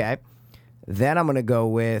Messier. Okay. Then I'm gonna go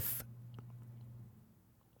with.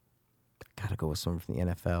 Gotta go with someone from the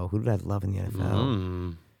NFL. Who did I love in the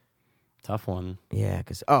NFL? Tough one. Yeah,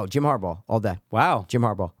 because Jim Harbaugh all day. Wow. Jim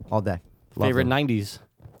Harbaugh all day. Love Favorite him. 90s.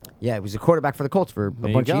 Yeah, he was a quarterback for the Colts for a There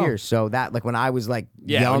you bunch of go. years. So that, like, when I was like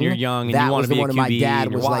Yeah, young, when you're young and that you wanna was the be a one of my QB dad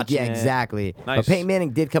and you're was like, yeah, watching it. exactly. Nice. But Peyton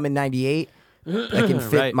Manning did come in '98. Like in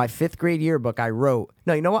Right. my 5th grade yearbook, I wrote.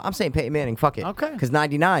 No, you know what? I'm saying Peyton Manning. Fuck it. Okay. Because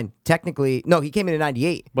 '99, technically, no, he came in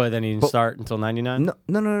 '98. But then he didn't start until 99?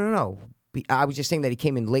 No. I was just saying that he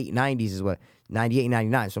came in late '90s, is what 98,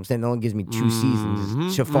 99. So I'm saying that only gives me 2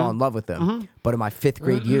 seasons to fall in love with them. But in my 5th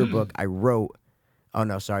grade yearbook, I wrote. Oh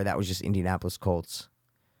no, sorry, that was just Indianapolis Colts.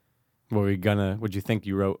 What'd you think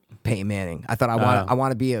you wrote? Peyton Manning. I thought I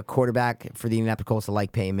want to be a quarterback for the Indianapolis Colts to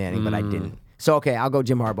like Peyton Manning, but I didn't. So okay, I'll go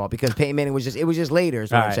Jim Harbaugh because Peyton Manning was just later.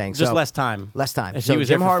 Is what All I'm right, saying. just So, less time. Less time. If So he was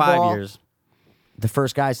Jim there for Harbaugh, 5 years. The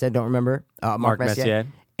first guy I said, don't remember. Mark Messier.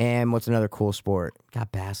 And what's another cool sport?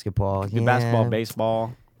 Got basketball. Good basketball,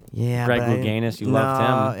 baseball. Yeah. Greg but I- Louganis, you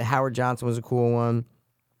loved him. Howard Johnson was a cool one.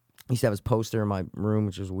 He used to have his poster in my room,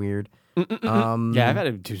 which was weird. Yeah, I've had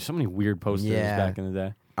to do so many weird posters Yeah. back in the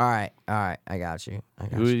day. All right. I got you. bro.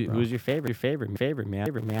 Who's your favorite man?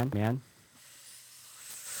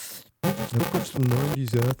 Look at some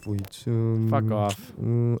 90s athletes. Fuck off.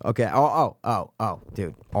 Okay. Oh,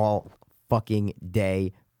 dude. All fucking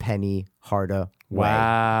day. Penny Hardaway.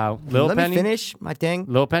 Wow. Lil Let Penny? me finish my thing.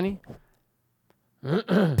 Lil Penny?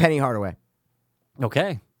 Penny Hardaway.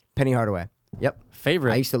 Okay. Penny Hardaway. Yep.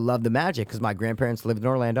 Favorite. I used to love the Magic because my grandparents lived in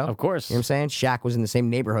Orlando. Of course. You know what I'm saying? Shaq was in the same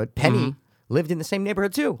neighborhood. Penny lived in the same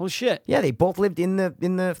neighborhood too. Oh, shit. Yeah, they both lived in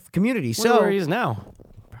the community. Wonder So where he is now.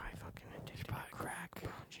 probably fucking addicted to crack.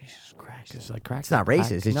 Jesus Christ. It's like crack. It's not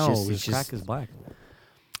racist. It's no, just- his it's just- crack is black.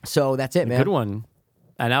 So that's it, man. Good one.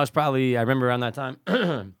 And I was probably, I remember around that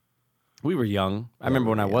time, we were young. I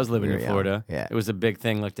remember when I was living we in were Florida. young. Yeah. It was a big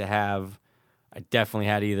thing, like to have. I definitely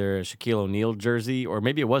had either a Shaquille O'Neal jersey or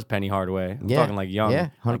maybe it was Penny Hardaway. I'm Yeah. talking like young, Yeah,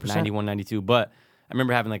 like 100%. 91, 92. But I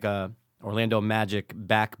remember having like a Orlando Magic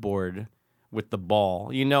backboard with the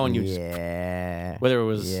ball, you know, and you Yeah. whether it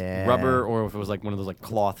was Yeah. rubber or if it was like one of those like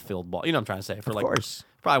cloth filled ball. You know what I'm trying to say? For Of like course.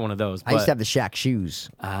 probably one of those. I used to have the Shaq shoes.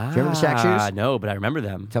 Do you remember the Shaq shoes? No, but I remember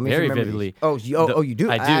them Tell me very if you remember vividly. these. You do?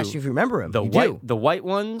 I I do. asked you if you remember them. The You white, do. the white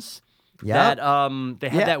ones. Yep. That they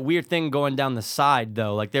had Yeah. that weird thing going down the side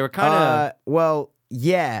though. Like they were kind of. Well,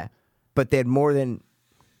 yeah, but they had more than.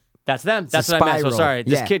 That's them. a That's what I meant. So spiral. sorry.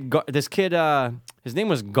 This Yeah. kid. His name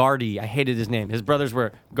was Gardy. I hated his name. His brothers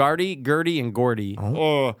were Gardy, Gertie, and Gordy.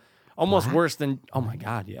 Oh, almost worse than. Oh my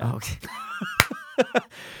God. Yeah. Okay.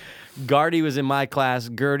 Gardy was in my class.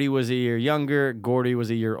 Gertie was a year younger. Gordy was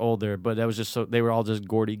a year older. But that was just so they were all just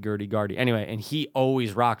Gordy, Gertie, Gardy. Anyway, and he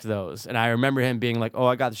always rocked those. And I remember him being like, "Oh,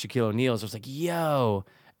 I got the Shaquille O'Neals." I was like, "Yo,"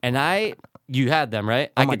 and you had them,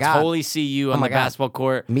 right? I my could God. totally see you on my the God. basketball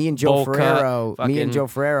court. Me and Joe bowl cut, Ferrero. Me and fucking- Joe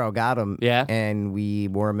Ferrero got them. Yeah? And we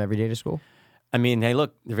wore them every day to school. I mean, hey,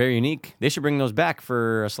 look, they're very unique. They should bring those back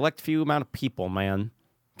for a select few amount of people, man.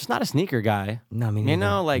 Just not a sneaker guy. No, me You neither.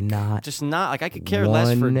 know, like, Not just not. Like, I could care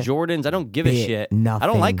less for one Jordans. I don't give a bit. shit. Nothing. I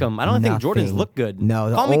don't like them. I don't think Jordans Nothing. look good. No,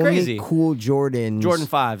 the Call me only crazy. cool Jordans Jordan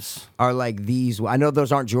 5s. are like these. I know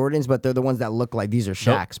those aren't Jordans, but they're the ones that look like these are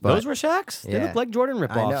Shaq's. But Those were Shaq's? They Yeah. look like Jordan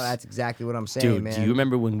ripoffs. I know that's exactly what I'm saying, Dude, man. do you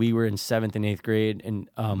remember when we were in 7th and 8th grade and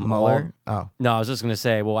Muller? Oh. No, I was just gonna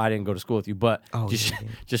say, well, I didn't go to school with you, but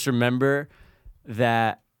just remember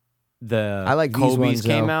that the I like these Kobe's ones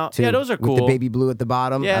came though, out. too, Yeah, those are cool. with the baby blue at the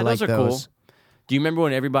bottom. Yeah, I those like are cool. Do you remember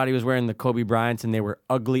when everybody was wearing the Kobe Bryants and they were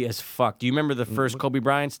ugly as fuck? Do you remember the first Kobe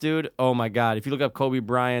Bryants, dude? Oh my God. If you look up Kobe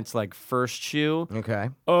Bryant's like first shoe, Okay.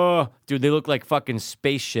 oh, dude, they look like fucking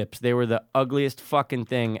spaceships. They were the ugliest fucking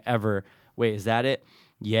thing ever. Wait, is that it?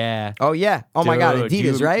 Yeah. Oh yeah. Oh my God. Dude, do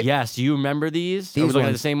Adidas, you- right? Yes. Do you remember these? Are we These looking at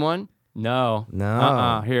the ones. same one? No.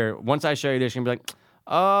 No. Here, once I show you this, you're going to be like,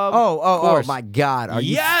 Oh course. my God. Are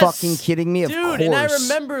Yes! you fucking kidding me? Of Dude, course. and I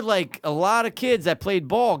remember like a lot of kids that played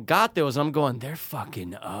ball got those. I'm going, they're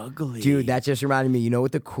fucking ugly. Dude, that just reminded me. You know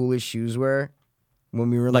what the coolest shoes were? When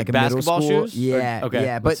we were Like in middle basketball school? shoes? Yeah. Or- okay,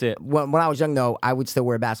 Yeah. let's But see it. when I was young, though, I would still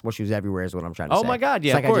wear basketball shoes everywhere. Is what I'm trying to say. Oh my God,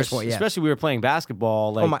 yeah, It's of like I course. just want- yeah. Especially we were playing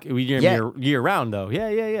basketball like yeah. year round though. Yeah,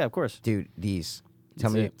 of course. Dude, these.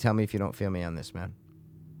 Let's see. Tell me if you don't feel me on this, man.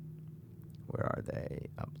 Where are they?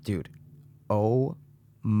 Dude. Oh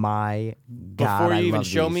my God. Before I you even love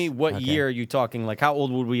show these. me, what Okay. year are you talking? Like how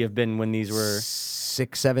old would we have been when these were?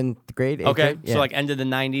 6th, 7th grade. 8th Okay, grade? so Yeah. like end of the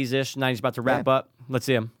 90s ish. 90s about to wrap Yeah. up. Let's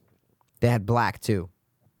see them. They had black too.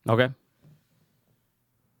 Okay.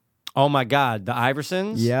 Oh my God, the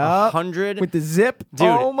Iversons. Yup. 100 With the zip. Dude,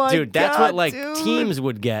 oh my dude, that's God, what like dude. teams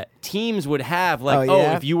would get. Teams would have like, Oh,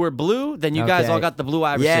 yeah? if you were blue, then you guys Okay. all got the blue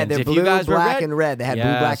Iversons. Yeah, they're if blue, you guys were black, red, and red. They had blue,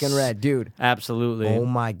 black, and Yes. red, dude. Absolutely. Oh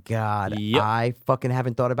my God. Yep. I fucking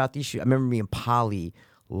haven't thought about these shoes. I remember me and Polly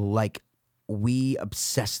like we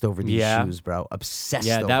obsessed over these shoes, bro. Obsessed.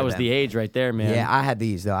 Yeah, over that was them. the age right there, man. Yeah, I had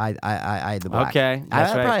these though. I had the black. Okay, I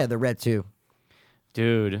that's right. probably had the red too.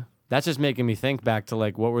 Dude, that's just making me think back to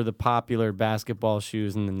like what were the popular basketball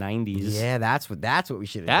shoes in the 90s. Yeah, that's what we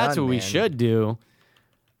should have done. That's what we man. should do.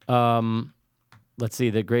 Let's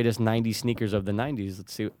see, the greatest 90s sneakers of the 90s.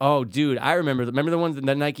 Let's see. Oh, dude, I remember the ones in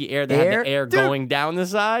the Nike Air that had the air Dude. going down the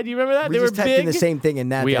side. You remember that? We they just were typed in big. the same thing, and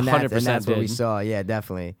We and 100% that's what we did. saw. Yeah,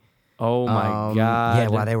 definitely. Oh my god. Yeah,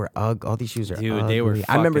 wow, they were all these shoes are Dude, ugly. they were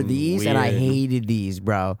I remember fucking these, and I weird. hated these,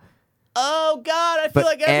 bro. Oh god, I feel But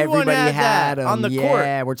like everyone everybody had that 'em. on the yeah,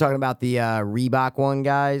 court. we're talking about the Reebok one,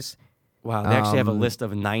 guys. Wow, they actually have a list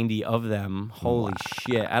of 90 of them. Holy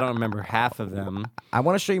shit. I don't remember half of them. I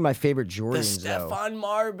want to show you my favorite The Jordans, though. Stefan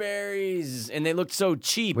Marbury's. And they looked so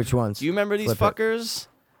cheap. Which ones? Do you remember these Flip it. fuckers?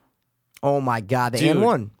 Oh my god, the Dude.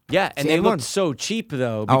 N1. Yeah, It's and the they N1. looked so cheap,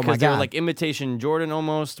 though, Oh, because my they were God. like imitation Jordan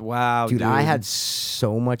almost. Wow, Dude, I had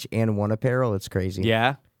so much N1 apparel. It's crazy. Yeah?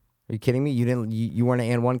 Are you kidding me? You weren't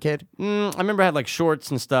an N1 kid? I remember I had like shorts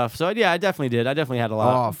and stuff. So, yeah, I definitely did. I definitely had a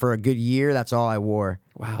lot. Oh, for a good year, that's all I wore.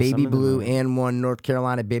 Wow, Baby some of them blue are- N1 North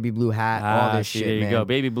Carolina baby blue hat, all this see, shit, there you man. go.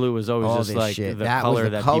 Baby blue was always all just this like shit. the that color was the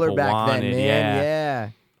that color people back wanted. then, man. Yeah.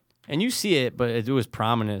 And you see it, but it was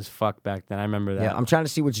prominent as fuck back then. I remember that. Yeah, I'm trying to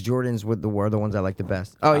see which Jordans were the ones I like the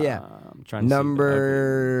best. Oh yeah, I'm trying to see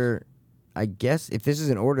number. I guess if this is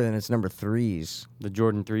in order, then it's number 3s. the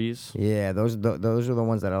Jordan 3s. Yeah, those are the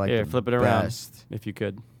ones that I like. Here, the flip it around best. if you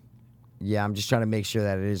could. Yeah, I'm just trying to make sure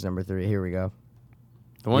that it is number 3. Here we go.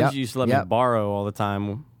 The ones Yep, you used to let me yep. borrow all the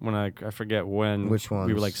time when I forget when. Which We were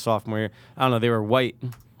ones? like sophomore year. I don't know. They were white,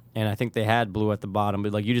 and I think they had blue at the bottom,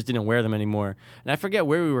 but like you just didn't wear them anymore. And I forget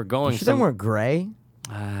where we were going. Should they weren't gray?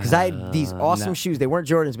 Because I had these awesome no. shoes. They weren't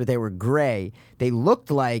Jordans, but they were gray. They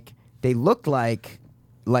looked like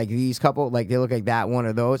these couple, like they look like that one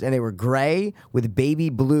of those, and they were gray with baby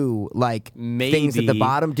blue things at the Maybe.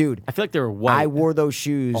 bottom, dude. I feel like they were white. I wore those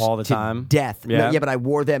shoes all the to time? death. No, Yeah? yeah, but I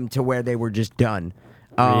wore them to where they were just done.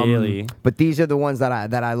 Really? But these are the ones that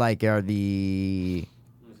I like. Are the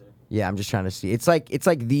yeah? I'm just trying to see. It's like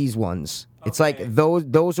these ones. It's like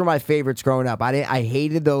those were my favorites growing up. I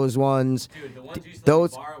hated those ones. Dude, the ones you used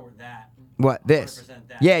those- borrow were that. What this? 100%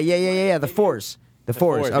 that. Yeah. The fours. The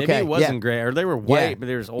fours. Okay. Maybe it wasn't yeah. gray, or they were white, Yeah. but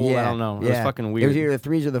they were old. I Yeah, don't know. It was fucking It weird. was either the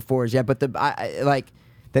 3s or the 4s. Yeah, but the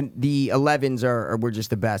 11s were just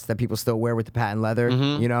the best that people still wear with the patent leather.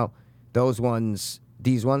 Mm-hmm. You know, those ones,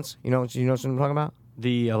 these ones. You know what I'm talking about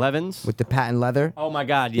The 11s? with the patent leather. Oh my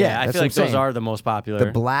god, yeah. Yeah, I that's feel what like I'm those saying. are the most popular.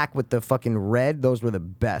 The black with the fucking red. Those were the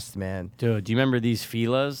best, man. Dude, do you remember these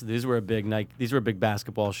Filas? These were a big Nike. These were a big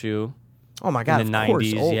basketball shoe Oh my god, in the of course.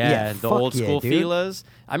 90s. Oh, yeah, the fuck old yeah, school dude. Filas.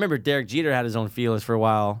 I remember Derek Jeter had his own Filas for a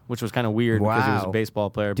while, which was kind of weird because he was a Wow. baseball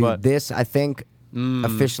player. Dude, but this I think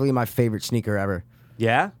officially my favorite sneaker ever.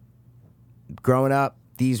 yeah, Growing up,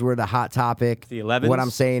 these were the hot topic. The 11s? What I'm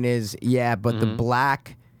saying is, yeah, but the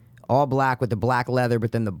black, all black with the black leather,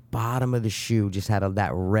 but then the bottom of the shoe just had that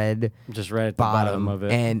red just right at the bottom of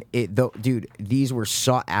it. And dude, these were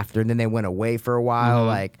sought after, and then they went away for a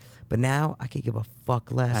while, but now I could give a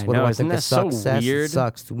fuck less. I What know, do I isn't think of that so success? weird? It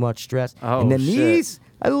sucks, too much stress. Oh, and then shit. these,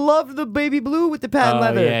 I love the baby blue with the patent Oh,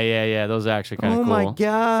 leather. yeah. Those are actually kind of Oh cool. my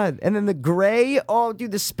god! And then the gray, oh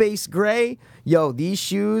dude, the space gray. Yo, these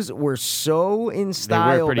shoes were so in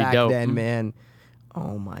style pretty back dope. then, man.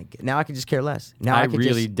 Oh my god! Now I can just care less. Now I I, can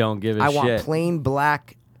really just, don't give a I shit. want plain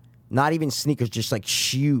black, not even sneakers, just like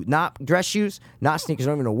shoe, not dress shoes, not sneakers.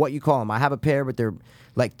 I don't even know what you call them. I have a pair, but they're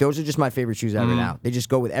like those are just my favorite shoes ever. Now they just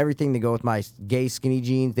go with everything. They go with my gay skinny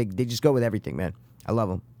jeans. They just go with everything, man. I love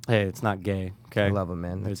them. Hey, it's not gay. Okay, I love them,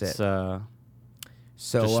 man. That's it's it.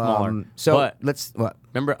 So just smaller. so But- let's what,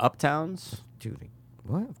 remember Uptowns? dude?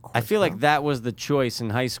 What? Of course I feel not. like that was the choice in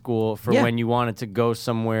high school for Yeah. when you wanted to go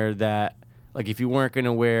somewhere that, like, if you weren't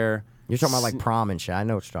gonna wear. You're talking about like prom and shit. I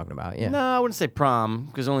know what you're talking about. Yeah. No, I wouldn't say prom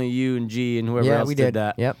because only you and G and whoever yeah, else we did did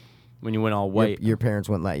that. Yep. When you went all Your, white. your parents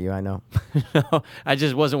wouldn't let you. I know. No, I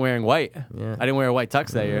just wasn't wearing white. Yeah. I didn't wear a white tux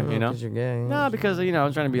that year. You know. 'Cause you're gay. Yeah. No, because I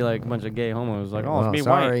was trying to be like a bunch of gay homos. Like, oh, Well, let's be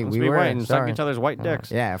sorry, white. Let's we be were, white and suck sorry. each other's white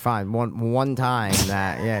dicks. Yeah, fine. One time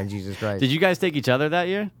that. Yeah, Jesus Christ. Did you guys take each other that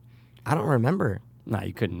year? I don't remember. Nah,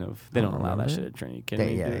 you couldn't have. They don't allow that shit at Trinity. Kidding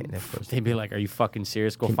me, Yeah, dude? of course. They'd be like, "Are you fucking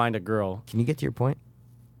serious? Go find a girl." Can you get to your point?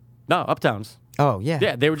 No, Uptowns. Oh yeah.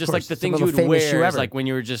 Yeah, they were of just like course. the Some things of you the would famous shoe wear. ever. Like when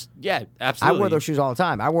you were just I absolutely. wore those shoes all the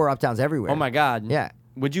time. I wore Uptowns everywhere. Oh my god. Yeah.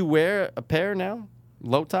 Would you wear a pair now?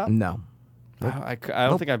 Low top? No. I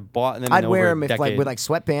don't think I bought them. I'd in wear over them a if decade. like with like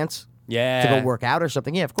sweatpants. Yeah. to go work out or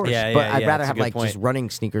something. Yeah, of course. Yeah, but yeah, I'd yeah, rather that's a have good like point. just running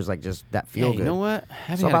sneakers, like just that feel Yeah, good. you know what? It's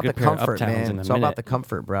Having all a about the good pair of comfort, Uptowns man. in a It's all about minute. the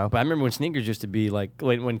comfort, bro. But I remember when sneakers used to be like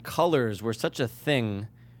when colors were such a thing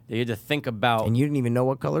that you had to think about. And you didn't even know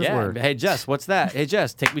what colors yeah. were. Hey Jess, what's that? Hey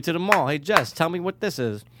Jess, take me to the mall. Hey Jess, tell me what this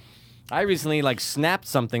is. I recently like snapped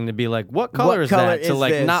something to be like, what color is color that? To is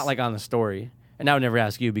like this? not like on the story. And I would never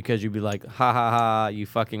ask you because you'd be like, ha ha ha, you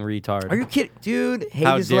fucking retard. Are you kidding, dude? Hate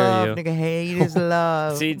How is dare love, you. nigga. Hate is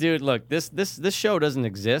love. See, dude, look, this show doesn't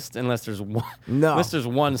exist unless there's one. No, unless there's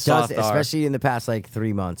one Does- soft R. especially in the past like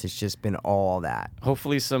 3 months. It's just been all that.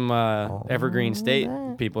 Hopefully, some Evergreen State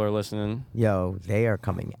people are listening. Yo, they are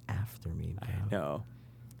coming after me, bro. No,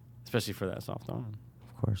 especially for that soft R.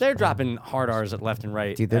 Of course, They're bro. dropping hard R's at left and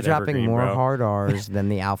right. Dude, they're at dropping Evergreen, more bro. hard R's than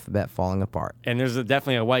the alphabet falling apart. And there's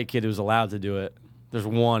definitely a white kid who's allowed to do it. There's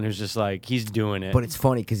one who's just like he's doing it. But it's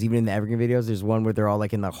funny because even in the Evergreen videos, there's one where they're all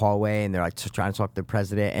like in the hallway and they're like trying to talk to the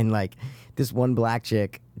president, and like this one black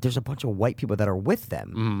chick, there's a bunch of white people that are with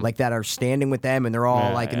them, like that are standing with them, and they're all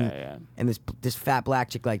Yeah, like, yeah. and this fat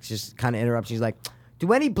black chick like just kind of interrupts. She's like,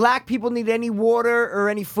 "Do any black people need any water or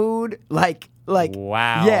any food?" Like.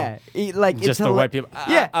 Wow. Yeah, like Just it's the white people.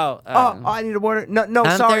 Yeah. Oh, I need a water. No,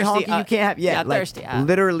 I'm sorry, thirsty. honky, you can't have. Yeah, yeah, I'm like thirsty.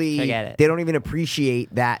 literally, Forget it. they don't even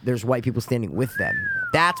appreciate that there's white people standing with them.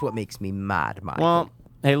 That's what makes me mad, Michael. Well,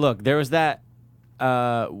 hey, look, there was that.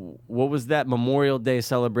 What was that Memorial Day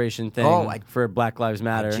celebration thing Oh, for Black Lives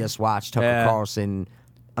Matter? I just watched Tucker Yeah. Carlson.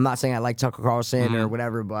 I'm not saying I like Tucker Carlson or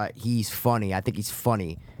whatever, but he's funny. I think he's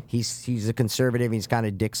funny. He's a conservative. He's kind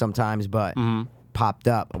of dick sometimes, but popped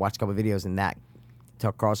up. I watched a couple videos, and that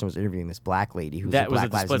Tucker Carlson was interviewing this black lady who's that a was Black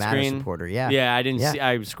at the Lives split Matter screen supporter. Yeah, yeah. I didn't see.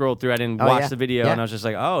 I scrolled through. I didn't Oh, watch yeah. the video, Yeah. and I was just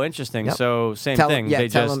like, "Oh, interesting." Yep. So same Tell thing. him, yeah, they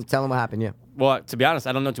tell just him what happened. Yeah. well, to be honest,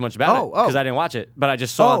 I don't know too much about it Oh. because I didn't watch it, but I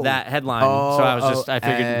just saw Oh. that headline, so I was just I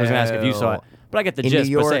figured I was gonna ask if you saw it, but I get the In gist.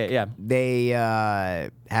 New York, but say it, yeah, they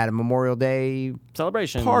had a Memorial Day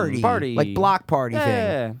celebration party, like block party thing.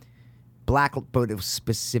 yeah. Black, but it was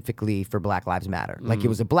specifically for Black Lives Matter. Like it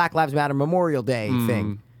was a Black Lives Matter Memorial Day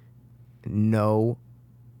thing. No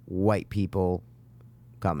white people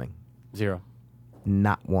coming. Zero.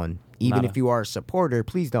 Not one. Even Nada. if you are a supporter,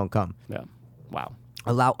 please don't come. Yeah. Wow.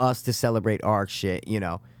 Allow us to celebrate our shit, you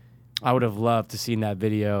know. I would have loved to seen that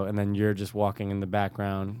video, and then you're just walking in the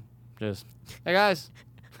background, just hey guys,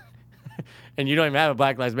 and you don't even have a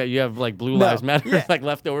Black Lives Matter. You have like Blue No. Lives Matter Yeah. like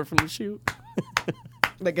left over from the shoot.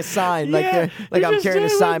 Like a sign, Yeah, like you I'm just carrying a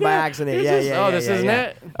do it sign like by that. accident. You Yeah, just- yeah, oh, yeah, this yeah, isn't yeah.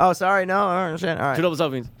 it? Oh, sorry, no, I don't understand. All Two right.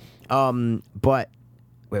 double selfies. But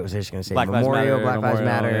wait, was I just gonna say Black Lives Memorial, Matter, Black Lives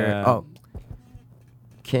Memorial, Matter? yeah. Oh,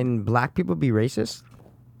 can black people be racist?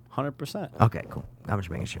 100%. Okay, cool. I'm just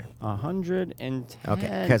making sure. 110.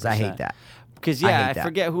 Okay, because I hate that. Because I yeah, hate I that.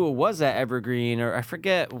 forget who it was at Evergreen, or I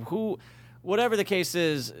forget who, whatever the case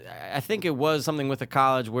is. I think it was something with a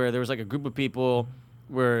college where there was like a group of people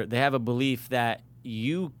where they have a belief that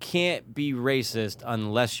you can't be racist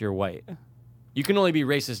unless you're white. You can only be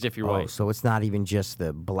racist if you're Oh, white. so it's not even just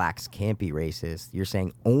the blacks can't be racist. You're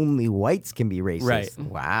saying only whites can be racist. Right.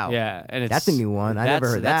 Wow. Yeah, and it's That's a new one. I never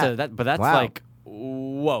heard that's that. but that's Wow. like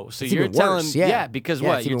whoa. So It's you're even telling worse, yeah. because Yeah,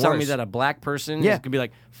 what it's you're even telling me worse. that a black person Yeah. could be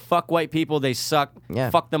like fuck white people, they suck,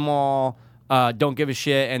 Yeah. fuck them all, don't give a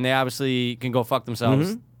shit, and they obviously can go fuck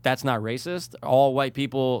themselves. Mm-hmm. That's not racist. All white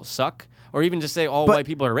people suck, or even just say all But- white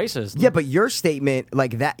people are racist. Yeah, but your statement,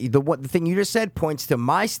 like that, the thing you just said points to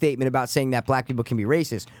my statement about saying that black people can be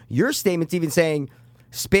racist. Your statement's even saying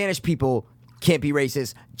Spanish people can't be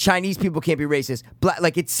racist, Chinese people can't be racist. Black,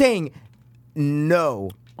 like it's saying no.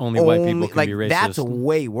 Only white people can like, be racist. That's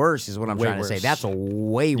way worse, is what I'm Way trying to say. worse. That's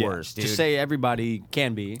way Yeah. worse, dude. Just say everybody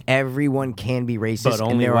can be. Everyone can be racist, But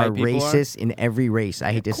only and there white are people are? racists in every race.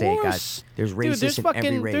 I hate to say it, guys. There's Dude, racists there's in fucking,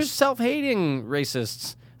 every race. There's self-hating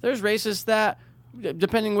racists. There's racists that,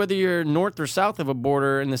 depending whether you're north or south of a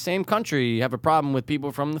border in the same country, have a problem with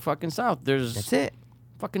people from the fucking south. There's That's it.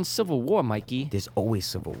 fucking civil war, Mikey. There's always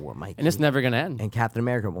civil war, Mike. And it's never going to end. And Captain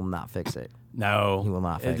America will not fix it. No. He will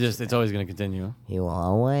not fix It's always going to continue. He will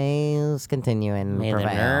always continue and May the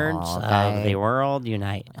prevail. nerds of okay? the world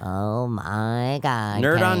unite. Oh my God.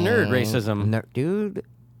 Nerd on nerd King. racism. Dude,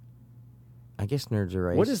 I guess nerds are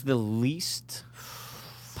racist. What is the least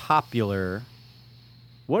popular...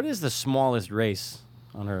 What is the smallest race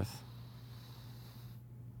on Earth?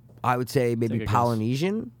 I would say Take a maybe guess.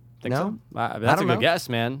 Polynesian. Think no? so? That's don't a good know. guess,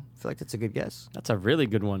 man. I feel like that's a good guess. That's a really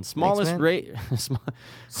good one. Smallest man. rate,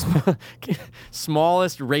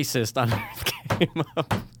 smallest racist on Earth came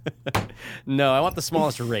up. No, I want the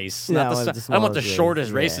smallest race. No, Not I want I want the smallest race.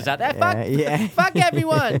 shortest Yeah, racist out there. yeah, Fuck, yeah. fuck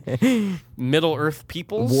everyone. Middle Earth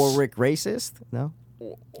peoples. Warwick racist? No.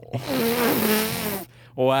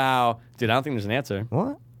 Wow. Dude, I don't think there's an answer.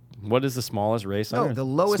 What? What is the smallest race on No, Earth? the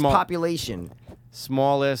lowest population.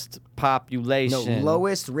 Smallest No, population.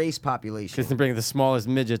 lowest race population. Because they bring the smallest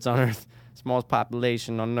midgets on Earth. Smallest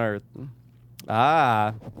population on Earth.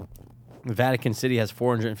 Ah. The Vatican City has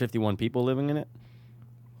 451 people living in it.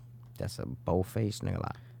 That's a bow-faced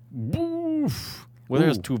nigga. Woof. Well,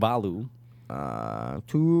 there's Ooh. Tuvalu.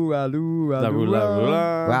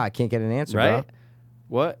 Wow, I can't get an answer, Right? bro.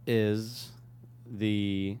 What is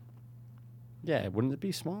the... Yeah, wouldn't it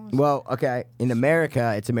be smallest? Well, okay. In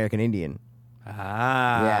America, it's American Indian.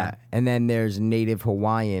 Ah. Yeah. And then there's Native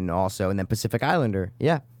Hawaiian also, and then Pacific Islander.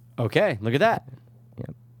 Yeah. Okay, look at that.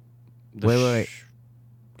 Yep. The Wait.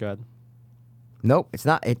 Go ahead. Nope, it's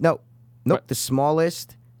not. Nope. What? The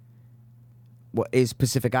smallest is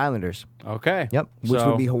Pacific Islanders. Okay. Yep. Which So-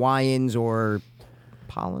 would be Hawaiians or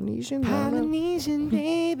Polynesian? Polynesian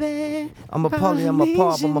baby. I'm a poly, I'm a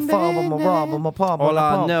pop, I'm a fob, I'm a rob, I'm a pop, I'm All a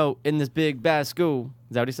I pop. know in this big bad school.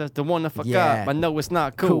 Is that what he says? The one that fuck Yeah. up. I know it's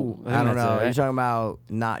not cool. think I don't that's know. it, right? You're talking about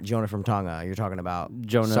not Jonah from Tonga. You're talking about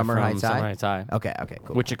Jonah Summer from Heights High? Summer Heights High. Okay,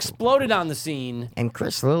 cool. Which exploded on the scene. And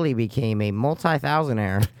Chris Lilly became a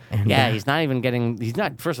multi-thousandaire. And, Yeah, he's not even getting. He's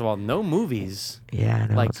not. First of all, no movies. yeah,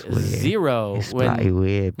 no, Like it's weird. zero. It's When- bloody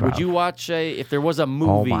weird, bro. Would you watch if there was a Oh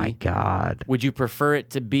movie? my god! Would you prefer it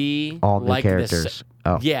to be All the like characters. This,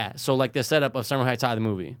 Oh. Yeah, so like the setup of Summer Heights High, the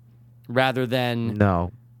movie, rather than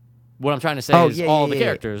No. what I'm trying to say is all the yeah.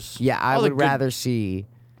 characters. Yeah, I All the would good- rather see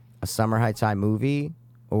a Summer Heights High movie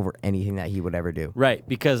over anything that he would ever do. Right,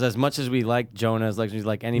 because as much as we like Jonah, as much as we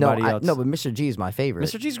like anybody else, No, but Mr. G is my favorite.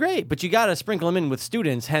 Mr. G's great, but you got to sprinkle him in with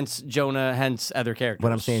students, hence Jonah, hence other characters.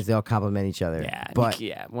 What I'm saying is they all complement each other. yeah, but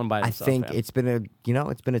yeah, one by I himself. think man. it's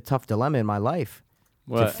been a tough dilemma in my life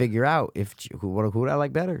to What? figure out if who would I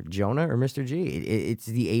like better, Jonah or Mr. G. It's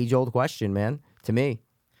the age old question, man. To me,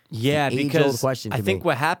 yeah, the age-old because question I to think me.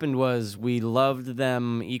 what happened was we loved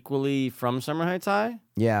them equally from Summer Heights High.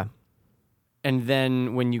 yeah. And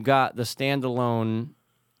then when you got the standalone,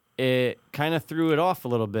 it kind of threw it off a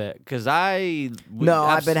little bit because No,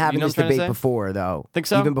 I've been having this debate before, though. Think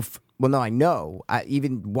so? Even well, no, I know.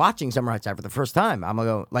 Even watching Summer Heights High for the first time, I'm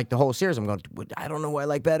going like the whole series. I'm going, I don't know who I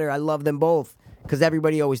like better. I love them both because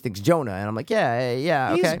everybody always thinks Jonah, and I'm like, yeah,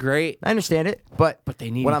 He's okay, great. I understand it, but But they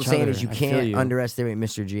need what I'm each saying other. is you I feel can't you. underestimate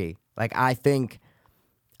Mr. G. Like I think,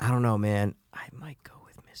 I don't know, man. I might go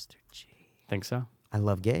with Mr. G. Think so? I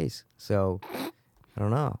love gays, so I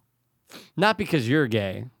don't know. Not because you're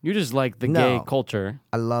gay. You just like the No. gay culture.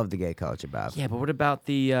 I love the gay culture, Bob. Yeah, but what about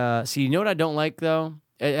the? See, you know what I don't like though.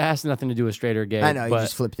 It has nothing to do with straight or gay. I know but you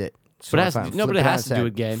just flipped it. but it has Fine. to- no, but Flip it on has its to do head.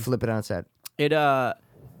 with gay. Flip it on its head. it.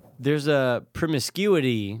 There's a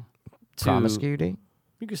promiscuity. To, Promiscuity.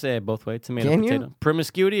 You could say it both ways. Tomato, Can you? potato.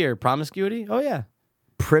 Promiscuity or promiscuity? Oh yeah,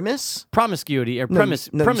 Premise. promiscuity or No,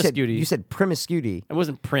 promiscuity. You said promiscuity. It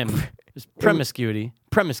wasn't prim. It's promiscuity.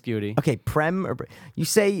 Promiscuity. Okay, you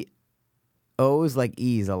say O's like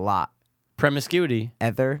E's a lot. Promiscuity.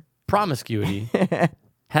 Ether. Promiscuity.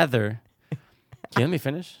 Heather. Okay, let me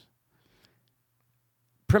finish.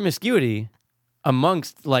 Promiscuity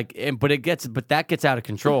amongst but that gets out of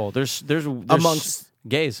control. There's Amongst-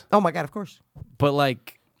 gays. Oh my god, of course. But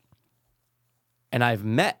and I've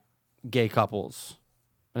met gay couples.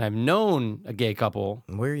 And I've known a gay couple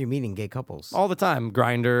Where are you meeting gay couples? all the time.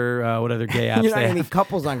 Grinder, what other gay apps You're not they gonna have. meet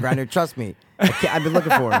couples on Grindr. Trust me. I've been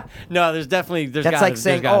looking for them. No, there's That's gotta- like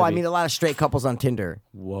saying, there's gotta I be. meet a lot of straight couples on Tinder.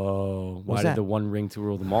 Whoa. Why What's did that? the one ring to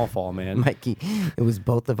rule them all fall, man? Mikey, it was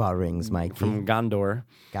both of our rings, Mikey. From Gondor.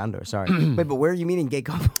 Gondor, sorry. Wait, but where are you meeting gay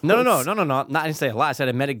couples? No. Not, I didn't say a lot. I said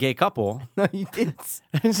I met a gay couple. No, you didn't.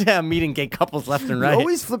 I didn't say I'm meeting gay couples left and You right.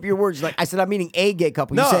 always flip your words. Like I said, I'm meeting a gay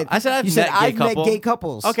couple. No, you said, I said I've you said met gay I've couple. met gay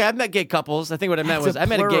couples. Okay, I've met gay couples. I think what I meant That's was I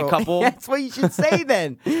met a gay plural. couple. That's what you should say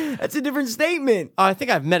then. That's a different statement. Oh, I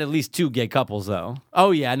think I've met at least 2 gay couples, though.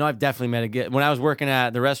 Oh, yeah. No, I've definitely met a gay. When I was working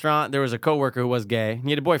at the restaurant, there was a coworker who was gay. He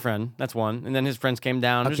had a boyfriend. That's one. And then his friends came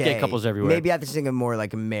down. There's gay couples everywhere. Maybe I have to think of more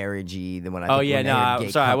like a marriagey than when I think Oh, yeah. when No, I hear I'm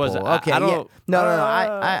gay sorry. I couple. wasn't. Okay, I yeah. don't. No.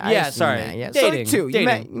 I yeah, assume sorry. that, yeah. Dating. So 2. You Dating.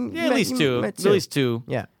 met, Yeah, at least 2. met At least 2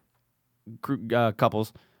 Yeah.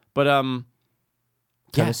 couples. But, yeah.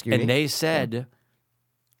 Promiscuity. And they said,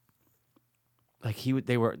 like,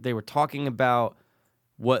 they were talking about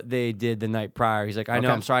what they did the night prior. He's like, I know,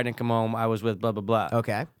 Okay. I'm sorry I didn't come home. I was with blah, blah, blah.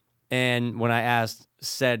 Okay. And when I asked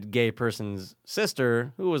said gay person's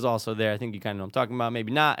sister, who was also there, I think you kind of know what I'm talking about,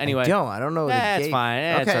 maybe not. Anyway, I don't know. That's fine.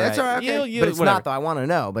 That's okay, all that's all right. right. Okay. You- but it's whatever. not though. I want to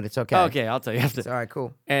know, but it's okay. Okay, I'll tell you after. It's all right.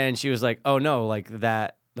 Cool. And she was like, "Oh no, like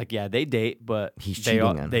that like, yeah, they date, but He's they cheating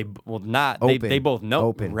all, on they her. well not Open. they both know,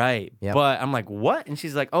 Open. right? Yep. But I'm like, what? And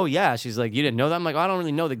she's like, oh yeah. She's like, you didn't know that? I'm like, I don't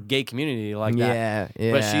really know the gay community like that.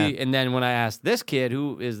 Yeah. But and then when I asked this kid,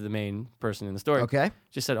 who is the main person in the story, Okay.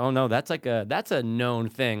 she said, oh no, that's a known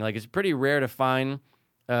thing. Like, it's pretty rare to find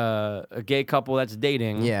a gay couple that's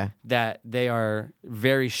dating. Yeah. That they are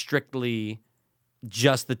very strictly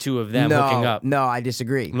just the two of them hooking up. No, I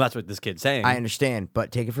disagree. Well, that's what this kid's saying. I understand,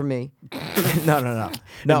 but take it from me. No. In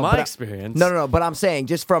my but experience. No. But I'm saying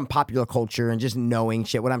just from popular culture and just knowing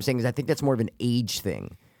shit. What I'm saying is I think that's more of an age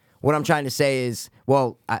thing. What I'm trying to say is,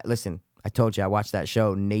 well, listen. I told you I watched that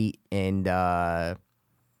show, Nate and Nate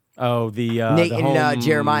Nate and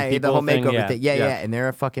Jeremiah, the whole makeover thing. Yeah, and they're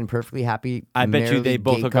a fucking perfectly happy. I bet you they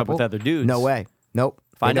both gay hook couple. up with other dudes. No way. Nope.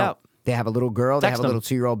 Find They don't. out. They have a little girl. They Text have a little them.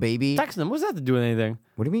 2-year-old baby. Text them. What's that to do with anything?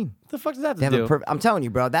 What do you mean? What the fuck does that They have to have do? I'm telling you,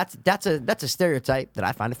 bro. That's a stereotype that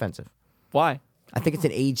I find offensive. Why? I think it's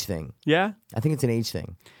an age thing. Yeah? I think it's an age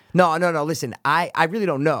thing. No. Listen, I really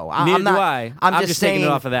don't know. Neither I'm not, do I. I'm I'm just just taking saying,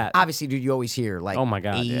 it off of that. Obviously, dude, you always hear like, Oh my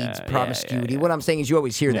God, AIDS, yeah, promiscuity. yeah. What I'm saying is, you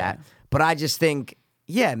always hear that. But I just think,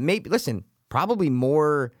 maybe. Listen, probably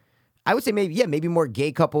more. I would say maybe more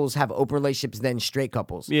gay couples have open relationships than straight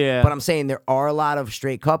couples. Yeah. But I'm saying there are a lot of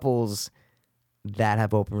straight couples that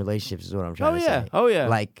have open relationships. Is what I'm trying to say. Oh yeah.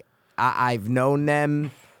 Like I've known them.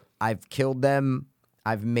 I've killed them.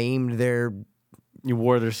 I've maimed their. You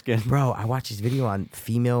wore their skin. Bro, I watched this video on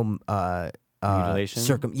female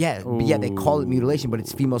Mutilation? Yeah, they call it mutilation, but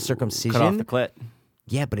it's female circumcision. Cut off the clit.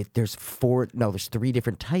 Yeah, but there's 3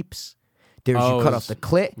 different types. There's you cut off the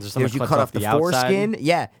clit. There's some There's that you cuts cut off off the the outside. foreskin.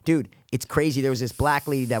 Yeah, dude, it's crazy. There was this black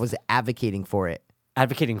lady that was advocating for it.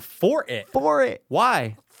 Advocating for it.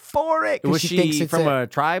 Why? For it. 'Cause Was she thinks she it's from a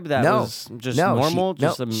tribe that no, was just no, normal?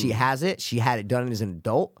 She has it. She had it done as an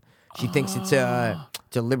adult. She thinks it's a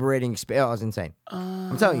liberating experience. Oh, it's insane.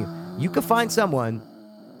 I'm telling you, you could find someone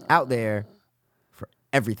out there for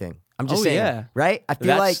everything. I'm just saying, yeah. right? I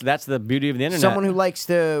feel like that's the beauty of the internet. someone who likes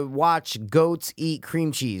to watch goats eat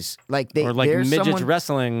cream cheese, like or like there's midgets someone,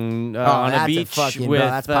 wrestling on a that's beach fucking, with no,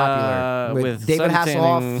 that's popular. with David suntanning.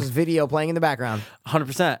 Hasselhoff's video playing in the background.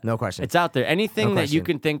 100%. No question. It's out there. Anything No that you question.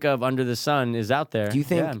 can think of under the sun is out there. Do you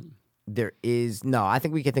think Yeah. there is? No, I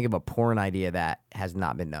think we can think of a porn idea that has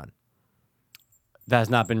not been done. that has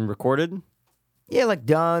not been recorded? Yeah, like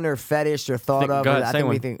done or fetish or thought of. go or ahead, I say think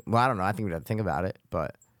we one. think. Well, I don't know. I think we'd have to think about it,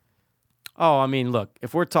 but Oh, I mean, look,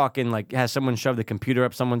 if we're talking like, has someone shoved the computer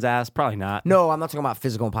up someone's ass? Probably not. no, I'm not talking about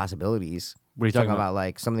physical impossibilities. What are you talking about?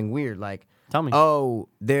 Like something weird, like Tell me. oh,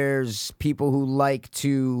 there's people who like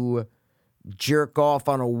to jerk off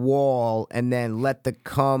on a wall and then let the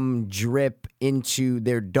cum drip into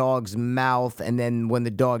their dog's mouth, and then when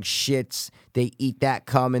the dog shits, they eat that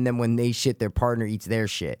cum, and then when they shit, their partner eats their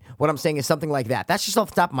shit. What I'm saying is something like that. That's just off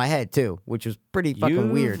the top of my head too, which was pretty fucking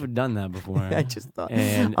You've weird. done that before. I just thought.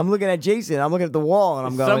 And I'm looking at Jason. I'm looking at the wall, and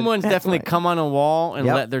I'm going. someone's "That's definitely why come on a wall and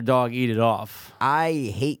Yep. let their dog eat it off. I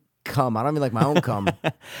hate cum. I don't even like my own cum.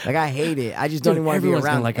 Like I hate it. I just don't even want to be everyone's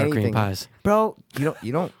around gonna like our anything. cream pies. Bro.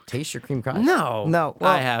 You don't taste your cream pies? No. no.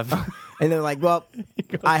 I have. And they're like, well,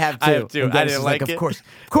 I have too. I have too. And I Dennis didn't is like it.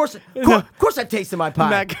 Of course, I tasted my pie.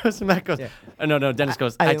 Matt goes. No. Dennis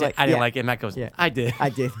goes. I didn't yeah. like it. Matt goes. Yeah. I did.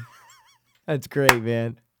 I did. That's great,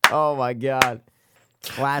 man. Oh my god, Of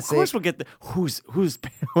classic. course, we'll get the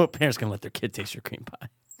what parents gonna let their kid taste your cream pie?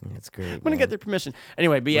 That's great. I'm gonna get their permission.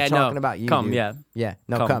 Anyway, but yeah, We're talking no. about you. Come, dude. yeah. Yeah.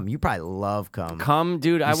 No, Cum. cum. You probably love cum. Come,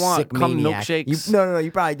 dude. I You want sick cum maniac. milkshakes. No. You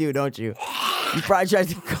probably do, don't you? You probably tried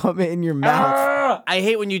to cum it in your mouth. I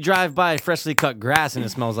hate when you drive by freshly cut grass and it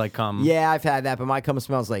smells like cum. Yeah, I've had that, but my cum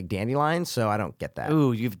smells like dandelion, so I don't get that.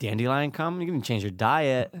 Ooh, you have dandelion cum? You can change your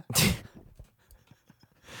diet.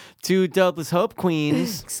 2 dopeless hope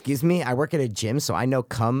queens. Excuse me, I work at a gym, so I know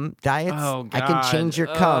cum diets. Oh, God. I can change your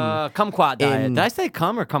cum. Kumquat diet. in- Did I say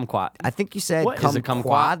cum or kumquat? I think you said What is cum a kumquat?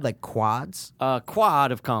 quad, like quads.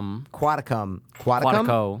 Quad of cum. Quadicum.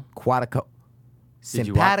 Quadico. Quadico. Did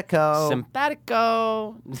you watch- Simpatico.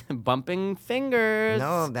 Simpatico. Bumping fingers.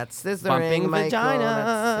 No, that's scissoring. Bumping Michael.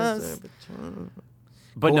 That's vaginas. scissor-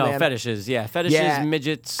 But Cool, no, man. fetishes. Yeah, fetishes, Yeah,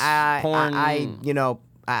 midgets, I, porn.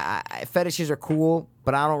 I fetishes are cool,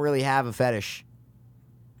 but I don't really have a fetish.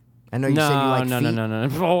 I know you said you like feet. No.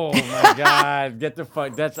 Oh my god, get the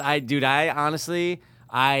fuck. I honestly,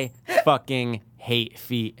 I fucking hate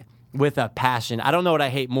feet with a passion. I don't know what I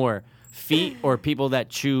hate more, feet or people that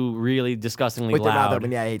chew really disgustingly With their mouth loud.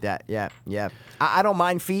 open, yeah, I hate that. Yeah. I don't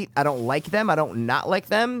mind feet. I don't like them. I don't not like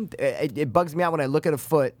them. It bugs me out when I look at a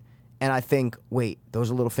foot and I think, wait,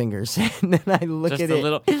 those are little fingers. And then I look Just at a it.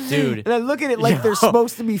 little, dude. And I look at it like they're Yo.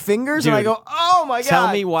 supposed to be fingers, and I Dude, go, oh my God.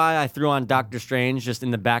 Tell me why I threw on Doctor Strange just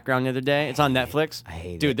in the background the other day. It's on Netflix. I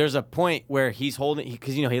hate Dude, it. there's a point where he's holding,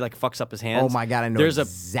 because he like fucks up his hands. Oh my God, I know There's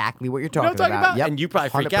exactly what you're you talking know what I'm talking about? Yep, And you probably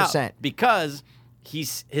freak 100%. out because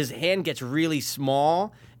his hand gets really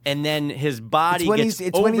small. And then his body It's when gets he's-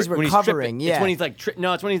 it's when he's tripping. recovering, It's yeah. when he's like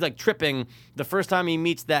it's when he's like tripping. The first time he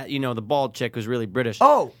meets that the bald chick who's really British.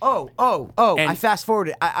 Oh! And- I fast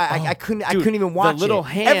forwarded. I couldn't. I Dude, couldn't even watch the little it.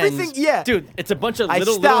 hands. Everything. Yeah, dude, it's a bunch of I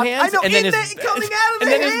little stopped. hands. I know, and then in the- coming out of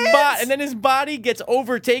and the then hands. and then his body gets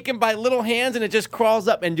overtaken by little hands, and it just crawls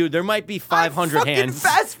up. And dude, there might be 500 I fucking hands.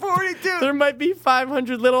 Fast forwarded, dude. There might be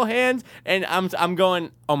 500 little hands, and I'm going.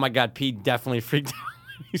 Oh my God, Pete definitely freaked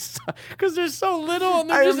out because they're so little and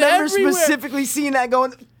they're I just remember everywhere. specifically seeing that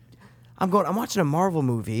going. I'm watching a Marvel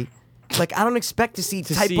movie. Like, I don't expect to see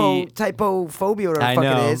typophobia or whatever I the fuck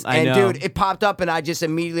know, it is. I And know. dude, it popped up and I just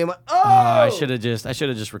immediately went, oh! I should have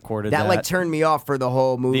just recorded that. That like turned me off for the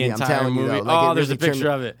whole movie. the I'm entire telling movie. you though. Like, Oh, it there's a really turned picture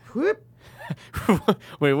me- of it. Whoop.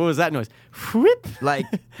 Wait, what was that noise? Whip. Like,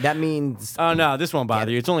 that means. Oh no, this won't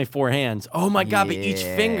bother you. It's only 4 hands. Oh my God, but each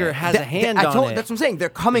Yeah. finger has a hand on it. That's what I'm saying. They're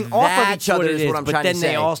coming off of That's each other. what it Is what is, I'm but trying then to they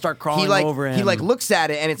say. all start crawling he like, over He him. like looks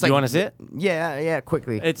at it and it's like. You wanna see it? Yeah,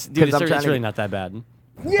 quickly. It's dude, 'Cause I'm it's trying to- really not that bad.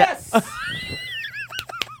 Yes.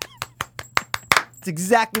 It's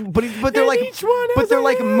exactly, but they're And like, each one has but they're a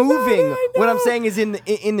like hand on it, moving. I What I'm know. saying is in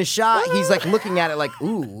the shot, he's like looking at it like,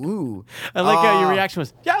 ooh. I like how your reaction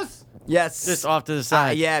was yes, Yes. just off to the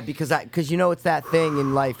side. Yeah, because it's that thing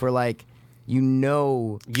in life where like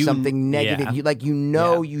something negative.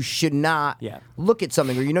 yeah. You should not Yeah. look at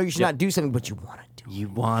something, or you should not do something, but you want to do it. You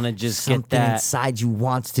want to just Something get that. inside you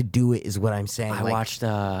wants to do it. Is what I'm saying. I Like, watched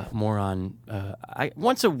more on.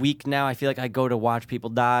 Once a week now. I feel like I go to watch people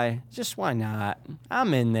die. Just why not?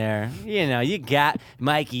 I'm in there. You got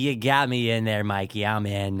Mikey. You got me in there, Mikey. I'm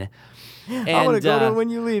in. I'm gonna go to it when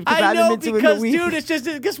you leave. 'Cause I I haven't know been to it in a because, week. dude, it's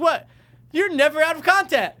just guess what? You're never out of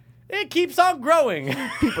content. It keeps on growing.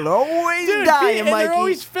 people are always Dude, dying, and Mikey. they're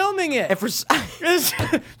always filming it. and for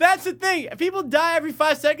That's the thing. People die every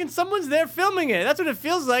 5 seconds. Someone's there filming it. That's what it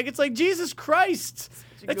feels like. It's like Jesus Christ.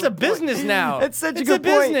 It's a business now. That's such a It's good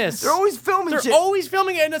point. business. They're always filming They're shit. always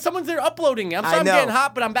filming it, and then someone's there uploading it. I'm sorry, I I'm know. getting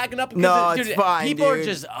hot, but I'm backing up because No, dude, it's fine, people are dude.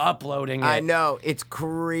 just uploading it. I know, it's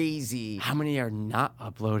crazy. How many are not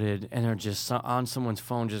uploaded and are just on someone's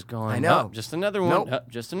phone, just going? I know. "Oh, just another one. Nope. Oh,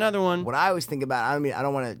 just another one." What I always think about, I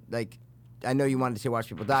don't want to like. I know you wanted to watch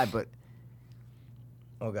people die, but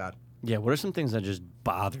oh god. Yeah. What are some things that just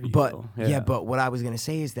bother you? But but what I was gonna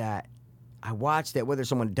say is that I watched it, whether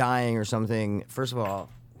someone dying or something. First of all,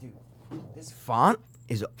 dude, this font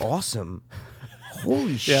is awesome.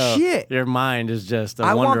 Holy Yo, shit! your mind is just a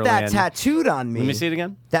I want wonderland. that tattooed on me. Let me see it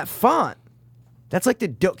again. That font. That's like the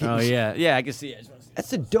dope. Oh yeah, I can see it. I just wanna see it. That's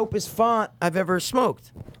the dopest font I've ever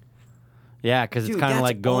smoked. Yeah, because it's Dude, kind of that's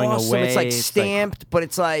like going awesome. away. It's like stamped, but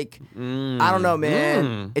it's like I don't know,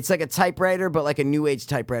 man. It's like a typewriter, but like a new age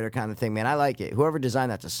typewriter kind of thing, man. I like it. Whoever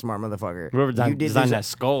designed that's a smart motherfucker. Whoever You did designed that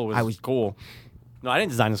skull was cool. No, I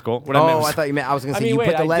didn't design the skull. What I meant Oh, was, I thought you meant. I was gonna say you wait,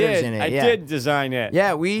 put the I letters did. in it. I Yeah. did design it.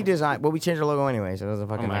 Yeah, we designed. Well, we changed our logo anyway, so it doesn't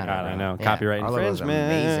fucking Oh my matter. God, I bro. know. Copyright our logo's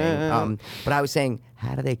infringement. amazing. But I was saying,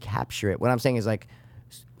 how do they capture it? What I'm saying is like,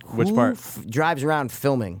 Which who part? drives around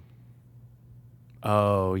filming?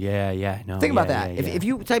 Oh yeah. No. Think yeah, about that. yeah, yeah. If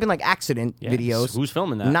you type in like accident Yeah, videos, who's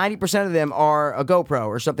filming that? 90% of them are a GoPro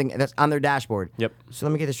or something that's on their dashboard. Yep. So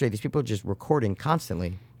let me get this straight. These people are just recording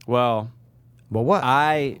constantly. Well, Well, what?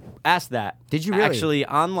 I asked that. Did you really? Actually,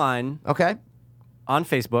 online Okay. on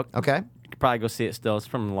Facebook. Okay. You could probably go see it still. It's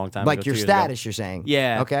from a long time Like ago. your 2 years ago. status, you're saying?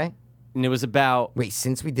 Yeah. Okay. And it was about. Wait,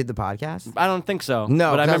 since we did the podcast? I don't think so.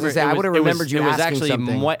 No, but I 'cause I was remember gonna say, I it was- would've it was- remembered you It was asking actually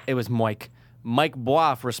something. It was Mike. Mike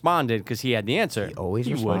Boif responded because he had the answer. He always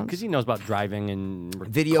would responds? because he knows about driving and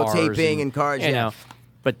Videotaping and cars, You yeah. know,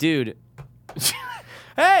 but dude,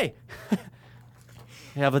 hey,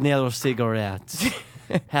 have another cigarette.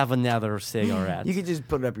 Have another cigarette. You could just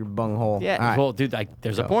put it up your bunghole. Yeah, All right. well, dude,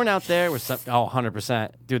 there's a Go. porn out there with some. Oh,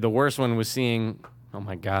 100%. Dude, the worst one was seeing. Oh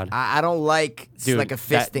my God. I don't like Dude, like a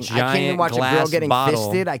that fisting. I can't even giant watch a girl glass getting bottle.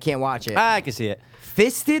 fisted. I can't watch it. I can see it.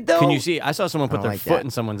 Fisted though? Can you see? I saw someone put don't their like foot that. in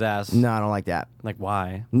someone's ass. No, I don't like that. Like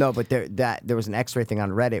why? No, but there was an X-ray thing on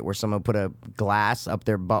Reddit where someone put a glass up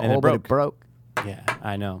their butthole, but it broke. Yeah,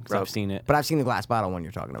 I know. Because I've seen it. But I've seen the glass bottle one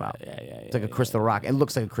you're talking about. Yeah. It's like a crystal rock. It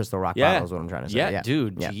looks like a crystal rock Yeah. bottle is what I'm trying to say. Yeah,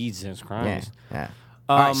 dude. Yeah. Jesus Yeah. Christ. Yeah.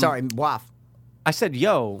 All right, Um, sorry, waff. I said,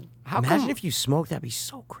 yo, how Imagine come? if you smoked, that'd be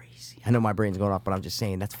so crazy. I know my brain's going off, but I'm just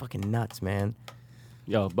saying that's fucking nuts, man.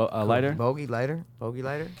 Yo, lighter? Bogey lighter?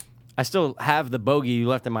 I still have the bogey you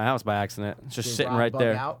left in my house by accident. It's just Did sitting Rob right bug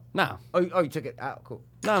there. out? No. Oh, you took it out. Cool.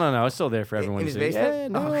 No. It's still there for everyone in to his see. basement? Yeah,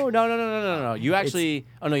 no, Oh, okay. no. You actually.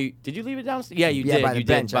 Oh no, did you leave it downstairs? Yeah, you did. by the You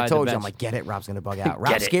bench. did. By I told the you, bench. I'm like, get it. Rob's gonna bug out. Rob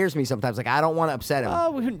Get it. scares me sometimes. Like, I don't want to upset him.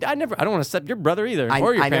 Oh, I don't want to upset your brother either,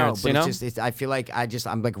 or your I know, parents. but You know. I feel like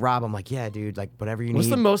I'm like Rob. I'm like, yeah, dude. Like, whatever you What's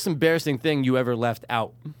need. the most embarrassing thing you ever left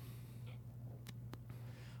out?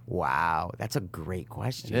 Wow, that's a great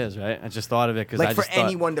question. It is, right? I just thought of it because Like I for just thought,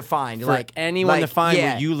 anyone to find, for like anyone to find,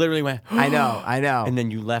 yeah. where you literally went. I know, and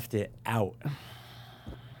then you left it out.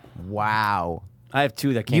 Wow. I have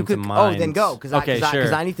two that came You could. to mind. Oh, then go because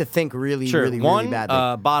sure. I need to think really, Sure. really, One really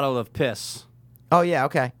badly. bottle of piss. Oh yeah.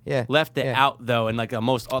 Okay. Yeah. Left it Yeah. out though, in like a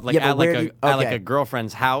most like Yeah, but at like where a do you- at like okay. a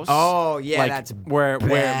girlfriend's house. Oh, yeah, like, that's where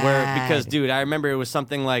because bad. dude, I remember it was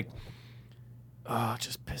something like. Oh,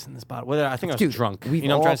 just piss in this bottle. Whether I think I was Dude, drunk. we've you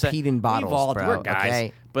know what all I'm trying to say? peed in bottles, we've all, bro, we're guys.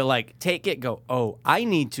 okay? But like, take it, go. Oh, I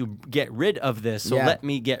need to get rid of this, so Yeah. let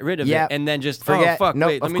me get rid of Yeah. it, and then just Forget. oh fuck, Nope,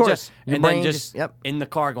 wait, let of me course. just Your and then brain just just- yep. in the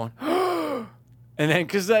car going, and then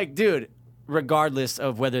because like, dude, regardless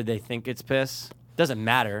of whether they think it's piss, doesn't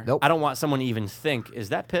matter. Nope. I don't want someone to even think, is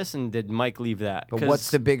that piss, and did Mike leave that? But 'Cause-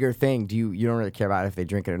 what's the bigger thing? You don't really care about if they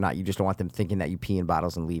drink it or not. You just don't want them thinking that you pee in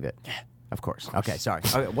bottles and leave it. Yeah. Of course. Okay, sorry.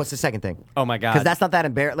 Okay, what's the second thing? Oh my god, Because that's not that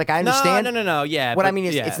embarrassing. Like I understand. No. Yeah, What I but- mean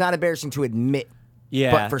is, yeah. it's not embarrassing to admit.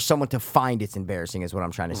 Yeah. But for someone to find it's embarrassing is what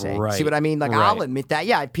I'm trying to say. Right. See what I mean? Like Right. I'll admit that.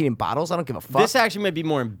 Yeah, I peed in bottles. I don't give a fuck. This actually might be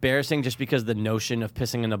more embarrassing just because the notion of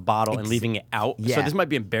pissing in a bottle and leaving it out. So yeah. this might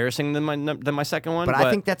be embarrassing than my second one. but I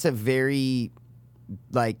think that's a very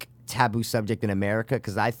like taboo subject in America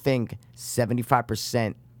because I think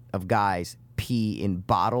 75% of guys pee in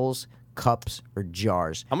bottles, cups, or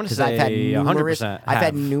jars. I'm gonna 'Cause say 100% I've had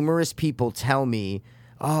have. numerous people tell me,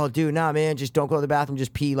 "Oh, dude, nah, man, just don't go to the bathroom,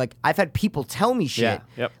 just pee." Like I've had people tell me shit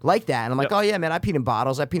Yeah, yep. like that, and I'm like, Yep. "Oh yeah, man, I peed in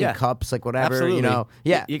bottles, I peed Yeah. in cups, like whatever, Absolutely. you know."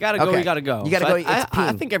 Yeah, You gotta go. Okay. You gotta go. You gotta So go. I It's peeing.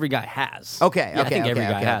 I think every guy has. Okay, Yeah, okay, I think every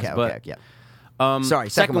okay, guy okay, has. okay, But okay, yeah. Sorry,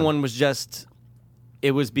 second one. was just.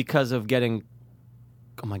 It was because of getting.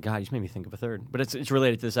 Oh my god! You just made me think of a third, but it's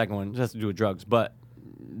related to the second one. It has to do with drugs, but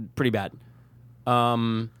pretty bad.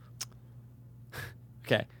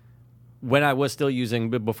 Okay, when I was still using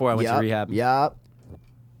before I went to rehab, Yep.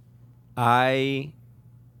 I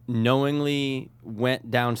knowingly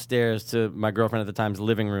went downstairs to my girlfriend at the time's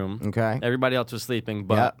living room. Okay. Everybody else was sleeping,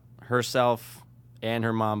 but Yep. herself and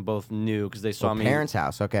her mom both knew because they saw me. Parents'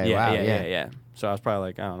 house. Okay. Yeah, wow. yeah. So I was probably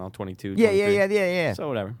like, I don't know, 22, Yeah, 23. yeah. So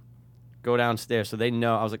whatever. Go downstairs. So they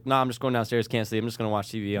know. I was like, I'm just going downstairs. Can't sleep. I'm just going to watch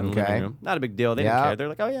TV on the Okay. living room. Not a big deal. They Yeah. didn't care. They're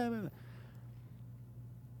like, oh, yeah.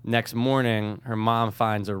 Next morning, her mom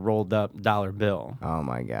finds a rolled up dollar bill. Oh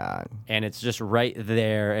my god. And it's just right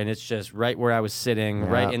there. And it's just right where I was sitting,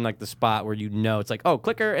 right in like the spot where you know. It's like, oh,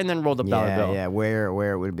 clicker, and then rolled up dollar bill. Yeah, where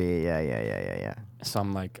it would be. Yeah. So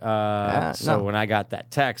I'm like, no. when I got that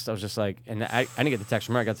text, I was just like, and I didn't get the text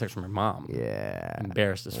from her. I got the text from her mom. Yeah.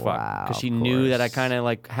 Embarrassed as fuck Wow, because she of knew that I course. kind of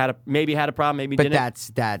like had a problem, maybe But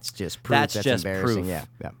didn't. that's just proof. That's just embarrassing. proof.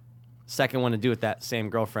 Yeah. Second one to do with that same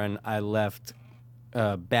girlfriend, I left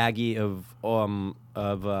a baggie of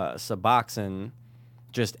Suboxone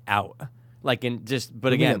just out, like in just.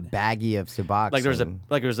 But You mean again, a baggie of Suboxone.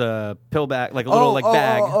 like there's a pill bag, like a little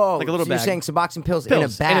bag, like a little so bag. You're saying Suboxone pills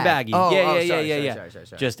Pills in a bag? baggie. Oh, yeah.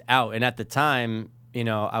 Sorry. Just out, and at the time,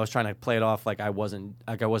 I was trying to play it off like I wasn't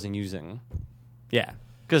using. Yeah,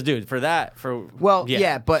 because dude, Well,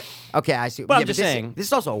 yeah, but okay, I see. But I'm yeah, just this, saying- this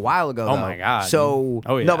is also a while ago. Oh though. my God. So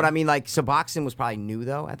Oh, yeah. no, but I mean, like Suboxone was probably new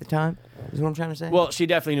though at the time. Is what I'm trying to say. Well, she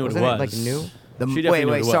definitely knew wasn't what it it was. like new? She definitely knew Wait.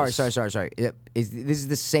 what it was. Sorry. This is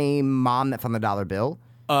the same mom that found the dollar bill?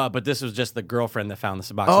 But this was just the girlfriend that found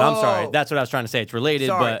the Suboxone. I'm sorry. Oh. That's what I was trying to say. It's related,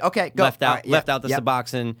 Sorry. but Okay, go. left out All right, left out the yep.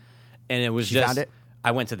 Suboxone, and it was She just. found it?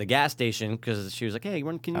 I went to the gas station because she was like, "Hey,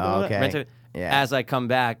 can you go Okay. rent it?" Yeah. As I come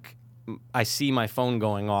back, I see my phone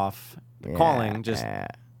going off, calling. Just,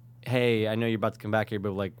 hey, I know you're about to come back here,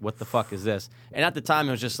 but like, what the fuck is this? And at the time,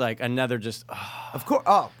 it was just like another just. Of course.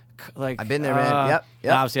 Oh, Like I've been there, man. Yep.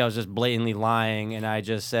 and obviously, I was just blatantly lying, and I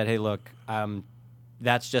just said, "Hey, look,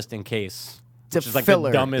 that's just in case." it's Which a is like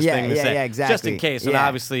filler. the dumbest yeah, thing to yeah, say. Yeah, exactly. Just in case. And Yeah.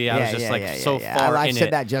 obviously, I was just so yeah. far I've in said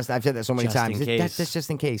it. that. I've said that so many Just times. in case. That's just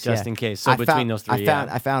in case. Just yeah. in case. So I between found, those three,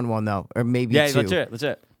 I found one though, or maybe Yeah, two. let's hear it. Let's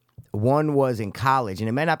hear it. One was in college, and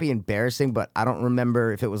it might not be embarrassing, but I don't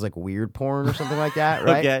remember if it was like weird porn or something like that,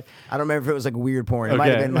 right? Okay. I don't remember if it was like weird porn. It might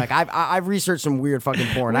have Okay. been like I've researched some weird fucking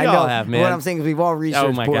porn. We I all know. have, man. What I'm saying is we've all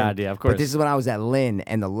researched my porn. God, yeah, of course. But this is when I was at Lynn,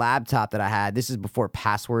 and the laptop that I had. This is before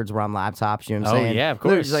passwords were on laptops. You know what I'm Oh, saying? yeah, of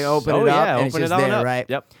Literally course. just like open Oh, it up, yeah, and it's open it just on there, up. right?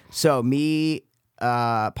 Yep. So me,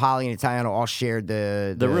 Polly, and Italiano all shared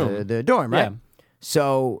the room. the dorm, right? Yeah.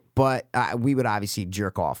 So, but we would obviously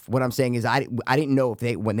jerk off. What I'm saying is, I didn't know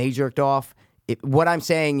if when they jerked off. What I'm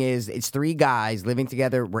saying is, it's 3 guys living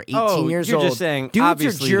together. We're 18 years you're old. just saying, dudes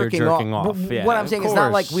obviously are jerking they're jerking off. But Yeah, what I'm saying is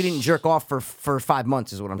not like course. we didn't jerk off for 5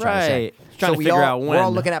 months. Is what I'm trying to say. Right. Trying to we figure out We're all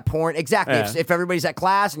when. looking at porn. Exactly. Yeah. If everybody's at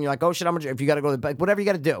class and you're like, oh shit, if you got to go to the whatever you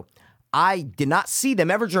got to do. I did not see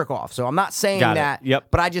them ever jerk off, so I'm not saying Got it. that. Yep.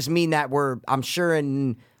 But I just mean that I'm sure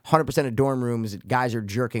in 100% of dorm rooms, guys are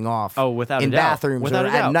jerking off. Oh, without a in doubt. bathrooms Without or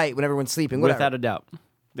a at doubt. night when everyone's sleeping. Whatever. Without a doubt.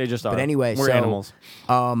 They just are. But anyway, we're so, animals.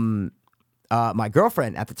 My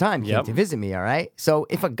girlfriend at the time came Yep. to visit me. All right, so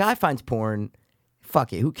if a guy finds porn,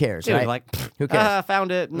 fuck it, who cares? Dude, Right? like, who cares?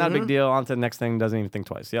 Found it. Not a big deal. On to the next thing. Doesn't even think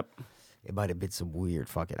twice. Yep. It might have been some weird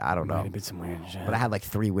fucking. I don't know. Might have been some weird shit. But I had like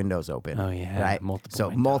 3 windows open. Oh, yeah. right. Multiple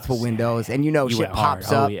windows. Multiple windows, and You shit went hard.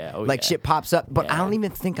 pops Oh, up. yeah. Oh, like yeah. shit pops up. But I Yeah. don't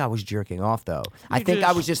even think I was jerking off though. I think I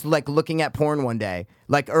just- was just like looking at porn one day,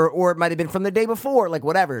 like or it might have been from the day before, like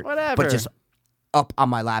whatever. Whatever. But just up on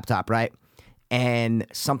my laptop, right? And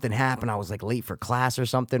something happened. I was like late for class or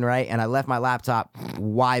something, right? And I left my laptop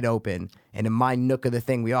wide open. And in my nook of the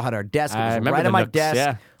thing, we all had our desk. It I was remember right the on my nooks, desk,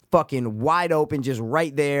 yeah. fucking wide open, just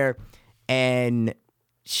right there. And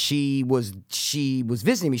she was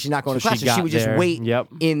visiting me. She's not going So to class. she So she got would just there. wait Yep.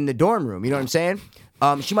 in the dorm room. You know what I'm saying?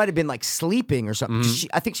 She might have been like sleeping or something.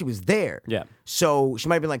 I think she was there. Yeah. So she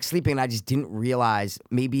might have been like sleeping, and I just didn't realize.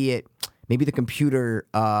 Maybe the computer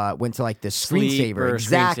went to like the Sleep screensaver. or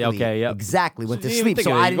Exactly. okay, yep. Exactly. Went So to you didn't sleep. think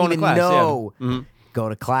So of it. I You're didn't going to even class, yeah. know. Mhm. Go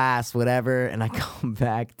to class, whatever, and I come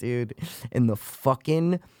back, dude, and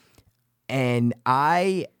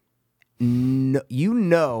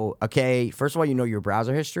okay, first of all, you know your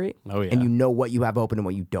browser history. Oh, yeah. And you know what you have open and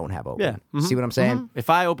what you don't have open. Yeah. Mhm. See what I'm saying? If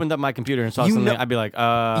I opened up my computer and saw You something, know- I'd be like,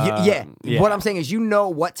 Yeah. What I'm saying is, you know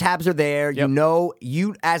what tabs are there. You Yep. know,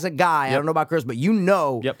 you as a guy, I Yep. don't know about girls, but you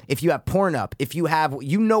know Yep. if you have porn up, if you have,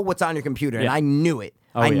 you know what's on your computer. And Yeah. I knew it.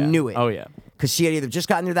 Oh, I yeah. knew it. Oh, yeah. Because she had either just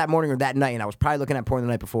gotten there that morning or that night, and I was probably looking at porn the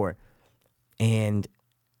night before. And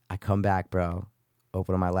I come back, bro,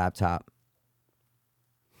 open on my laptop.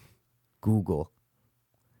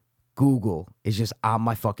 Google is just on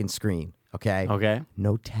my fucking screen, okay? Okay.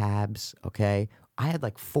 No tabs, okay? I had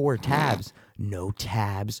like 4 tabs. No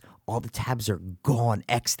tabs. All the tabs are gone,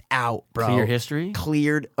 X'd out, bro. Clear history?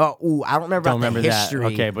 Clear. I don't remember Don't about remember the that. history.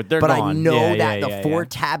 Okay, but they're I gone. know Yeah, that yeah, the yeah, 4 yeah.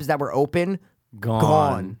 tabs that were open,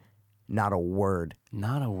 Gone. Not a word.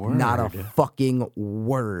 Not a word. Not a fucking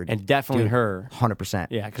word. And definitely her. 100%.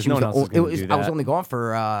 Yeah, 'cause She no was one else the is gonna o- do I was that. only gone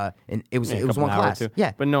for and it was Yeah, a it was couple one hour or class. two.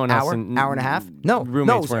 Yeah, But no one else hour in- and a half. No,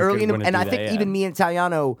 roommates it was weren't early good in the, when to and do I that, think yeah. even me and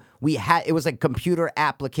Italiano, it was like computer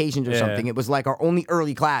applications or Yeah. something. It was like our only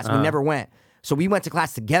early class. We never went, so we went to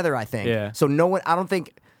class together. I think. Yeah. So no one. I don't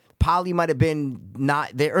think. Polly might have been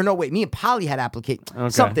not there, or no, wait. Me and Polly had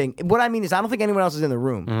something. What I mean is, I don't think anyone else is in the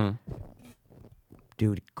room. Mm-hmm.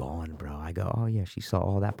 Dude, gone, bro. I go, oh yeah, she saw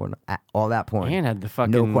all that porn. And had the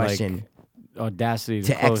fucking no question. like, audacity to,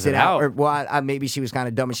 To close exit it out, or well, maybe she was kind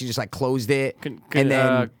of dumb and she just like closed it, and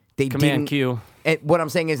then they Command didn't. Q. And what I'm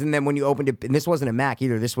saying is, and then when you opened it, and this wasn't a Mac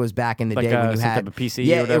either. This was back in the Like, day when you some had type of PC or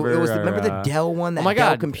Yeah, whatever, it was. or, Remember the Dell one, that oh my Dell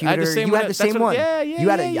God, I computer. had the same You one had the that- same that's what- one. yeah, yeah, You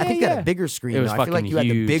had yeah, I think you had yeah. a bigger screen. It was though. I feel like fucking you had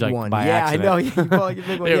the huge, big like, one. by Yeah, accident. I know. You call it the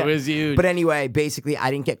big one. It yeah. was huge. But anyway, basically, I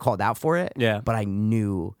didn't get called out for it. Yeah. But I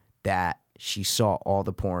knew that she saw all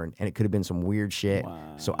the porn, and it could have been some weird shit.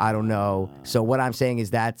 So I don't know. So what I'm saying is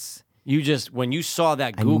that's. You just, when you saw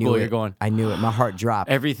that I knew Google, it. you're going, I knew it. My heart dropped.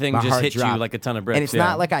 Everything My just heart hit you dropped. like a ton of bricks. And it's yeah.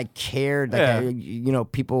 not like I cared. Like Yeah.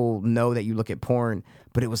 people know that you look at porn,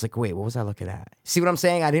 but it was like, wait, what was I looking at? See what I'm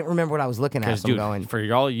saying? I didn't remember what I was looking at. Because, So I'm dude, going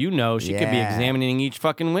for all you know, she could be Yeah. examining each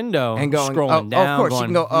fucking window and going. scrolling oh, down. of course, going, she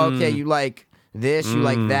can go. Okay, you like this, you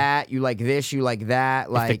like that, you like this, you like that.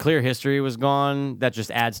 If Like the clear history was gone, that just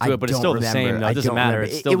adds to I it, but it's don't still the remember. same. Though. I It doesn't don't matter. remember.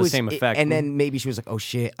 It's still the was- same effect. And then maybe she was like, "Oh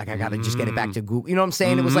shit! Like I gotta just get it back to Google." You know what I'm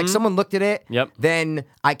saying? It was like someone looked at it. Yep. Then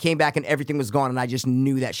I came back and everything was gone, and I just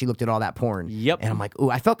knew that she looked at all that porn. Yep. And I'm like, ooh,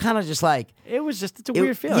 I felt kind of just like It was just, it's a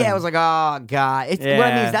weird feeling. Yeah, I was like, oh god. What I mean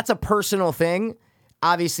Yeah. is that's a personal thing.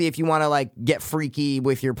 Obviously, if you want to like get freaky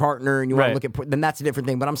with your partner and you want Right. to look at, then that's a different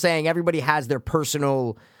thing. But I'm saying everybody has their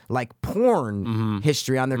personal like porn Mm-hmm.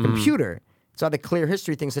 history on their computer. So the clear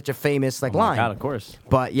history thing's such a famous like Oh my line. God, of course.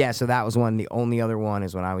 But yeah, so that was one. The only other one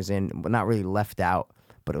is when I was in, well, not really left out,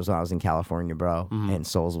 but it was when I was in California, bro, and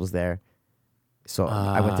Souls was there. So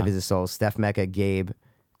I went to visit Souls. Steph Mecca, Gabe,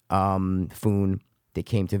 Foon, they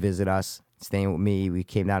came to visit us, staying with me. We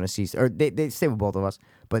came down to see, or they stayed with both of us.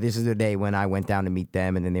 But this is the day when I went down to meet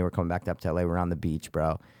them, and then they were coming back up to LA. We're on the beach,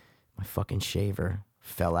 bro. My fucking shaver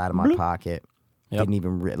fell out of my pocket. Yep. Didn't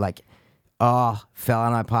even fell out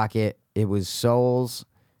of my pocket. It was Souls,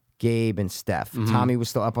 Gabe, and Steph. Tommy was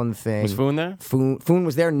still up on the thing. Was Foon there? Foon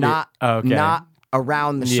was there, not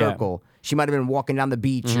around the Yeah. circle. She might have been walking down the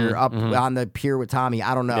beach or up on the pier with Tommy.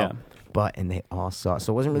 I don't know. Yeah. And they all saw it.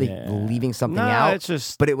 So it wasn't really leaving something No, out. it's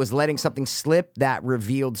just- but it was letting something slip that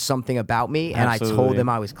revealed something about me. And I told Absolutely. them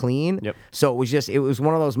I was clean. Yep. So it was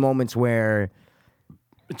one of those moments where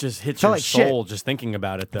It just hits Felt your like shit. soul just thinking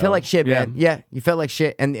about it, though. you felt like shit, Yeah. man. Yeah, you felt like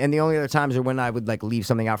shit. And the only other times are when I would like leave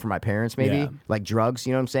something out for my parents, maybe Yeah. like drugs.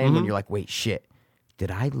 You know what I'm saying? When you're like, wait, shit, did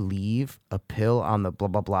I leave a pill on the blah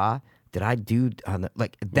blah blah? Did I do on the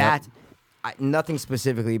like that? Nothing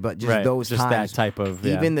specifically, but just Right, those just that times. type of,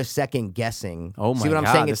 yeah. even the second guessing. Oh my See what I'm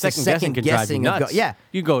God, saying? the It's second the guessing second can drive you guessing of nuts. yeah.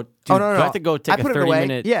 You go, dude, Oh, no, do I have to go I take a put it away.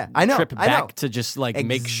 30-minute Yeah, I know, trip I know. back to just like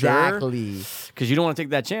make sure? Exactly. Because you don't want to take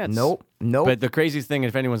that chance. Nope. But the crazy thing,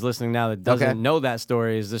 if anyone's listening now that doesn't Okay. know that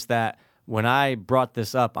story, is just that when I brought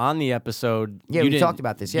this up on the episode, Yeah, you we didn't- talked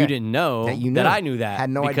about this, yeah. You didn't know That you that knew. I knew that.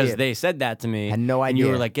 Had no because idea. they said that to me. Had no And you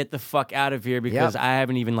were idea. like, get the fuck out of here because Yep. I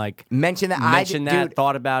haven't even like Mentioned that mentioned that, dude,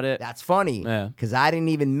 thought about it. That's funny. Yeah. Because I didn't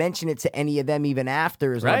even mention it to any of them even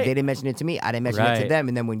after. As well. Right. They didn't mention it to me. I didn't mention it to Right. them.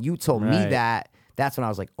 And then when you told me Right. that, that's when I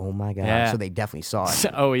was like, oh my God. Yeah. So they definitely saw it.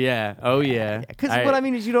 Oh yeah. Because what I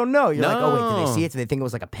mean is you don't know. You're like, oh, wait, did they No. see it? Did they think it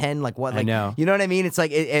was like a pen? Like what? I Like, know. You know what I mean? It's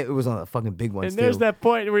like, it was on the fucking big ones And there's too. that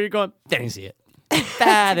point where you're going, they didn't see it.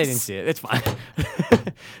 They didn't see it. It's fine.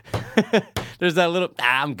 There's that little,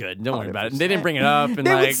 I'm good. Don't worry about it. And they didn't bring it up. And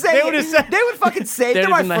They like, would say they it. would have said, They would fucking say it. They'd They're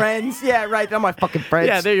have my been like- friends. Yeah, right. They're my fucking friends.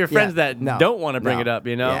 Yeah, they're your friends that No. don't want to bring No. it up,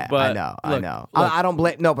 you know? Yeah, But I know. look, I know. look, I don't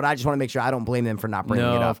blame. No, but I just want to make sure I don't blame them for not bringing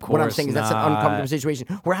No, it up. of What I'm course saying is that's an not. uncomfortable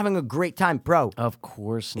situation. We're having a great time, bro. of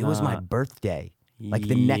course It was my not. birthday. Like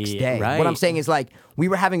the next Yeah, day. right. What I'm saying is like we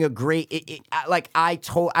were having a great. I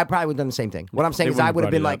probably would have done the same thing. What I'm saying They is I wouldn't would have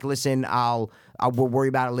have been brought it like, listen, we'll worry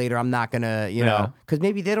about it later. I'm not gonna, Yeah. know, because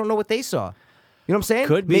maybe they don't know what they saw. You know what I'm saying?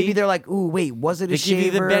 Could be. Maybe they're like, ooh, wait, was it a They give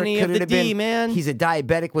you the shaver? Benny of Could it the have D, been, man. He's a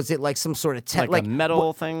diabetic. Was it like some sort of Like a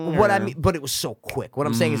metal thing, What I or- mean, but it was so quick. What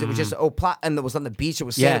I'm saying is it was just plot, and it was on the beach. It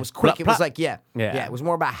was Yeah. it was quick. Plop, it was plop. like Yeah. It was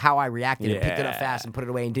more about how I reacted. And picked it up Yeah. fast and put it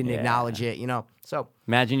away and didn't Yeah. acknowledge it. You know, so.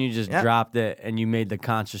 Imagine you just Yeah. dropped it and you made the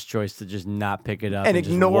conscious choice to just not pick it up And just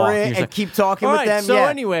ignore walk. it You're and just like, keep talking "All with right, them. So yeah.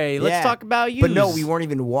 anyway, let's Yeah. talk about you. But no, we weren't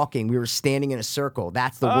even walking. We were standing in a circle.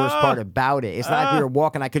 That's the worst part about it. It's not like we were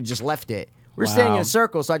walking. I could have just left it. We were standing in Wow. a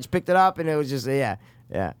circle, so I just picked it up, and it was just yeah.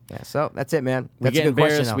 So that's it, man. We That's get a good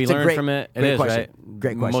question. embarrassed. though. We It's a learn great- from it. It great is question. right.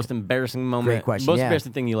 Great question. Most embarrassing moment. Great question, Most yeah.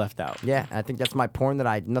 embarrassing thing you left out. Yeah, I think that's my porn that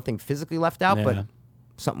I nothing physically left out, Yeah. but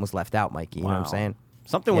something was left out, Mikey. You know what I'm Wow. saying?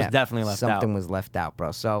 Something was Yeah, definitely left out. Something was left out,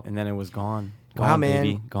 bro. So And then it was gone. wow, Gone, man,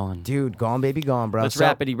 baby. Gone. dude, gone, baby, gone, bro. Let's So-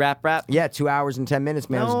 rapidly wrap. Yeah, 2 hours and 10 minutes,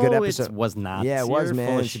 man. It was a No, good it episode. was not. Yeah, it was, You're man.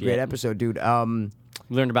 full of It's a great shit. episode, dude.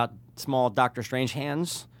 We learned about small Doctor Strange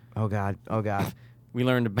hands. Oh god, oh god, We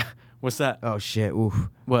learned about what's that? oh shit. Oof.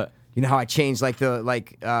 What? You know how I changed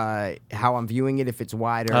how I'm viewing it if it's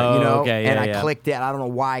wider, Oh, you know? okay, and yeah, I yeah. clicked it. I don't know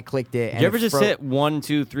why I clicked it. Did you ever just hit 1,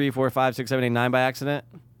 2, 3, 4, 5, 6, 7, 8, 9 by accident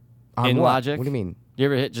in what? Logic? What do you mean? You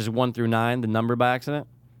ever hit just 1 through 9, the number by accident?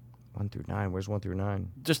 1 through 9. Where's 1 through 9?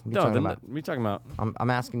 Just What are you no. talking The, about? what are you talking about? I'm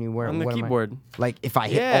asking you where On the what am I- keyboard. Like if I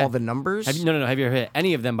hit Yeah. all the numbers? No. Have you ever hit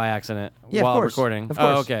any of them by accident Yeah, while of course. recording? Of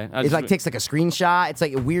course. Oh, okay. It like takes like a screenshot. It's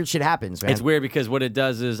like weird shit happens, man. It's weird because what it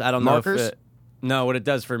does is I don't Markers? know if it. No, what it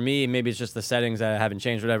does for me, maybe it's just the settings that I haven't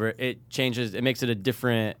changed. Whatever it changes, it makes it a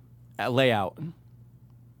different layout.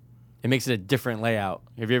 It makes it a different layout.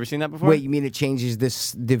 Have you ever seen that before? Wait, you mean it changes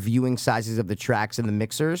the viewing sizes of the tracks and the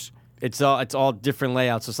mixers? It's all different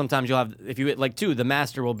layouts. So sometimes you'll have, if you hit like 2, the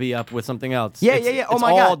master will be up with something else. Yeah, It's- yeah. Oh it's my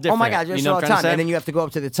all god. Oh different. my god. You You know all what the I'm trying time, to say? and then you have to go up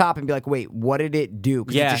to the top and be like, "Wait, what did it do?"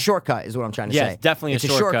 Because Yeah. it's a shortcut, is what I'm trying to Yeah, say. it's definitely it's a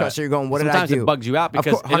shortcut. So you're going, "What Sometimes did I do?" it bugs you out Of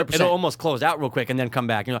because course, it'll 100%. almost close out real quick and then come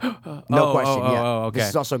back. And you're like, No oh, question. Oh, yeah. oh, okay. This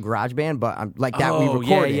is also GarageBand, but I'm like that we Oh,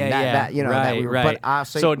 recorded. yeah. That you know right, that we right. But I'll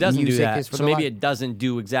say so it doesn't do music that. is for So the maybe live. it doesn't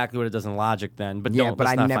do exactly what it does in Logic then. But Yeah, don't, but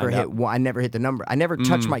let's I not never find hit. out. I never hit the number. I never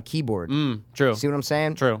touched my keyboard. True. See what I'm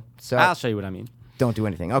saying? True. So I'll show you what I mean. don't do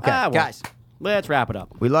anything. Okay, Well, guys. let's wrap it up.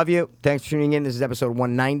 We love you. Thanks for tuning in. This is episode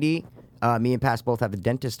 190. Me and Pass both have a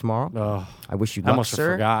dentist tomorrow. Oh, I wish you I luck, almost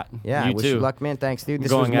sir. forgot. Yeah, I You wish you too. luck, man. Thanks, dude.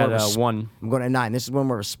 This going was more at of a 1. I'm going at 9. This is one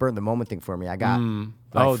more of a spur of the moment thing for me. I got my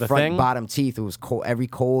Oh, the front thing? bottom teeth. It was cold.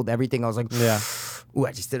 Everything. I was like, Yeah. Ooh,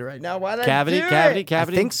 I just did it right now. Why did Cavity, I do cavity, it?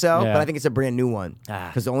 cavity? I think so, Yeah. but I think it's a brand new one. Ah.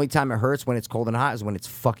 Because the only time it hurts when it's cold and hot is when it's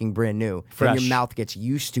fucking brand new. Then Fresh. your mouth gets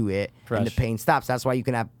used to it and the Fresh. pain stops. That's why you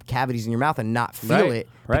can have cavities in your mouth and not feel Right, it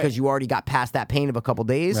right. because you already got past that pain of a couple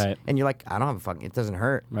days. Right. And you're like, I don't have a fucking. It doesn't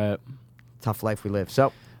hurt. Right. Tough life we live.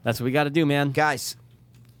 So. That's what we got to do, man. Guys,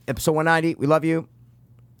 episode 190, we love you.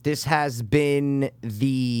 This has been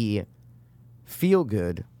the Feel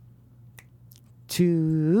Good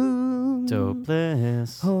two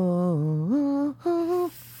Dopeless.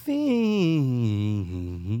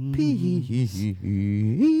 Peace.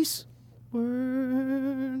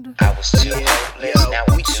 Word. I was too hopeless, now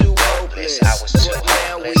we too hopeless. I was too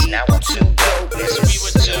hopeless, now I'm too dopeless. We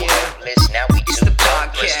were too hopeless, now we too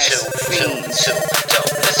dopeless. Too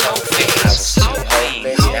dopeless, hopeless. I was too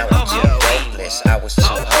hopeless, now I'm too hopeless. I was too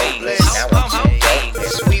hopeless, now I'm too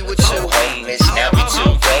dopeless. We were too hopeless, now we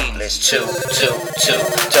too dopeless. Too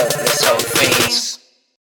dopeless, hopeless.